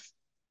kind of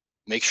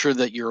make sure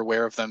that you're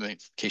aware of them in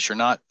case you're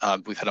not.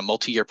 We've had a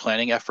multi-year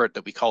planning effort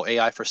that we call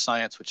AI for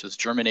Science, which has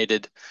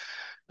germinated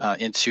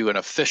into an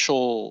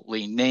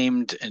officially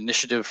named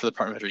initiative for the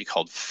Department of Energy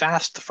called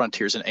FAST, the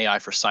Frontiers in AI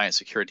for Science,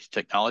 Security,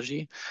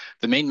 Technology.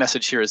 The main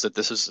message here is that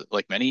this is,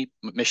 like many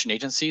mission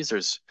agencies,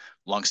 there's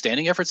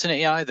longstanding efforts in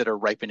AI that are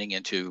ripening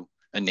into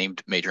a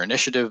named major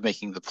initiative,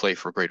 making the play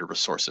for greater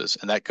resources.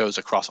 And that goes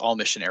across all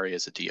mission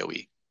areas at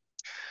DOE.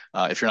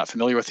 If you're not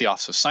familiar with the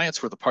Office of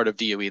Science, we're the part of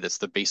DOE that's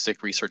the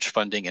basic research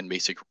funding and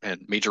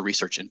major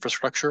research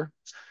infrastructure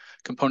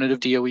component of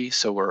DOE.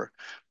 So we're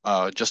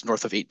just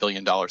north of $8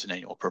 billion in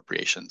annual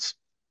appropriations.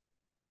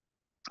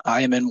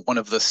 I am in one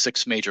of the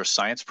 6 major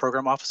science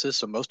program offices.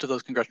 So most of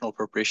those congressional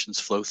appropriations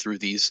flow through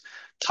these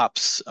top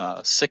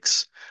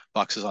 6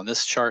 boxes on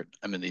this chart.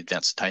 I'm in the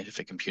Advanced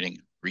Scientific Computing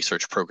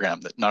Research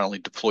Program that not only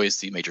deploys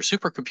the major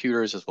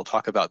supercomputers, as we'll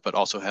talk about, but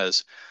also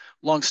has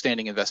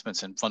long-standing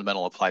investments in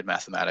fundamental applied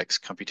mathematics,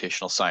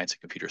 computational science,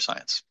 and computer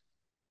science.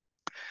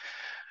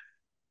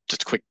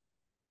 Just a quick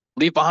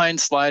leave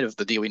behind slide of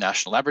the DOE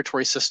National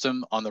Laboratory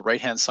System. On the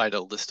right-hand side,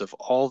 a list of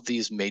all of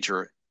these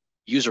major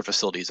user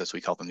facilities, as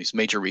we call them, these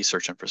major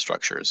research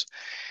infrastructures.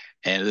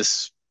 And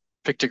this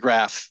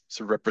pictograph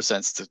sort of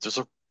represents that there's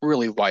a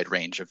really wide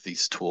range of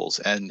these tools.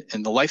 And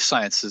in the life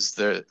sciences,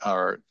 there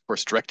are, of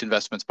course, direct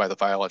investments by the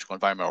Biological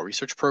Environmental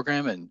Research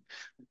Program, and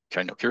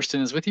I know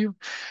Kirsten is with you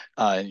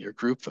in your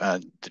group,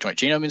 the Joint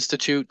Genome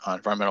Institute,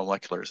 Environmental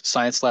Molecular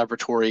Science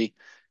Laboratory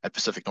at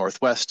Pacific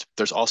Northwest.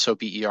 There's also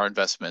BER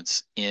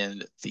investments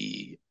in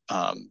the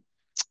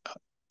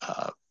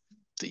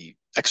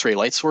X-ray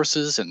light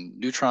sources and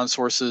neutron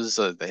sources.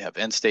 They have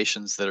end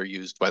stations that are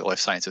used by the life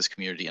sciences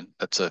community, and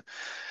that's a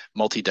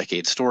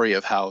multi-decade story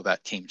of how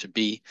that came to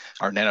be.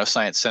 Our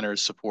nanoscience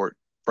centers support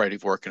a variety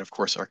of work, and of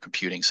course our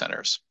computing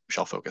centers, which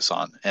I'll focus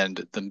on.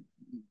 And the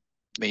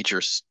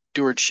major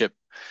stewardship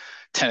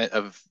tenet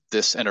of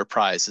this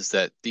enterprise is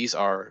that these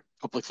are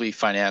publicly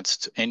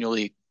financed,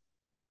 annually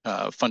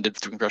funded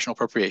through congressional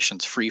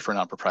appropriations, free for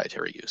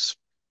non-proprietary use.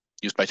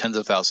 used by tens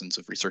of thousands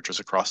of researchers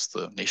across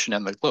the nation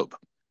and the globe.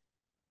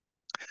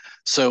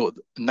 So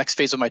the next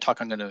phase of my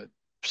talk, I'm going to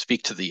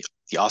speak to the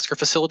Oscar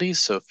facilities.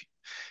 So if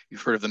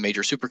you've heard of the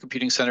major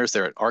supercomputing centers,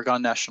 they're at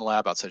Argonne National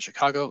Lab outside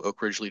Chicago,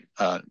 Oak Ridge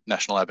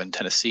National Lab in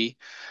Tennessee.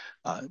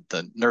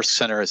 The NERSC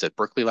Center is at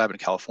Berkeley Lab in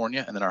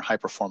California, and then our High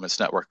Performance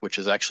Network, which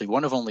is actually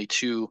one of only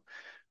 2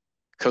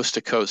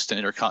 coast-to-coast and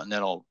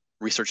intercontinental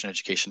research and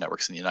education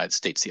networks in the United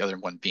States, the other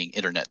one being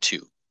Internet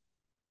 2.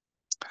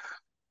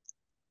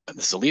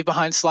 This is a leave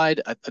behind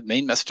slide. The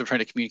main message I'm trying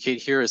to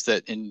communicate here is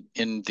that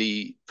in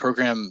the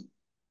program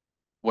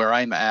where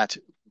I'm at,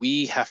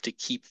 we have to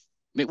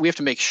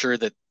make sure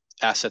that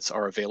assets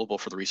are available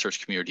for the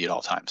research community at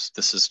all times.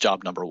 This is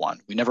job number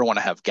 1. We never want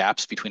to have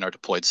gaps between our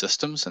deployed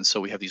systems. And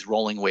so we have these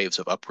rolling waves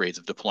of upgrades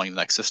of deploying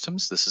the next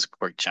systems. This is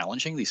quite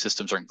challenging. These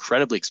systems are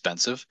incredibly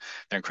expensive.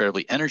 They're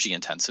incredibly energy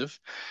intensive,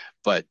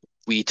 but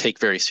we take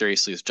very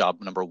seriously as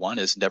job number 1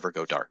 is never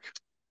go dark.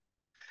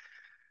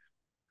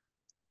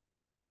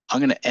 I'm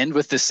going to end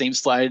with this same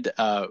slide,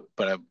 but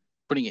I'm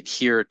putting it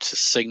here to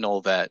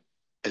signal that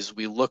as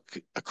we look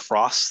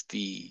across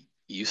the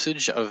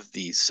usage of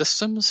these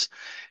systems,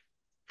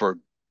 for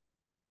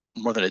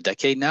more than a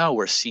decade now,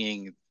 we're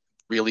seeing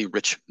really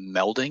rich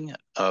melding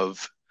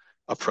of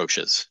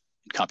approaches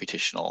in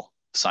computational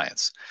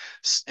science.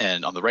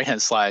 And on the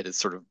right-hand slide, it's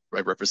sort of,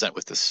 I represent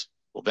with this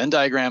little Venn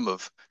diagram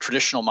of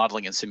traditional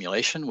modeling and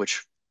simulation,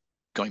 which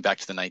going back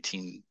to the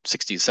 1960s,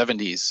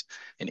 70s,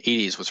 and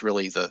 80s was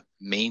really the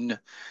main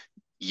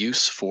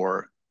use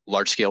for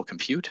large-scale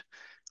compute.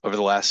 Over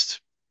the last,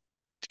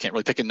 can't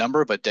really pick a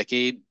number, but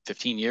decade,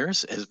 15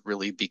 years, has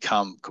really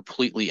become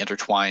completely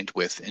intertwined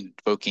with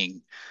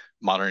invoking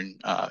modern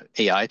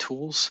AI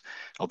tools,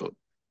 although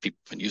people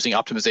have been using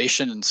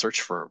optimization and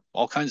search for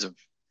all kinds of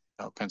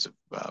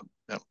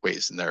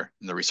ways in their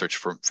research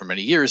for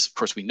many years. Of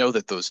course, we know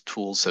that those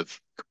tools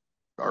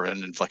are at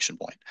an inflection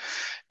point,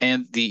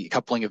 and the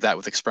coupling of that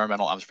with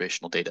experimental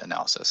observational data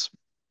analysis.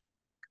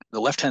 The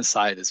left-hand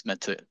side is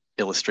meant to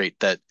illustrate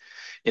that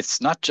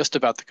it's not just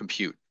about the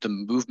compute, the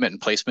movement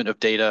and placement of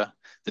data,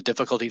 the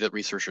difficulty that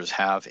researchers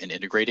have in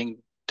integrating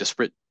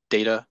disparate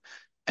data,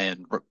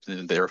 and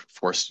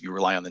therefore you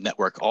rely on the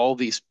network. All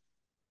these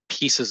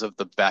pieces of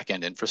the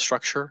back-end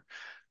infrastructure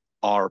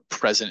are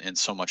present in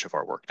so much of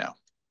our work now.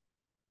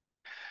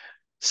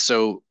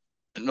 So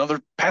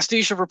another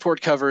pastiche of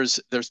report covers,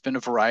 there's been a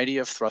variety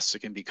of thrusts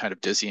that can be kind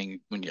of dizzying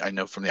when I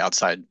know from the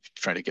outside,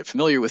 trying to get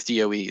familiar with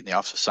DOE and the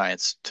Office of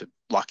Science to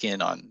lock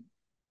in on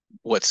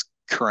what's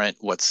current,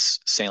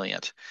 what's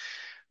salient.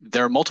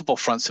 There are multiple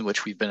fronts in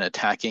which we've been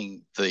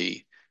attacking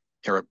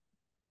or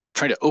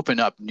trying to open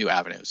up new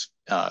avenues,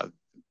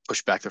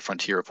 push back the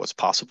frontier of what's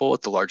possible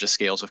at the largest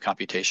scales of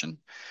computation.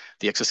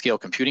 The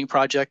Exascale Computing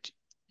Project,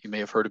 you may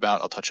have heard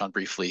about, I'll touch on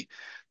briefly.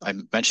 I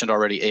mentioned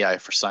already AI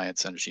for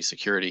science, energy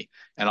security,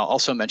 and I'll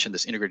also mention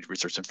this integrated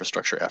research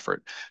infrastructure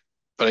effort.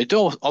 But I do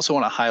also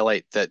want to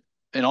highlight that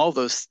in all of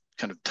those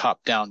kind of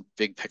top-down,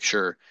 big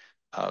picture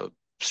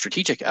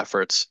strategic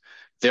efforts,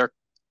 they're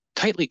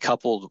tightly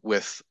coupled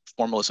with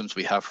formalisms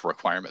we have for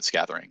requirements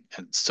gathering.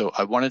 And so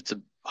I wanted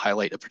to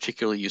highlight a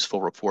particularly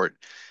useful report.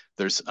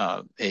 There's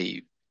what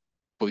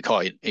we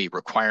call a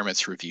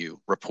requirements review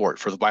report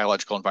for the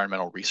Biological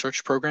Environmental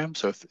Research Program.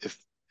 So if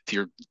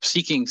you're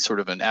seeking sort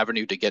of an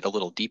avenue to get a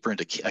little deeper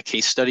into a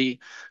case study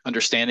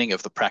understanding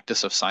of the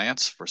practice of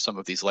science for some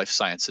of these life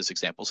sciences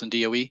examples in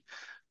DOE,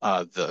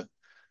 the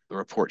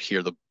report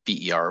here, the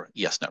BER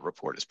ESNet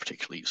report, is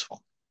particularly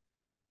useful.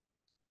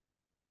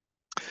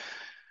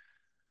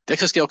 The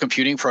Exascale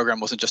Computing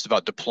Program wasn't just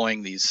about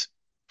deploying these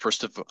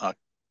first of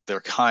their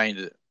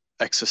kind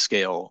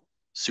exascale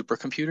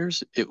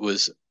supercomputers. It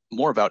was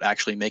more about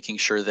actually making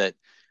sure that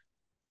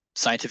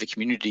scientific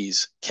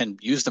communities can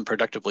use them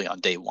productively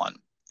on day one,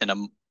 in a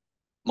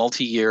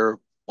multi-year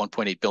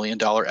 $1.8 billion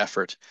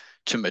effort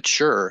to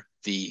mature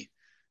the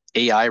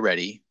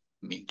AI-ready,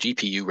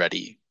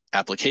 GPU-ready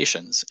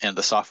applications and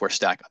the software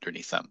stack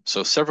underneath them.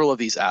 So several of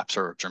these apps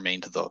are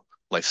germane to the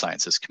life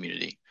sciences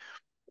community.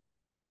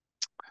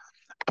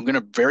 I'm going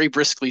to very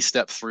briskly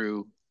step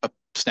through a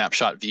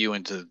snapshot view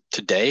into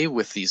today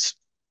with these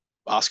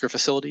Oscar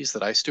facilities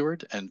that I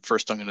steward. And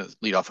first, I'm going to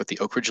lead off with the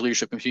Oak Ridge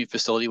Leadership Computing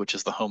Facility, which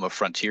is the home of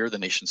Frontier, the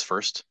nation's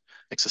first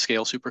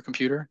exascale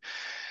supercomputer.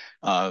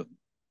 I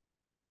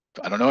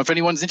don't know if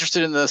anyone's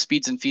interested in the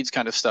speeds and feeds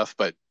kind of stuff,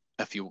 but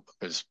if you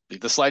just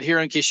leave the slide here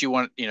in case you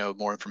want,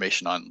 more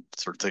information on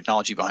sort of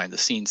technology behind the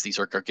scenes. These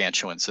are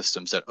gargantuan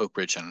systems at Oak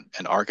Ridge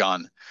and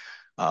Argonne,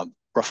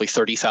 roughly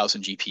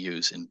 30,000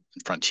 GPUs in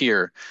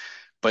Frontier,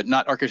 but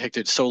not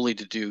architected solely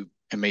to do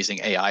amazing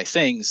AI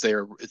things.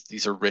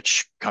 These are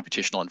rich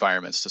computational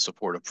environments to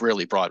support a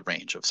really broad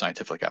range of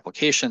scientific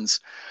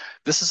applications.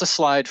 This is a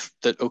slide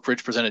that Oak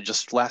Ridge presented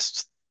just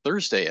last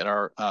Thursday at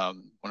our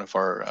one of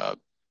our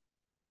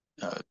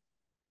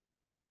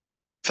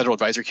Federal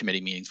Advisory Committee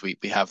meetings. We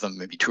have them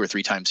maybe 2 or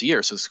 3 times a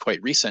year, so it's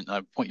quite recent. And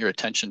I point your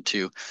attention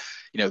to,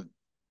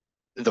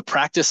 the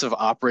practice of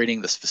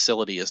operating this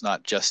facility is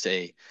not just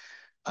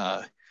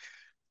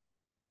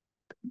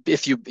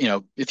if you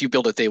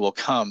build it, they will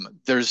come.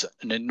 There's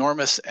an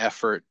enormous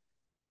effort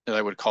that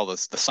I would call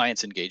this the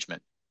science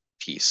engagement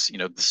piece.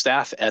 The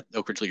staff at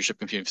Oak Ridge Leadership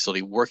Computing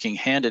Facility working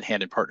hand in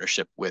hand in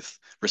partnership with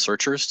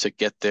researchers to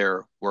get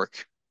their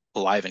work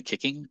alive and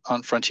kicking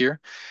on Frontier.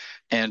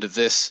 And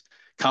this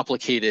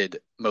complicated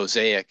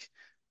mosaic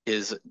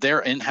is their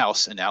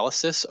in-house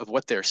analysis of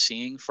what they're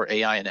seeing for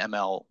AI and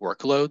ML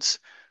workloads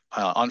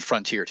on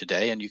Frontier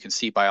today. And you can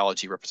see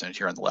biology represented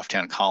here on the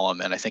left-hand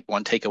column. And I think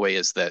one takeaway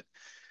is that,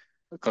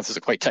 because this is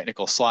a quite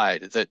technical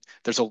slide, that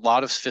there's a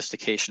lot of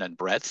sophistication and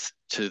breadth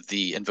to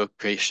the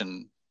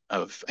invocation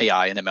of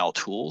AI and ML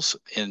tools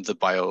in the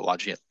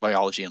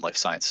biology and life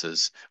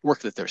sciences work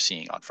that they're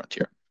seeing on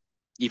Frontier,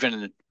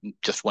 even in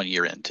just 1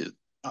 year into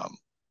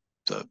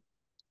the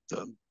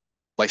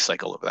life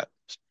cycle of that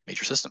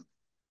major system.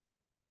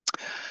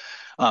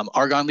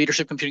 Argonne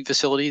Leadership Computing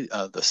Facility,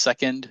 the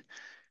second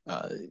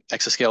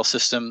exascale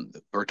system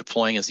we're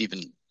deploying is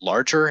even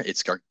larger.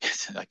 It's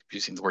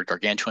using the word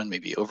gargantuan,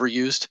 maybe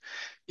overused.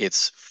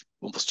 It's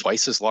almost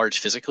twice as large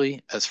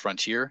physically as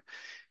Frontier.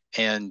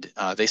 And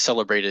they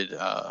celebrated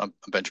a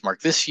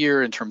benchmark this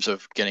year in terms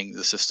of getting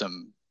the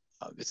system.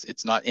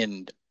 It's not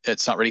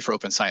ready for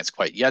open science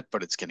quite yet,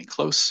 but it's getting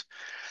close.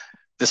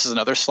 This is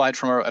another slide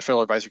from our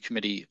Federal Advisory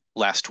Committee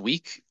last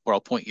week, where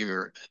I'll point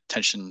your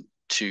attention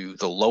to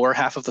the lower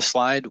half of the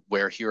slide,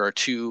 where here are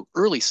two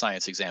early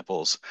science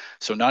examples.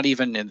 So not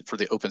even for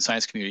the open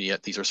science community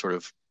yet, these are sort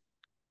of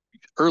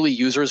early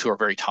users who are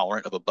very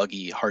tolerant of a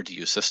buggy, hard to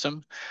use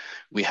system.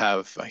 We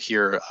have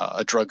here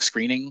a drug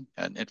screening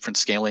and inference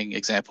scaling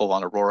example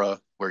on Aurora,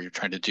 where you're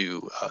trying to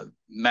do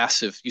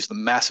use the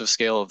massive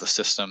scale of the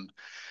system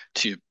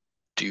to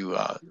do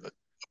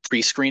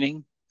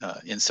pre-screening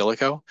in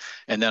silico.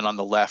 And then on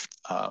the left,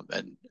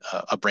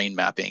 a brain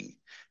mapping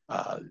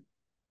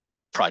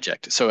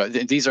project. So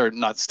these are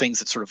not things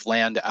that sort of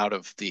land out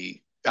of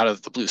the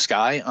blue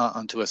sky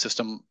onto a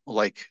system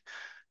like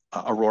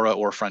Aurora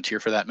or Frontier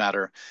for that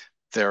matter.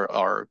 There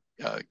are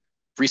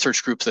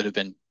research groups that have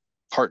been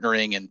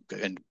partnering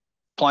and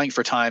applying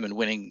for time and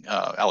winning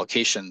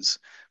allocations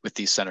with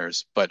these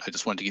centers. But I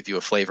just wanted to give you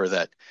a flavor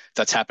that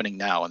that's happening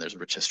now, and there's a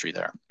rich history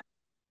there.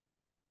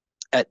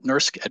 At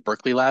NERSC at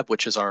Berkeley Lab,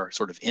 which is our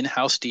sort of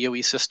in-house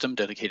DOE system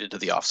dedicated to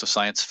the Office of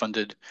Science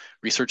funded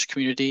research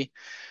community,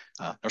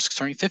 NERSC's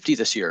turning 50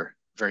 this year,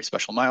 very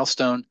special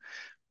milestone.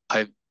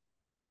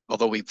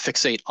 Although we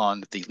fixate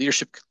on the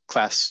leadership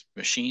class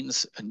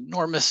machines,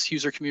 enormous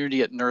user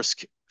community at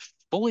NERSC,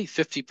 fully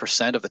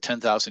 50% of the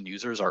 10,000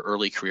 users are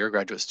early career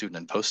graduate student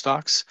and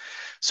postdocs.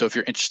 So if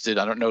you're interested,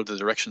 I don't know the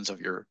directions of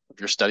your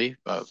study.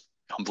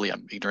 Humbly,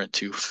 I'm ignorant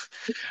to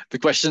the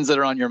questions that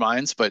are on your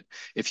minds, but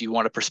if you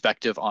want a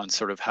perspective on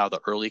sort of how the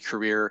early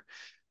career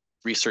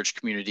research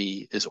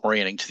community is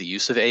orienting to the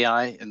use of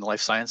AI in the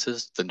life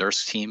sciences, the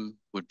NERSC team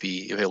would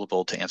be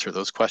available to answer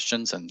those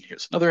questions. And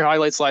here's another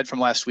highlight slide from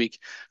last week.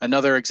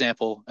 Another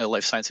example, a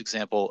life science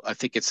example. I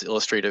think it's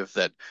illustrative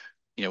that,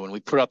 when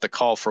we put out the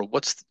call for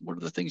what are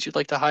the things you'd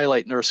like to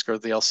highlight, NERSC or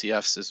the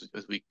LCFs,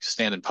 as we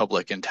stand in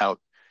public and tout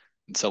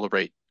and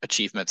celebrate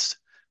achievements,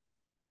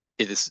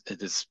 it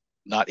is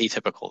not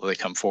atypical that they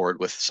come forward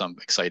with some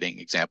exciting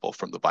example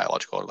from the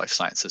biological or life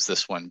sciences.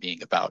 This one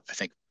being about, I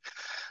think,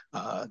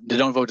 de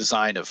novo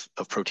design of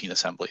protein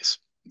assemblies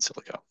in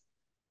silico.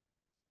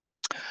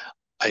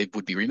 I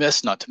would be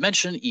remiss not to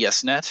mention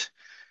ESNet.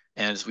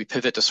 And as we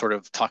pivot to sort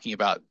of talking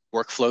about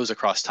workflows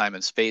across time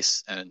and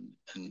space, and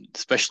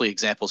especially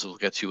examples we'll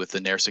get to with the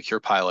NAIR Secure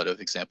pilot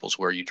of examples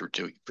where you're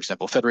doing, for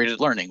example,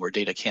 federated learning, where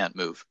data can't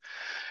move.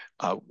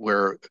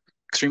 We're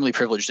extremely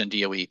privileged in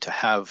DOE to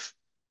have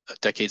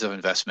decades of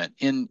investment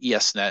in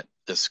ESNet,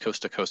 this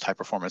coast-to-coast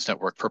high-performance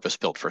network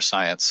purpose-built for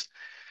science.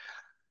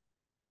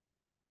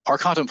 Our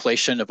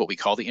contemplation of what we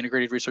call the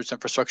integrated research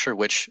infrastructure,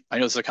 which I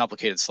know is a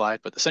complicated slide,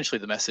 but essentially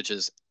the message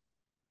is,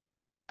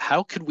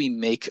 how could we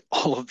make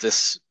all of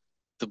this,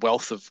 the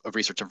wealth of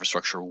research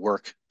infrastructure,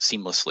 work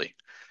seamlessly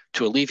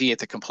to alleviate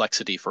the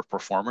complexity for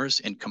performers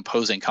in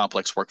composing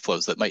complex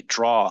workflows that might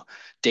draw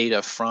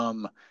data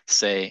from,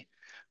 say,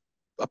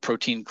 a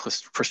protein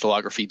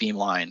crystallography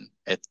beamline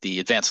at the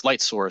advanced light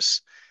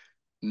source,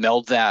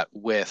 meld that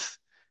with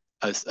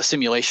a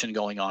simulation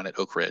going on at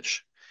Oak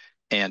Ridge,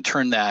 and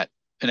turn that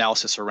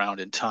analysis around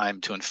in time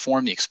to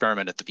inform the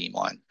experiment at the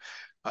beamline,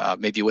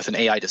 maybe with an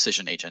AI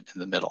decision agent in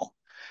the middle.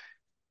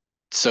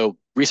 So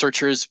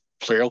researchers,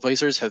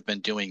 trailblazers, have been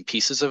doing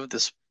pieces of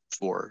this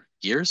for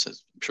years,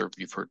 as I'm sure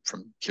you've heard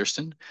from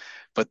Kirsten,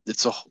 but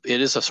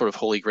it is a sort of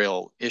holy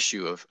grail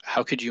issue of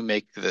how could you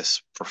make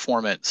this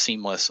performant,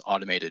 seamless,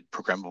 automated,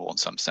 programmable in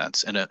some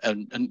sense,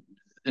 and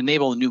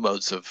enable new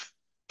modes of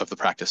the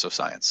practice of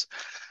science.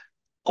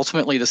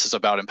 Ultimately, this is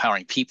about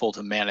empowering people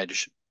to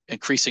manage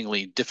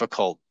increasingly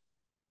difficult,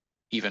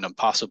 even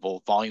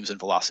impossible volumes and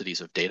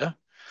velocities of data.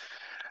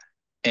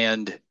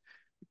 And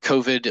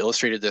COVID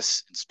illustrated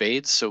this in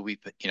spades. So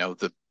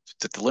the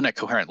Linux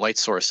coherent light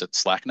source at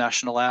SLAC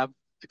National Lab,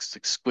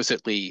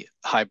 exquisitely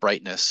high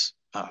brightness,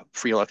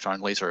 free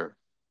electron laser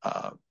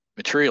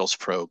materials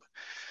probe.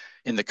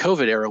 In the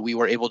COVID era, we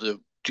were able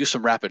to do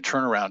some rapid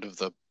turnaround of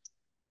the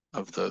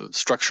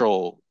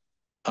structural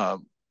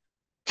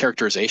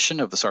characterization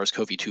of the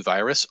SARS-CoV-2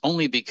 virus,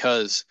 only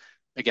because,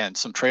 again,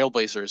 some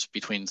trailblazers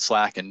between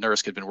SLAC and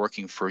NERSC had been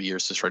working for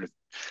years to try to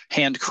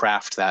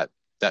handcraft that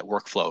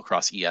workflow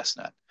across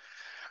ESNet.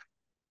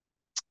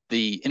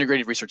 The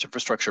integrated research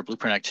infrastructure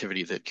blueprint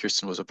activity that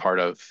Kirsten was a part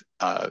of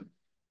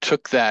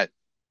took that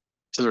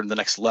to the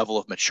next level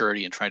of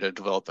maturity and trying to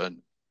develop a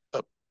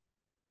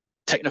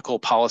technical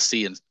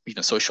policy and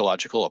even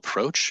sociological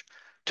approach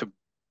to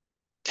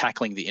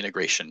tackling the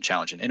integration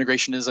challenge. And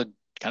integration is I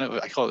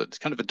call it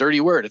kind of a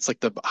dirty word. It's like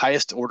the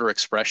highest order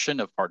expression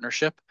of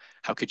partnership.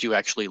 How could you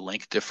actually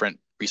link different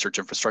research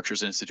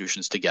infrastructures and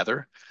institutions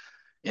together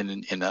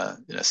in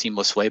a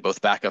seamless way,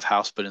 both back of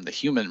house, but in the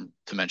human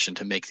dimension,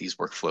 to make these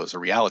workflows a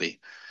reality?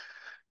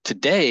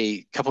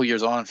 Today, a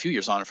few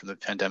years on from the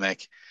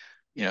pandemic,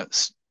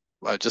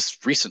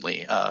 just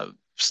recently,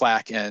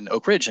 SLAC and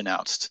Oak Ridge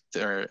announced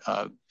they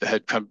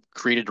had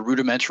created a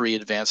rudimentary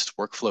advanced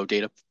workflow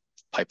data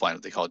pipeline,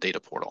 what they call a data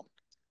portal.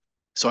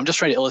 So I'm just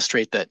trying to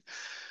illustrate that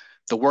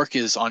the work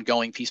is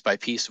ongoing piece by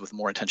piece with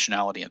more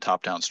intentionality and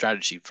top-down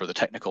strategy for the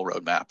technical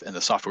roadmap and the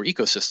software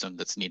ecosystem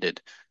that's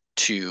needed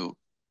to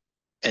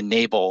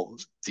enable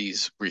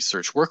these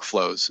research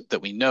workflows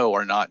that we know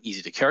are not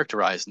easy to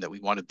characterize, and that we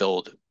want to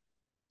build,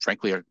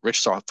 frankly, a rich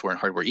software and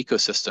hardware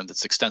ecosystem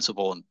that's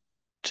extensible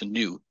to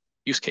new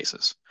use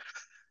cases.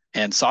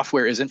 And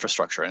software is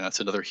infrastructure, and that's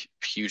another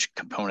huge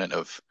component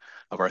of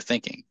our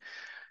thinking.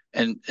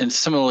 And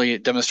similarly,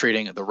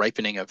 demonstrating the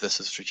ripening of this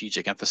as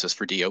strategic emphasis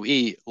for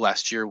DOE,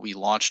 last year we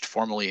launched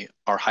formally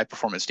our high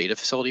performance data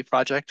facility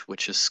project,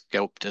 which is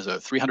scoped as a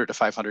 $300 to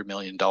 $500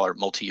 million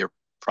multi-year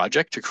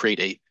project to create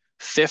a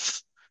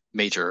 5th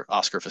major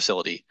Oscar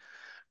facility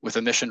with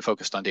a mission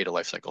focused on data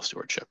lifecycle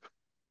stewardship.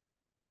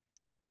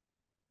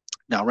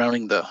 Now,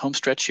 rounding the home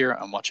stretch here,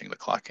 I'm watching the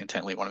clock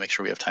intently. I want to make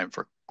sure we have time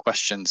for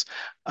questions.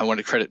 I want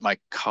to credit my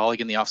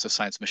colleague in the Office of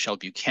Science, Michelle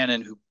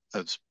Buchanan, who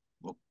has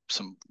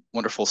some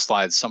wonderful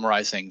slides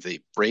summarizing the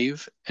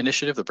BRAVE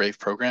initiative, the BRAVE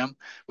program,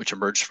 which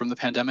emerged from the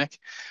pandemic.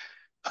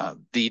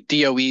 The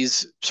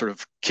DOE's sort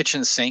of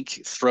kitchen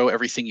sink, throw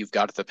everything you've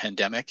got at the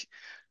pandemic.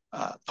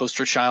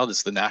 Poster child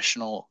is the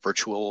National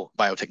Virtual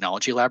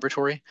Biotechnology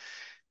Laboratory.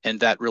 And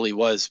that really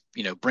was,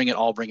 bring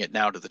it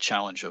now to the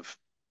challenge of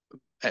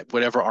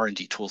whatever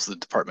R&D tools the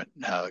department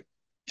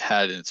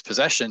had in its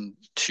possession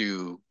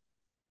to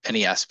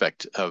any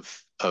aspect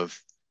of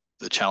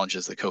the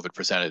challenges that COVID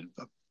presented,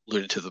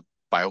 alluded to the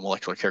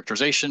biomolecular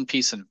characterization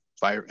piece and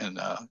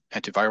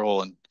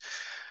antiviral and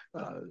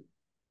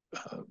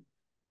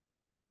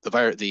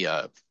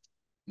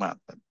well,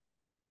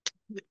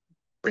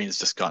 brain has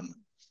just gone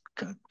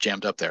kind of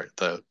jammed up there.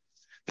 The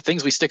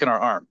things we stick in our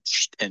arm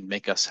and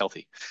make us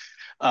healthy.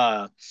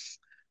 That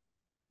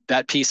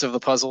piece of the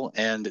puzzle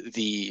and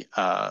the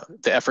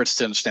efforts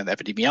to understand the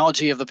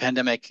epidemiology of the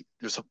pandemic.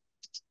 There's a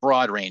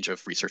broad range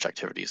of research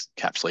activities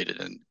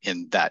encapsulated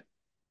in that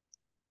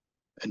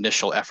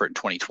initial effort in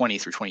 2020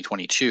 through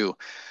 2022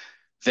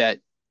 that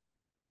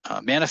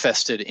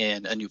manifested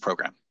in a new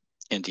program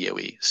in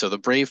DOE. So the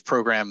BRAVE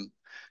program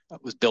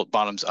was built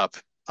bottoms up.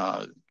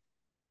 From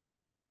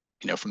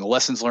the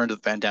lessons learned of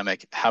the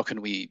pandemic, how can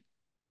we,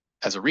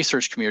 as a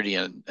research community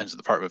and as the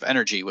Department of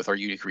Energy with our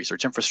unique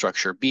research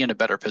infrastructure, be in a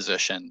better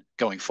position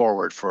going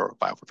forward for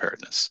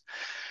biopreparedness?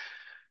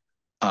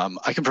 I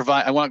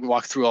want to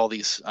walk through all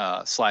these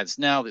slides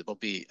now that will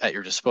be at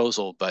your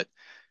disposal, but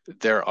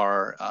there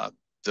are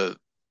the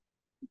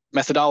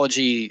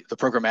methodology, the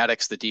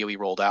programmatics that DOE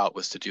rolled out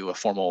was to do a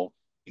formal,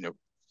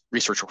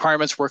 research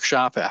requirements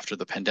workshop after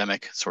the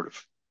pandemic sort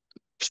of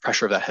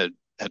pressure of that had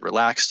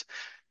relaxed,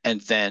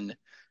 and then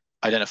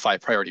identify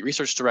priority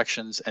research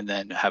directions, and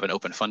then have an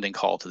open funding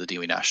call to the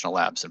DOE national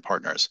labs and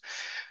partners.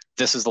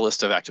 This is the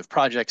list of active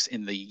projects.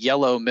 In the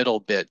yellow middle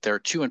bit, there are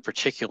 2 in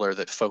particular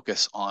that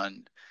focus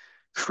on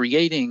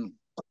creating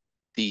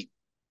the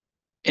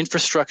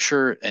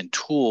infrastructure and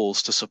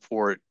tools to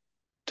support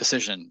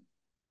decision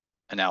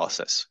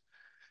analysis,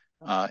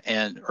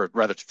 or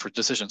rather for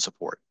decision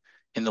support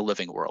in the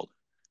living world,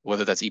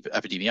 whether that's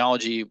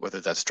epidemiology, whether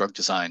that's drug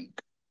design,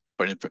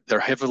 but they're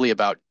heavily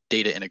about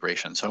data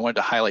integration. So I wanted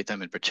to highlight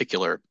them in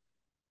particular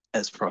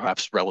as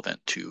perhaps relevant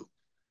to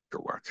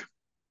your work.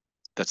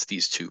 That's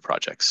these 2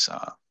 projects.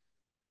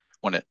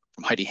 One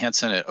from Heidi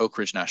Hansen at Oak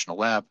Ridge National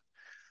Lab,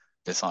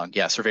 that's on,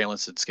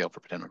 surveillance and scale for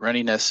pandemic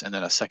readiness. And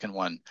then a second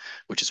one,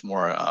 which is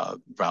more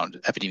around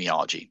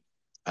epidemiology,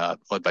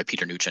 led by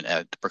Peter Nugent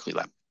at Berkeley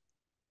Lab.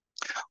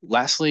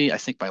 Lastly, I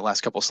think my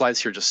last couple of slides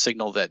here just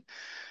signal that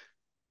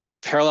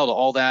parallel to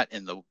all that,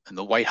 in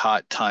the white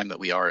hot time that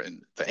we are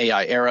in the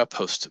AI era,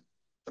 post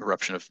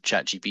eruption of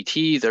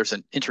ChatGPT, there's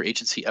an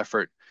interagency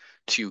effort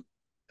to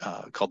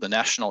called the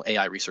National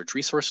AI Research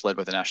Resource, led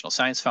by the National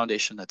Science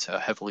Foundation. That's a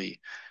heavily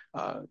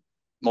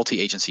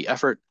multi-agency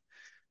effort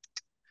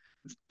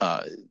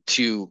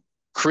to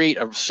create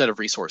a set of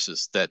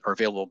resources that are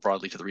available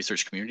broadly to the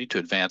research community to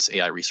advance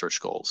AI research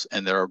goals.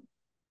 And there are a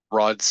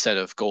broad set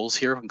of goals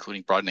here,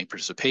 including broadening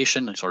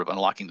participation and sort of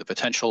unlocking the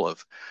potential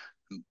of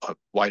a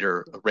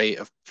wider array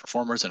of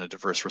performers in a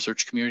diverse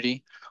research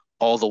community,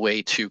 all the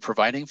way to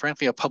providing,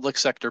 frankly, a public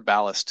sector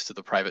ballast to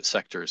the private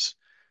sector's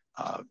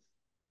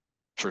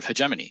sort of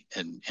hegemony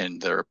in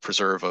their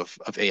preserve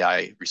of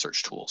AI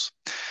research tools.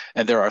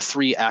 And there are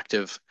 3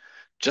 active,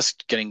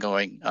 just getting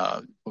going,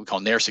 what we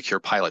call near secure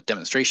pilot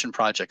demonstration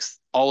projects,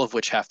 all of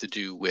which have to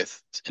do with,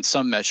 in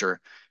some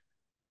measure,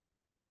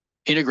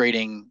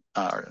 integrating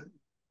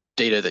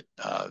data that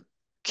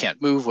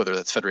can't move, whether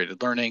that's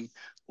federated learning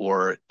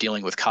or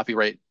dealing with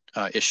copyright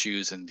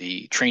issues and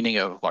the training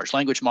of large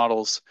language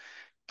models,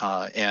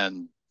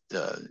 and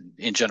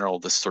in general,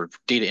 this sort of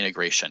data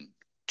integration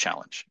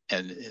challenge.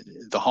 And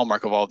the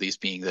hallmark of all of these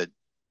being that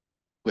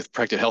with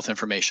predictive health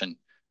information,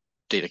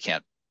 data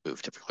can't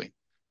move typically,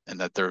 and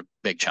that there are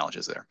big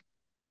challenges there.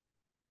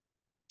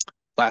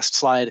 Last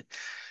slide.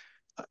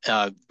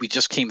 We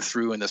just came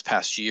through in this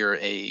past year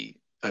a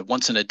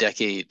once in a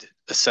decade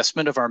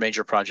assessment of our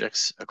major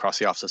projects across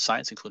the Office of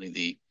Science, including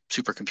the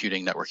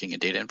supercomputing, networking,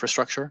 and data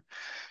infrastructure.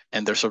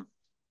 And there's a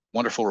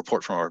wonderful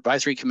report from our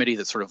advisory committee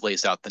that sort of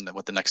lays out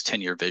what the next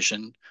 10-year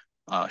vision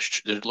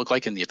should look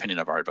like in the opinion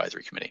of our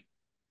advisory committee.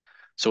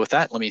 So with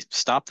that, let me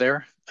stop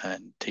there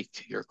and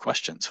take your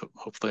questions.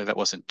 Hopefully that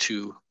wasn't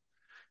too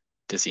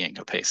dizzying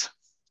a pace.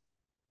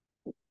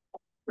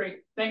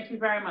 Great, thank you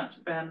very much,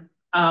 Ben.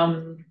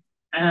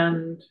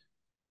 And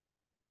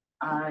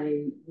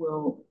I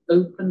will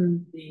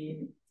open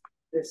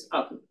this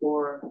up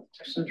for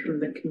questions from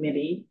the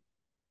committee.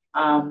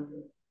 I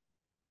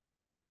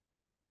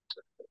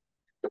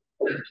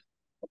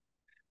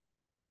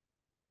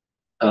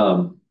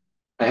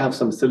have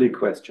some silly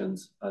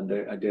questions, and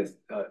I guess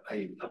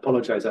I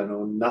apologize. I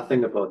know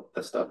nothing about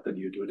the stuff that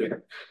you do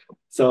there.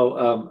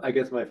 So I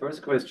guess my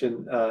first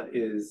question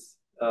is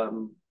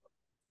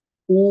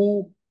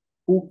who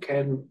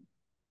can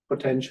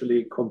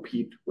potentially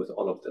compete with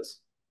all of this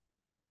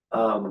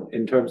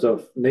in terms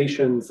of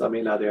nations? I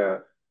mean, are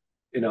there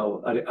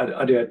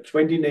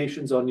 20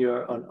 nations on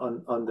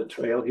the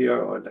trail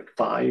here, or like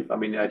 5? I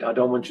mean, I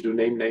don't want you to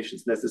name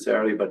nations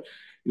necessarily, but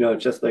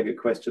just like a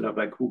question of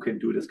like who can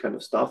do this kind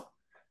of stuff.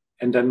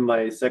 And then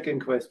my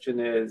second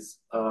question is,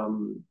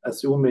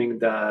 assuming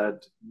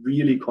that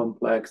really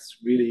complex,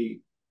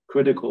 really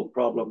critical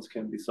problems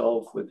can be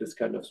solved with this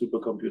kind of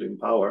supercomputing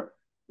power,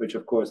 which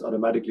of course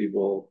automatically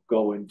will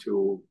go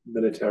into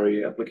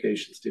military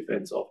applications,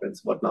 defense,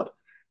 offense, whatnot.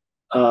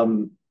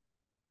 How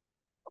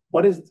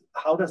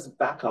does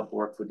backup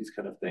work for these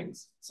kind of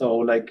things? So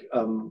like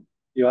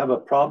you have a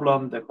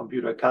problem, the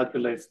computer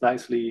calculates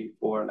nicely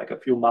for like a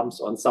few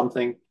months on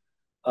something,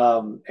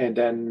 and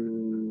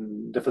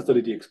then the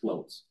facility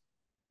explodes.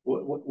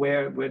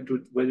 Where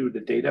do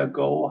the data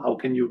go? How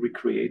can you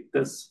recreate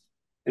this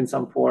in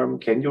some form?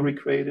 Can you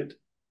recreate it?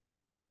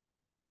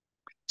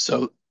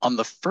 So on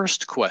the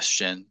first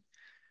question,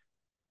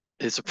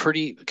 it's a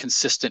pretty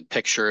consistent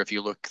picture if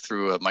you look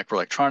through a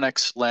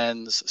microelectronics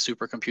lens,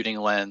 supercomputing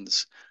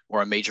lens,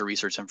 or a major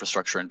research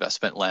infrastructure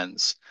investment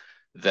lens,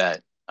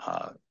 that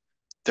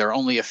there are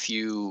only a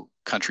few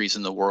countries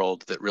in the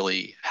world that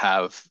really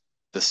have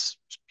this,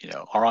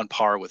 are on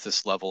par with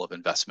this level of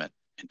investment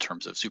in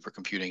terms of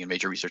supercomputing and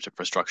major research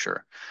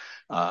infrastructure.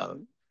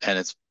 And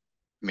it's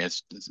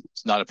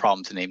not a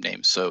problem to name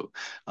names. So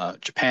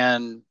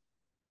Japan,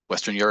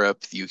 Western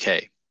Europe, the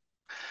UK.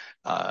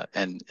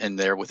 And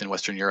there within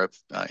Western Europe,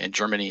 in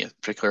Germany in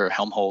particular,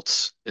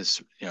 Helmholtz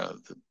is,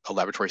 a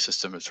laboratory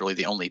system. It's really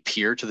the only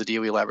peer to the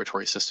DOE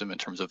laboratory system in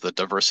terms of the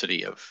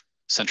diversity of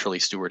centrally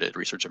stewarded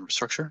research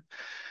infrastructure.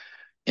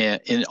 And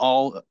in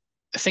all,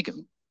 I think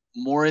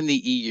more in the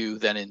EU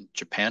than in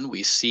Japan,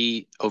 we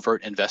see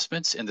overt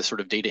investments in the sort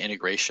of data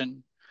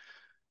integration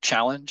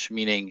challenge,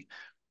 meaning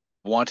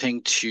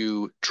wanting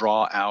to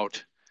draw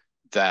out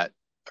that,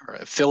 or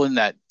fill in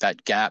that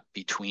gap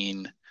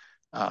between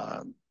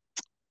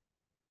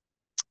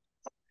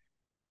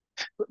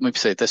let me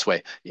say it this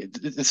way.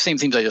 The same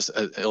things I just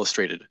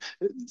illustrated.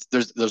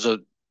 There's a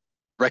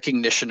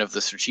recognition of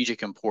the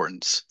strategic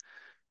importance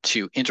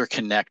to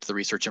interconnect the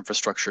research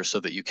infrastructure so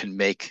that you can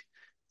make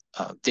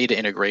data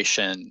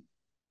integration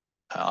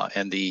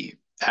and the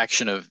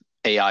action of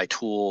AI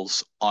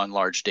tools on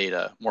large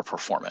data more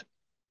performant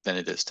than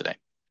it is today.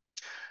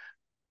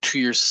 To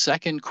your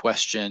second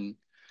question,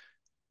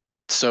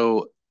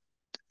 so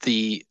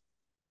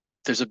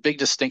there's a big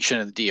distinction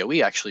in the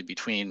DOE actually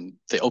between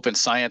the open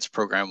science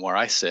program where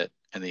I sit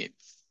and the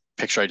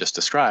picture I just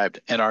described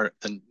and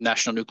the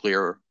National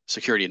Nuclear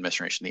Security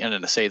Administration, the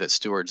NNSA that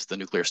stewards the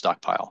nuclear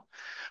stockpile.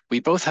 We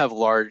both have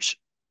large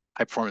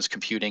high performance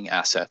computing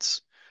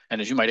assets.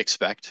 And as you might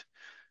expect,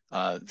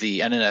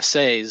 the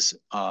NNSAs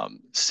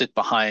sit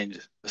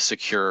behind a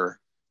secure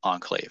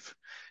enclave.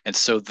 And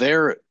so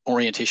their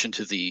orientation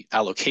to the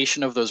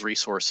allocation of those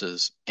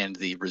resources and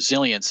the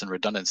resilience and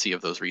redundancy of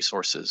those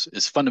resources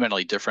is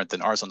fundamentally different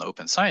than ours on the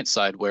open science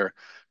side, where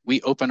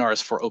we open ours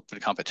for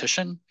open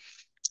competition.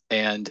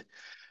 And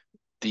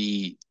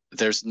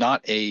there's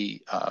not a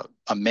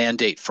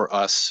mandate for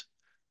us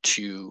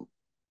to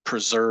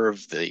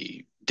preserve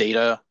the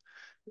data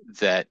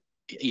that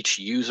each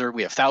user,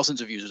 we have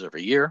thousands of users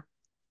every year.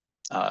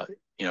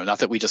 Not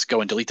that we just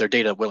go and delete their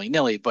data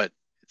willy-nilly, but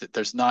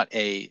there's not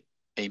a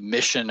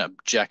mission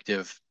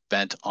objective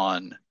bent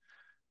on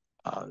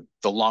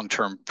the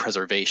long-term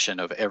preservation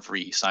of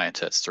every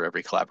scientist or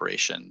every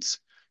collaboration's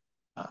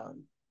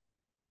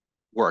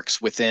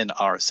works within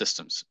our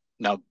systems.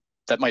 Now,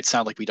 that might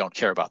sound like we don't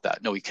care about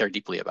that. No, we care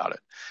deeply about it.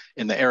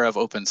 In the era of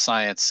open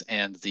science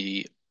and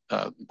the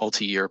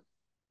multi-year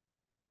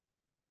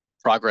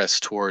progress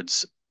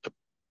towards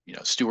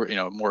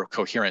more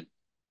coherent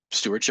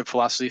stewardship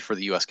philosophy for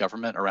the U.S.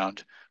 government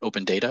around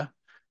open data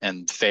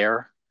and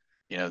fair,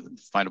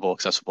 findable,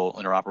 accessible,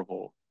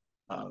 interoperable,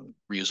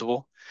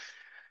 reusable.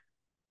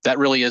 That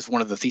really is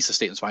one of the thesis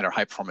statements behind our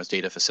high performance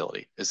data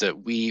facility, is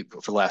that we,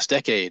 for the last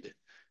decade,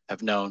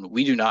 have known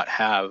we do not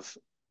have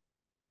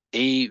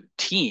a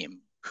team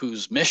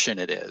whose mission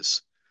it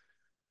is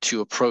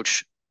to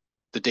approach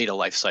the data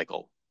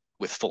lifecycle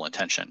with full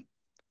intention.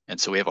 And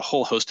so we have a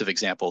whole host of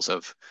examples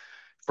of,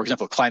 for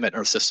example, climate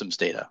Earth systems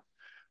data,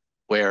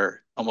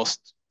 where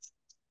almost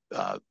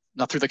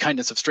not through the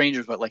kindness of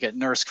strangers, but like at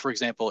NERSC, for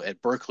example,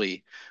 at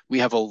Berkeley, we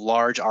have a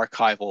large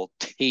archival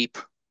tape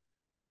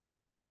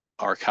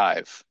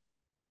archive,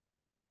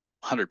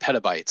 100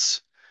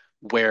 petabytes,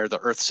 where the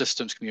Earth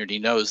systems community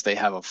knows they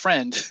have a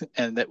friend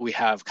and that we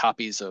have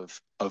copies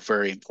of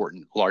very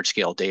important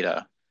large-scale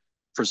data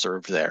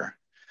preserved there.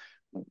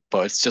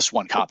 But it's just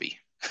one copy.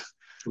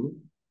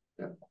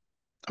 Yeah.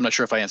 I'm not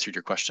sure if I answered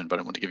your question, but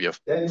I want to give you a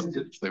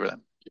flavor of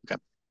that.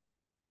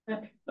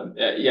 Okay.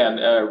 Yeah, and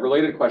a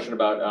related question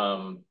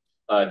about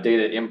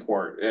data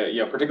import,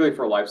 particularly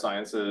for life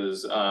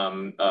sciences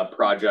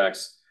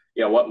projects.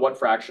 What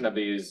fraction of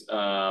these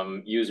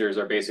users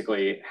are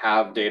basically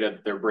have data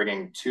that they're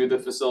bringing to the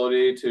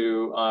facility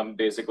to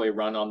basically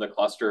run on the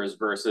clusters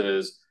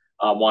versus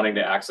wanting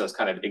to access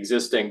kind of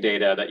existing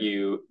data that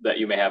you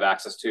may have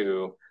access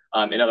to?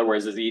 In other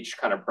words, is each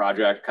kind of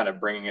project kind of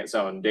bringing its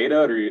own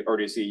data, or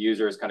do you see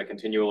users kind of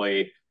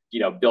continually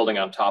building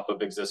on top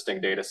of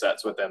existing data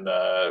sets within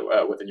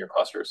your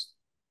clusters?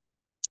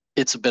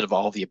 It's a bit of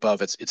all of the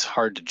above. It's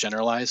hard to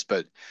generalize,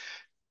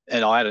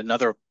 and I'll add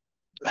another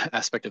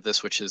aspect of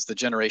this, which is the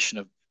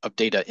generation of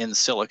data in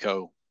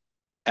silico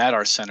at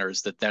our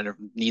centers that then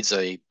needs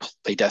a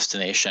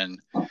destination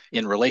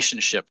in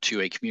relationship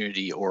to a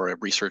community or a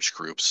research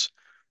group's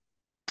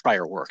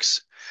prior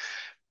works.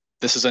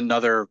 This is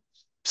another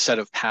set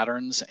of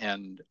patterns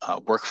and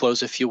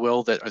workflows, if you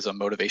will, that is a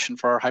motivation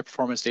for our high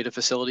performance data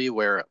facility,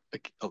 where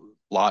a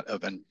lot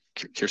of, and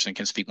Kirsten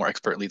can speak more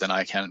expertly than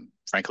I can,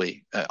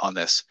 frankly, on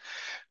this.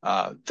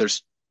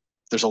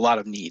 There's a lot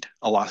of need,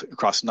 a lot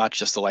across not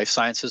just the life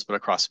sciences, but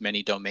across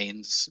many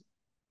domains.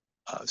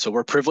 So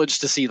we're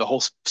privileged to see the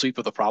whole sweep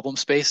of the problem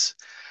space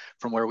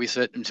from where we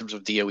sit in terms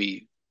of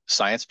DOE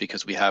science,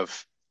 because we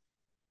have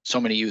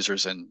so many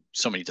users and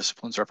so many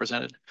disciplines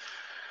represented.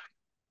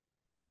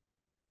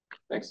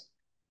 Thanks.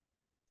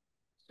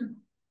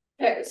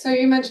 Okay, so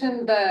you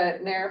mentioned the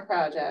NARE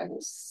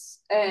projects,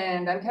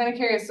 and I'm kind of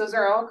curious, those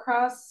are all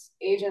cross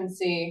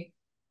agency,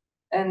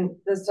 and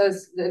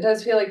it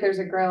does feel like there's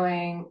a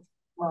growing,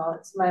 well,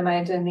 it's my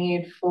mind, a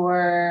need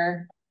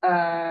for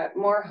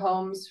more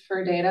homes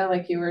for data,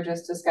 like you were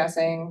just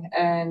discussing.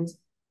 And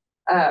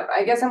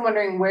I guess I'm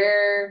wondering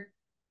where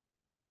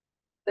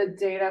the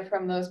data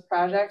from those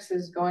projects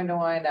is going to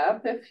wind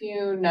up, if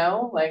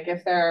like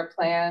if there are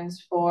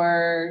plans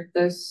for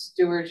the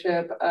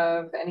stewardship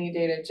of any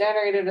data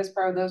generated as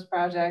part of those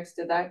projects.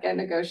 Did that get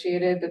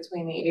negotiated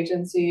between the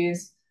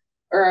agencies,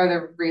 or are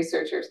the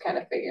researchers kind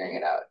of figuring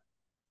it out?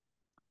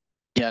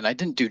 Yeah, and I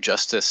didn't do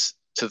justice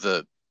to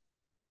the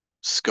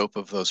scope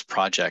of those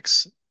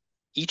projects.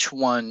 Each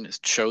one is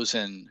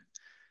chosen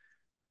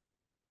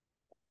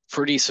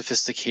pretty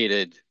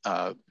sophisticated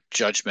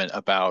judgment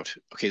about,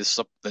 okay,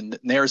 the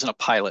NARE is in a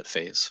pilot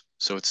phase,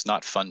 so it's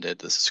not funded.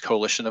 This is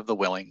Coalition of the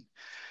Willing.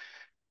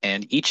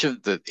 And each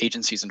of the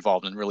agencies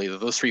involved in really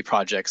those three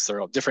projects, they're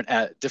all different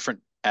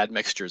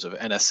admixtures of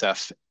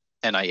NSF,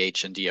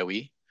 NIH, and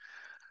DOE.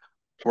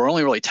 We're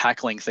only really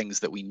tackling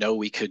things that we know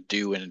we could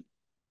do in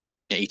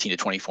 18 to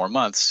 24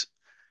 months,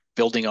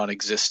 building on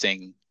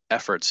existing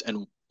efforts.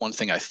 And one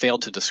thing I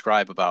failed to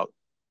describe about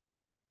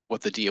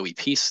what the DOE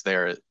piece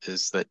there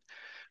is that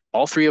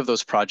all three of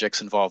those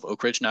projects involve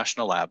Oak Ridge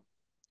National Lab,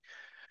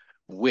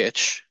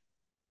 which,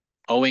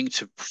 owing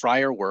to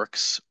prior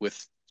works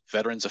with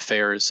Veterans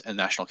Affairs and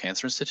National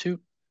Cancer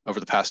Institute over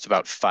the past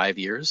about 5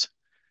 years,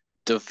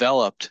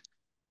 developed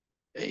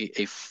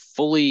a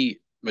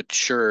fully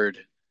matured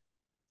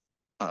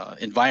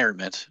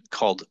environment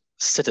called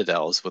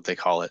Citadel, is what they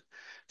call it.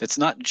 That's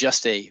not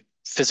just a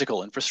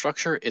physical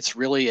infrastructure. It's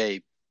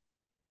really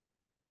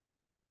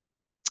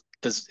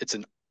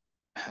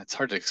it's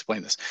hard to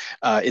explain this.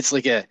 It's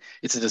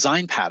a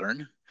design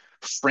pattern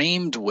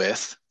framed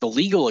with the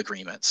legal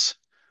agreements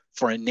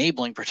for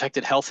enabling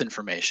protected health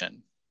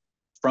information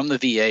from the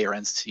VA or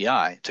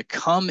NCI to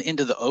come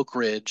into the Oak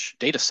Ridge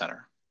data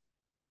center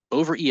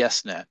over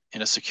ESNet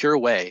in a secure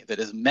way that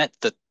has met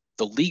the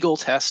legal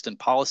test and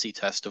policy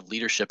test of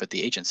leadership at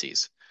the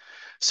agencies.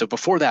 So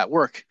before that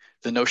work,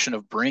 the notion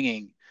of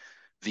bringing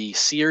the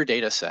SEER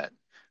data set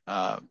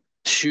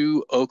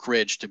to Oak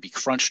Ridge to be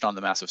crunched on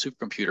the massive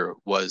supercomputer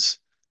was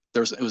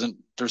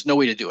there's no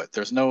way to do it.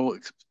 There's no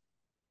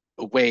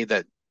way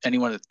that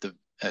anyone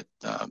at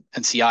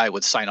NCI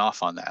would sign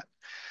off on that.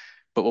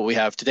 But what we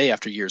have today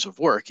after years of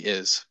work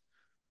is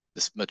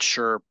this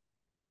mature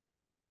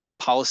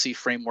policy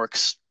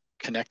frameworks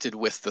connected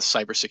with the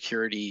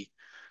cybersecurity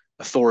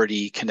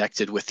authority,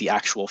 connected with the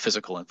actual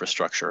physical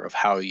infrastructure of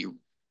how you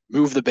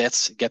move the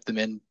bits, get them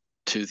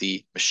into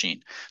the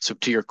machine. So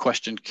to your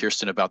question,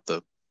 Kirsten, about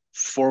the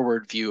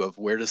forward view of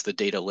where does the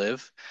data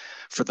live,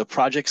 for the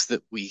projects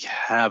that we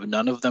have,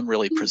 none of them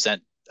really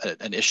present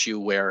an issue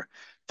where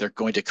they're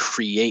going to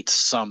create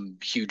some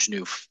huge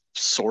new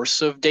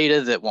source of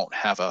data that won't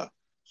have a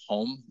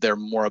home. They're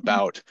more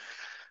about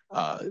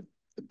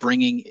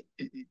bringing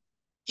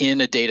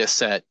in a data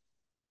set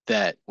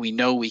that we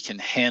know we can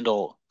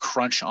handle,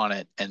 crunch on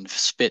it, and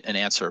spit an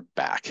answer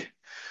back.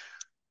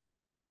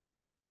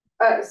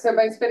 So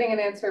by spitting an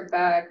answer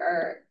back,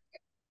 are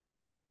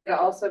it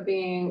also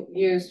being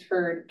used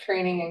for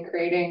training and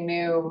creating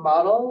new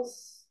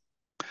models?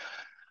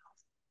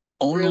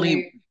 Only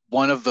really?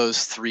 One of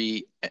those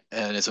three,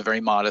 and it's a very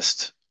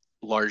modest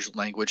large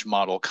language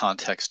model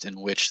context in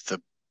which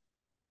the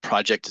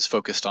project is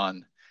focused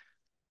on.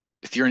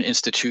 If you're an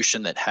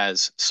institution that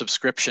has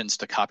subscriptions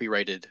to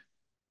copyrighted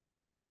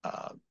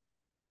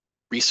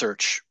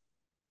research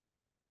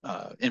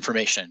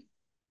information,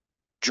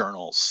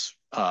 journals,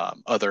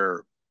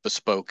 other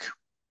bespoke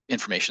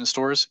information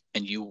stores,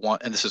 and you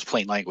want, and this is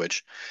plain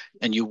language,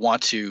 and you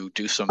want to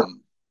do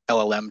some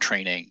LLM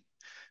training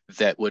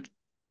that would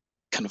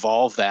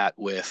convolve that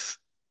with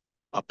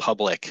a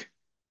public,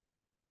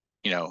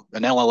 an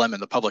LLM in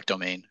the public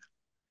domain,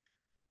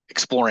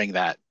 exploring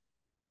that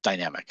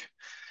dynamic.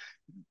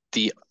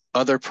 The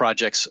other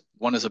projects,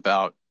 one is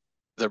about,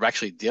 the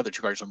other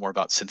two projects are more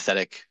about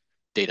synthetic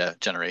data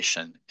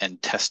generation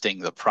and testing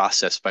the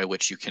process by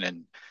which you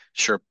can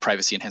ensure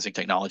privacy enhancing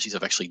technologies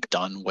have actually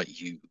done what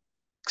you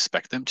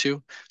expect them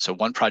to. So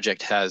one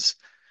project has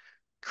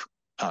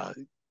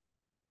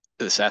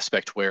this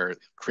aspect where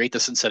create the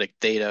synthetic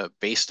data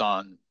based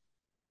on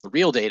the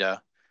real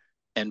data,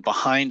 and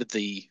behind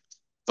the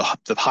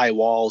high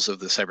walls of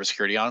the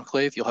cybersecurity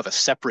enclave, you'll have a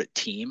separate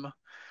team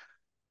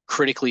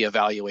critically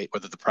evaluate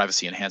whether the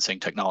privacy enhancing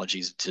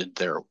technologies did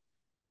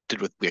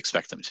what we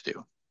expect them to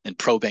do, and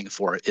probing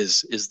for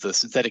is the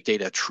synthetic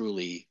data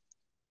truly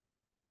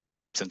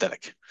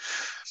synthetic.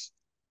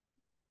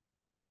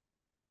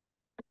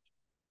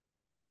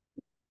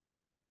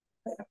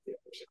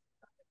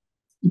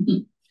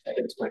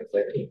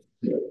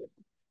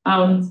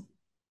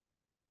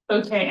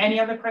 Okay, any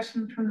other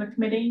questions from the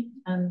committee?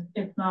 And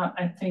if not,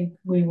 I think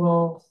we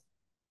will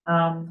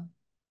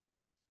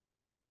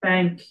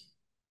thank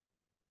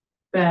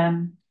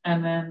Ben,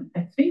 and then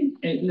I think,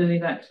 Lily,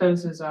 that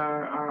closes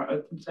our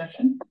open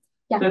session.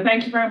 Yeah. So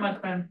thank you very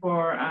much, Ben,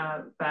 for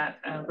that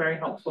very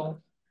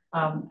helpful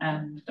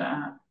and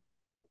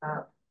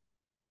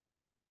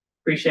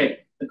appreciate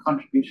the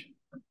contribution.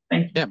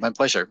 Thank you. Yeah, my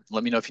pleasure.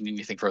 Let me know if you need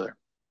anything further.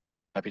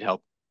 Happy to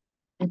help.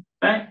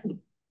 Bye.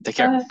 Take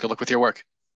care. Good luck with your work.